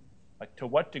senses? Like, to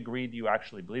what degree do you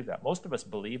actually believe that? Most of us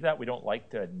believe that. We don't like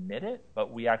to admit it,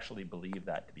 but we actually believe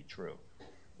that to be true.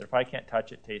 That if I can't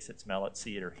touch it, taste it, smell it,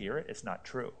 see it, or hear it, it's not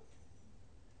true.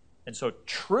 And so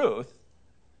truth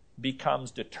becomes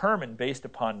determined based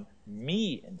upon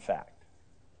me, in fact.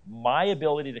 My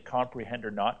ability to comprehend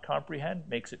or not comprehend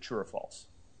makes it true or false.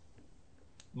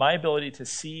 My ability to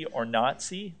see or not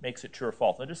see makes it true or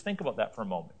false. Now just think about that for a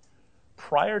moment.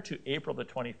 Prior to April the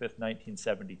 25th,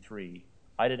 1973,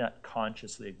 I did not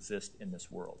consciously exist in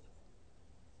this world.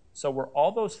 So were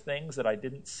all those things that I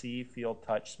didn't see, feel,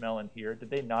 touch, smell, and hear,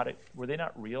 were they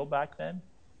not real back then?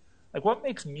 Like, what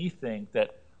makes me think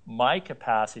that my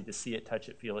capacity to see it, touch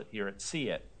it, feel it, hear it, see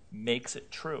it, makes it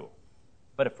true?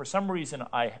 But if for some reason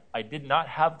I did not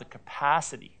have the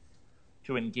capacity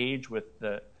to engage with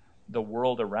the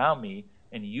world around me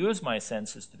and use my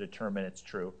senses to determine it's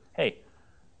true, hey,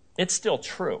 it's still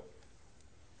true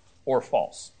or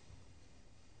false.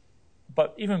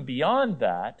 But even beyond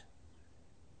that,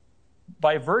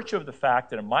 by virtue of the fact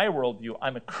that in my worldview,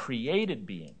 I'm a created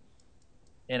being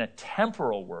in a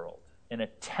temporal world, in a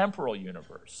temporal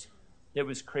universe that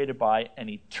was created by an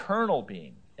eternal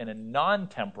being in a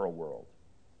non-temporal world,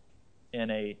 in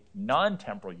a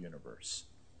non-temporal universe,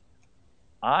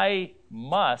 I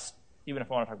must, even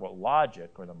if I want to talk about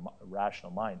logic or the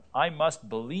rational mind, I must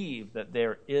believe that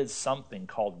there is something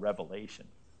called revelation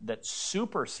that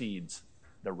supersedes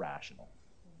the rational.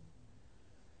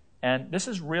 And this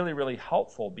is really, really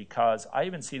helpful because I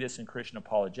even see this in Christian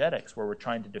apologetics where we're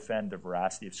trying to defend the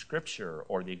veracity of Scripture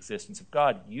or the existence of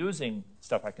God using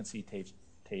stuff I can see, taste,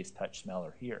 touch, smell,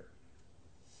 or hear.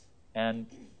 And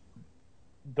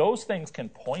those things can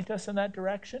point us in that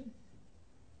direction,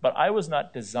 but I was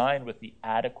not designed with the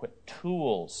adequate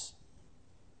tools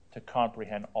to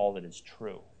comprehend all that is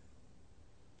true.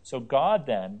 So God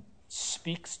then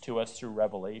speaks to us through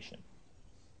revelation.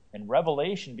 And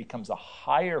revelation becomes a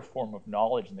higher form of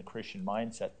knowledge in the Christian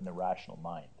mindset than the rational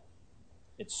mind.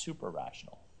 It's super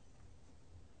rational.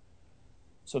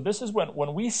 So this is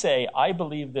when we say, I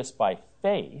believe this by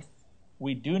faith,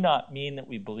 we do not mean that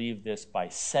we believe this by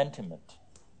sentiment.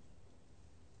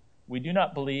 We do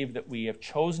not believe that we have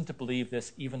chosen to believe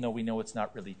this even though we know it's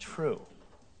not really true.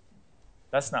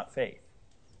 That's not faith.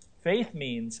 Faith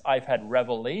means I've had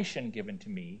revelation given to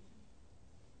me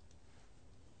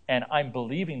and I'm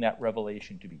believing that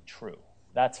revelation to be true.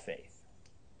 That's faith.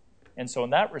 And so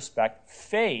in that respect,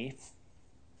 faith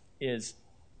is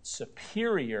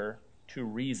superior to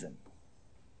reason.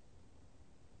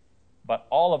 But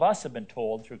all of us have been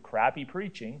told through crappy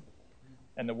preaching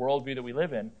and the worldview that we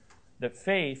live in that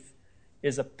faith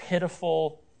is a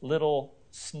pitiful, little,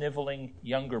 sniveling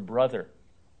younger brother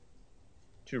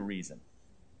to reason.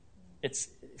 It's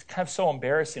kind of so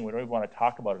embarrassing we don't even want to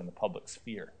talk about it in the public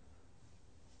sphere.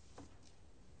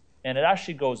 And it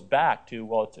actually goes back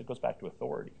to, it goes back to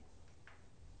authority.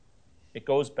 It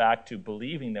goes back to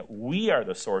believing that we are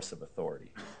the source of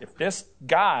authority. If this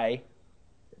guy,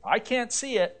 if I can't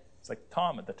see it, it's like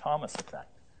the Thomas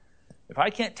effect. If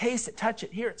I can't taste it, touch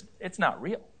it, hear it, it's not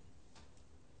real.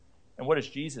 And what does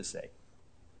Jesus say?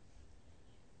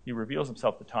 He reveals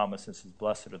himself to Thomas and says,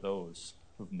 blessed are those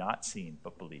who've not seen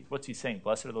but believe. What's he saying?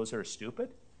 Blessed are those that are stupid?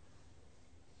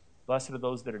 Blessed are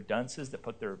those that are dunces that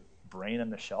put their brain on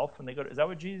the shelf when they go to... Is that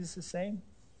what Jesus is saying?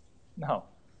 No.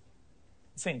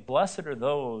 He's saying, blessed are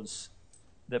those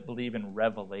that believe in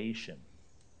revelation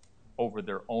over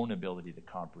their own ability to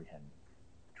comprehend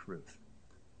truth.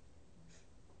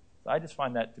 So I just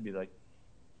find that to be like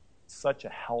such a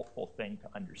helpful thing to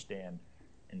understand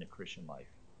in the Christian life.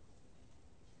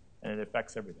 And it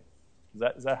affects everything.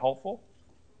 Is that helpful?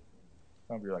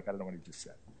 Some of you are like, I don't know what he just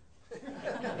said.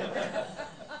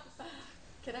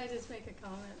 Can I just make a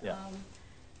comment? Yeah.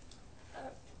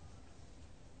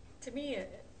 To me,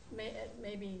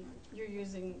 maybe you're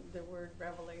using the word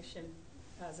revelation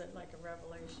as it like a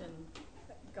revelation.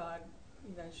 God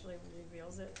eventually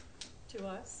reveals it to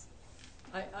us.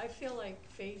 I feel like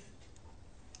faith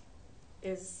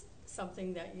is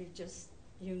something that it's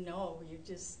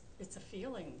a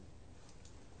feeling.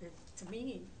 To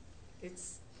me,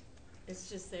 it's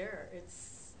just there.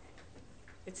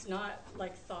 It's not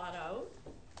like thought out.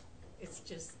 It's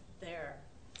just there.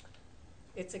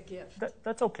 It's a gift.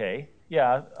 That's okay.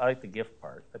 Yeah, I like the gift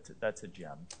part. That's a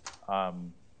gem.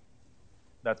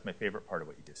 That's my favorite part of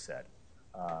what you just said.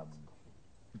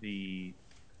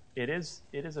 It is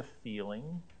a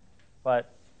feeling,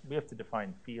 but we have to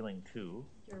define feeling too.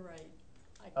 You're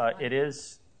right. It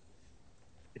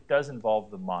does involve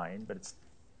the mind, but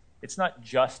it's not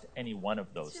just any one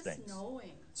of those it's just things.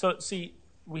 Knowing. So see,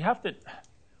 we have to.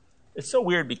 It's so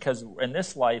weird because in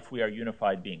this life we are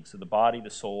unified beings. So the body, the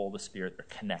soul, the spirit, they're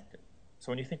connected.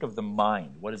 So when you think of the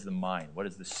mind, what is the mind? What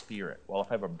is the spirit? Well,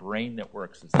 if I have a brain that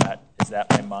works, is that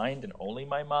my mind and only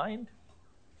my mind?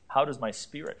 How does my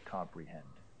spirit comprehend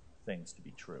things to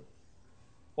be true?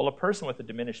 Well, a person with a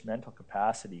diminished mental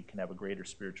capacity can have a greater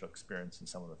spiritual experience than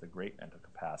someone with a great mental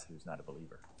capacity who's not a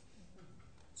believer.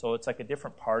 So it's like a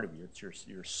different part of you. It's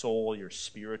your soul, your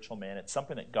spiritual man. It's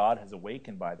something that God has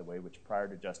awakened, by the way, which prior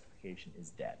to justification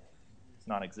is dead. It's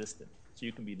non-existent. So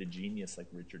you can be the genius like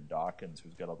Richard Dawkins,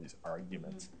 who's got all these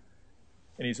arguments.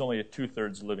 And he's only a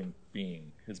 2/3 living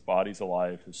being. His body's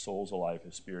alive, his soul's alive,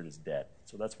 his spirit is dead.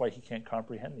 So that's why he can't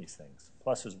comprehend these things.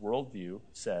 Plus his worldview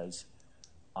says,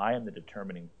 I am the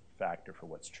determining factor for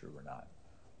what's true or not.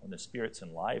 When the spirit's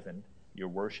enlivened, you're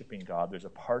worshiping God. There's a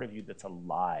part of you that's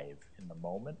alive in the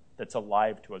moment, that's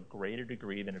alive to a greater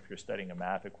degree than if you're studying a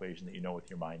math equation that you know with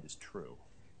your mind is true.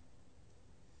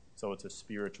 So it's a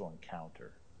spiritual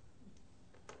encounter.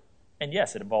 And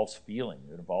yes, it involves feeling.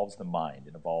 It involves the mind.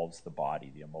 It involves the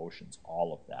body, the emotions,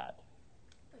 all of that.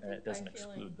 And it doesn't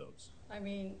exclude those. I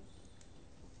mean,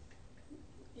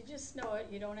 you just know it.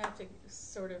 You don't have to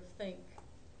sort of think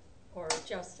or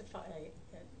justify it.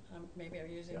 Maybe I'm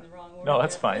using the wrong word. No,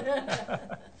 that's fine. Yeah.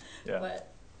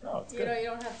 But no, it's you good. know, you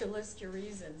don't have to list your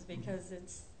reasons because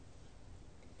it's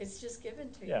just given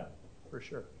to you. Yeah, for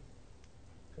sure.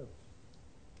 Good.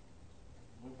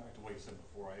 Going back to what you said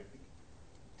before, I think,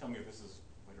 tell me if this is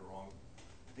right or wrong.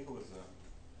 I think it was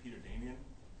Peter Damian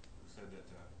who said that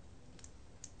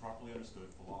properly understood,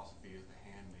 philosophy is the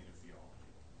handmaid of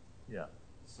theology. Yeah.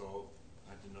 So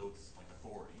that denotes like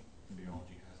authority.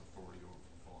 Theology has authority over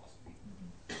philosophy.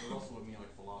 It would also mean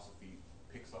like philosophy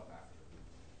picks up after it.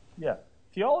 Yeah.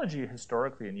 Theology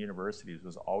historically in universities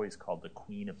was always called the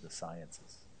queen of the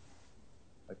sciences.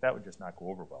 Like that would just not go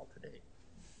over well today.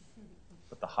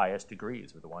 But the highest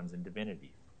degrees were the ones in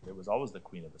divinity. It was always the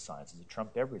queen of the sciences. It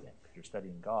trumped everything because you're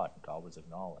studying God and God was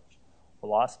acknowledged.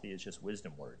 Philosophy is just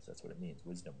wisdom words. That's what it means,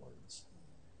 wisdom words.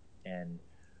 And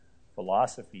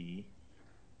philosophy,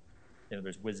 you know,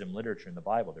 there's wisdom literature in the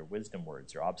Bible. They're wisdom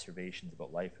words. They're observations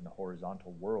about life in the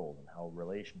horizontal world and how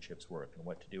relationships work and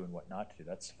what to do and what not to do.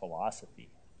 That's philosophy.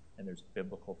 And there's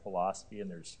biblical philosophy and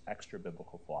there's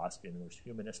extra-biblical philosophy and there's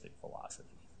humanistic philosophy.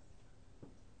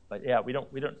 But yeah, we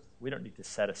don't need to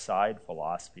set aside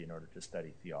philosophy in order to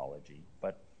study theology.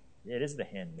 But it is the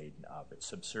handmaiden of. It's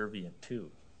subservient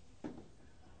to.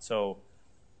 So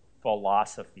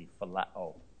philosophy,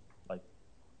 like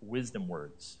wisdom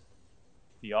words.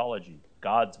 Theology,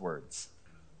 God's words.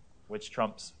 Which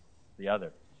trumps the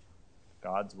other?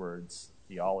 God's words,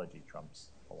 theology trumps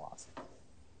philosophy.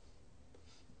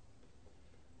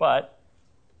 But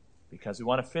because we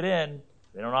want to fit in,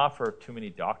 they don't offer too many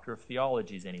doctor of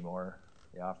theologies anymore.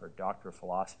 They offer doctor of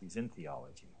philosophies in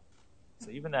theology. So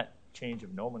even that change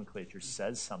of nomenclature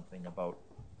says something about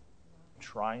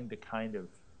trying to kind of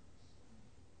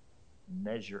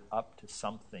measure up to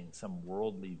something, some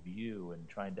worldly view, and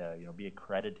trying to, you know, be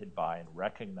accredited by and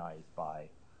recognized by,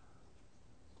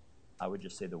 I would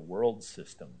just say, the world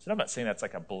systems. And I'm not saying that's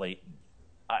like a blatant.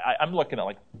 I'm looking at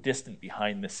like distant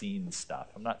behind the scenes stuff.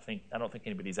 I don't think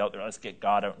anybody's out there, let's get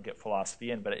God out and get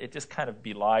philosophy in, but it just kind of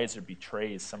belies or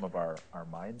betrays some of our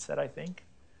mindset, I think,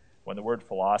 when the word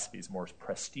philosophy is more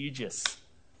prestigious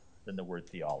than the word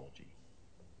theology.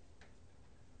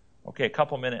 Okay, a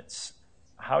couple minutes.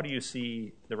 How do you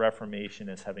see the Reformation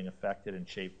as having affected and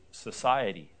shaped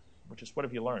society? What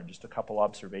have you learned? Just a couple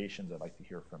observations I'd like to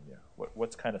hear from you.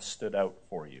 What's kind of stood out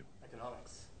for you?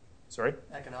 Economics. Sorry?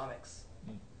 Economics.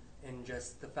 And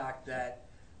just the fact that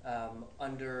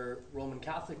under Roman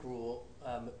Catholic rule,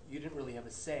 you didn't really have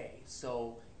a say.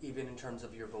 So even in terms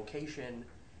of your vocation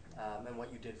and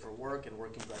what you did for work and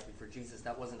working directly for Jesus,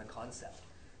 that wasn't a concept.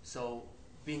 So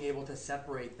being able to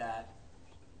separate that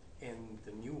in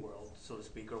the New World, so to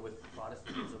speak, or with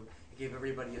Protestantism, it gave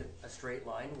everybody a straight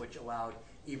line, which allowed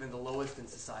even the lowest in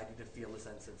society to feel a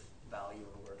sense of value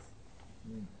and worth.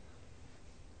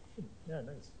 Yeah,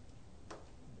 nice.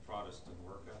 Protestant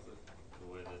work ethic,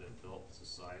 the way that it built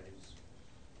societies.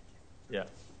 Yeah.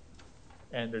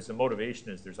 And there's the motivation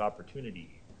is there's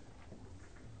opportunity.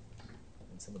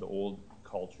 In some of the old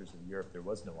cultures of Europe, there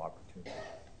was no opportunity.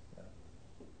 Yeah.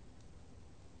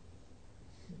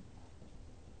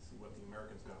 See, what the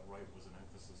Americans got right was an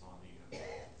emphasis on the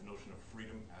notion of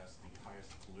freedom as the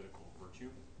highest political virtue.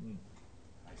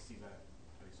 I see that,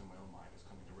 at least in my own mind, as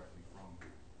coming directly from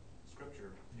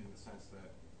Scripture in the sense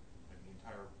that the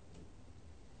entire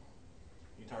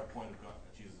point of God,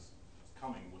 Jesus'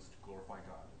 coming was to glorify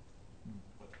God.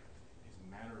 But his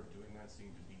manner of doing that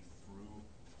seemed to be through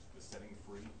the setting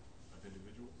free of of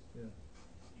individuals. Yeah.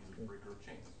 He's a breaker of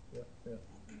chains. Yeah.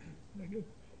 Good.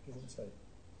 Good insight.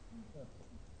 Yeah.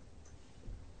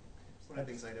 One of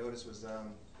the things I noticed was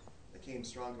that came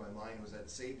strong to my mind was that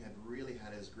Satan had really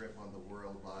had his grip on the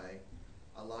world by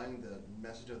allowing the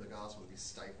message of the gospel to be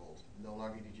stifled. No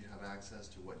longer did you have access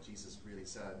to what Jesus really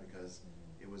said because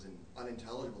it was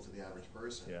unintelligible to the average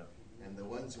person. Yeah. And the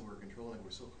ones who were controlling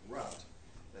were so corrupt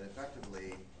that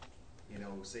effectively,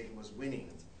 Satan was winning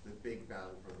the big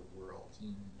battle for the world.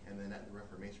 And then at the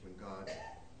Reformation, when God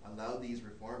allowed these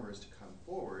reformers to come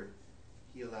forward,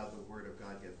 he allowed the word of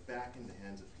God get back in the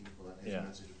hands of people and his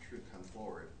message of truth come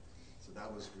forward. So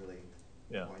that was really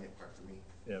the poignant part for me.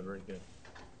 Yeah, very good.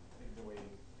 I think the way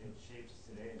it shapes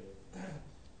today,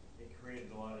 it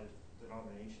created a lot of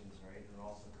denominations, right? And it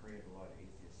also created a lot of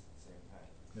atheists at the same time.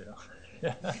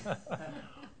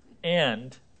 Yeah.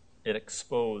 And it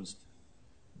exposed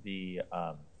the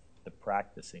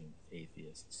practicing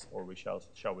atheists, or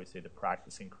shall we say the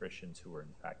practicing Christians who were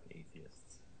in fact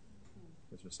atheists.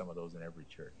 There's some of those in every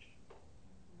church.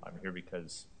 I'm here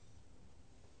because,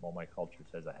 well, my culture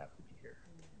says I have to be here.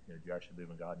 Do you actually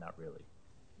believe in God? Not really.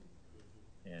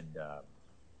 And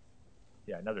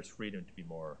now there's freedom to be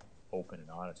more open and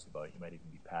honest about it. You might even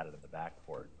be patted on the back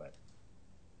for it, but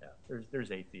yeah,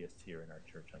 there's atheists here in our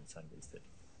church on Sundays that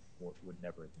would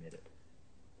never admit it.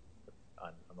 But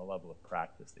on the level of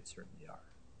practice, they certainly are.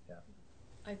 Yeah.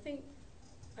 I think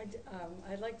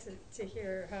I'd like to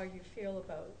hear how you feel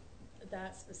about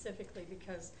that specifically,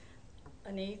 because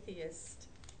an atheist,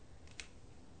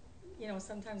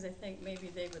 sometimes I think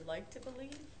maybe they would like to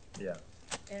believe. Yeah.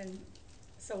 And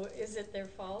so is it their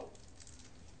fault?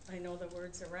 I know the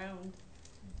word's around,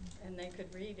 and they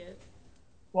could read it.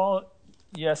 Well,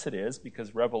 yes, it is,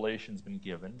 because revelation's been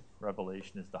given.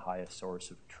 Revelation is the highest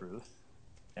source of truth.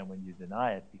 And when you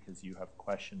deny it because you have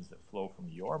questions that flow from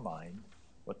your mind,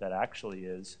 what that actually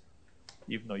is,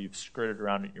 even though you've skirted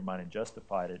around it in your mind and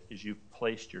justified it, is you've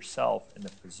placed yourself in the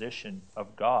position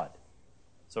of God.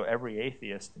 So every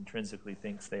atheist intrinsically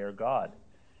thinks they are God,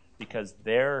 because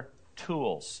their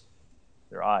tools,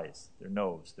 their eyes, their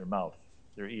nose, their mouth,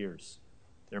 their ears,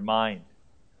 their mind,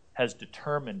 has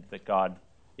determined that God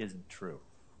isn't true.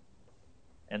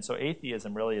 And so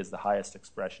atheism really is the highest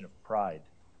expression of pride,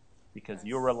 because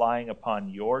you're relying upon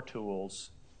your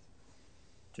tools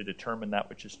to determine that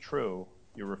which is true.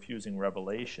 You're refusing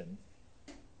revelation,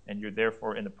 and you're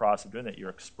therefore, in the process of doing that, you're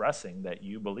expressing that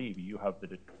you believe you have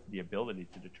the ability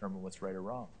to determine what's right or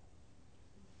wrong.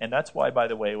 And that's why, by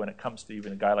the way, when it comes to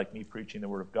even a guy like me preaching the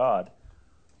Word of God,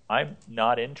 I'm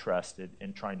not interested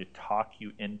in trying to talk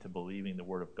you into believing the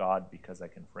Word of God because I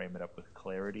can frame it up with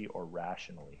clarity or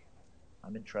rationally.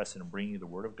 I'm interested in bringing you the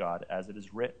Word of God as it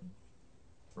is written,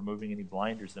 removing any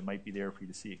blinders that might be there for you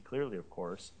to see it clearly, of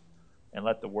course, and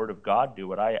let the Word of God do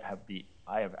what I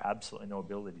have absolutely no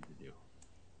ability to do.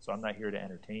 So I'm not here to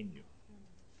entertain you,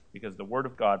 because the Word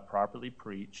of God, properly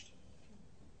preached,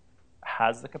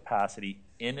 has the capacity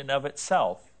in and of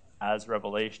itself, as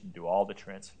revelation, to do all the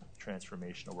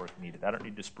transformational work needed. I don't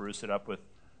need to spruce it up with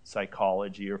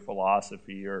psychology or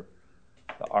philosophy or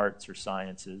the arts or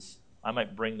sciences. I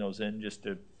might bring those in just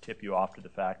to tip you off to the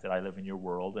fact that I live in your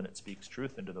world and it speaks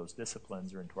truth into those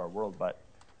disciplines or into our world. But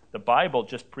the Bible,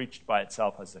 just preached by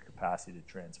itself, has the capacity to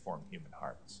transform human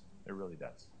hearts. It really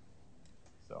does.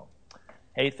 So,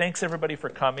 hey, thanks everybody for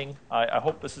coming. I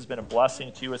hope this has been a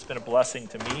blessing to you. It's been a blessing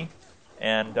to me.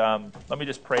 And let me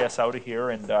just pray us out of here.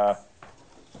 And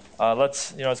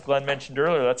let's, as Glenn mentioned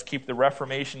earlier, let's keep the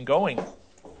Reformation going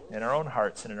in our own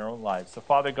hearts and in our own lives. So,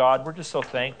 Father God, we're just so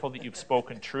thankful that you've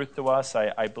spoken truth to us.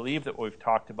 I believe that what we've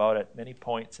talked about at many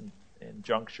points and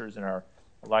junctures in our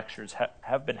lectures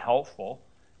have been helpful.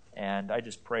 And I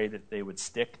just pray that they would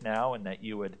stick now, and that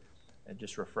you would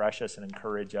just refresh us and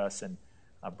encourage us and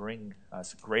bring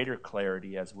us greater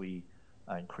clarity as we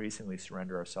increasingly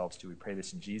surrender ourselves to. We pray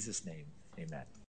this in Jesus' name. Amen.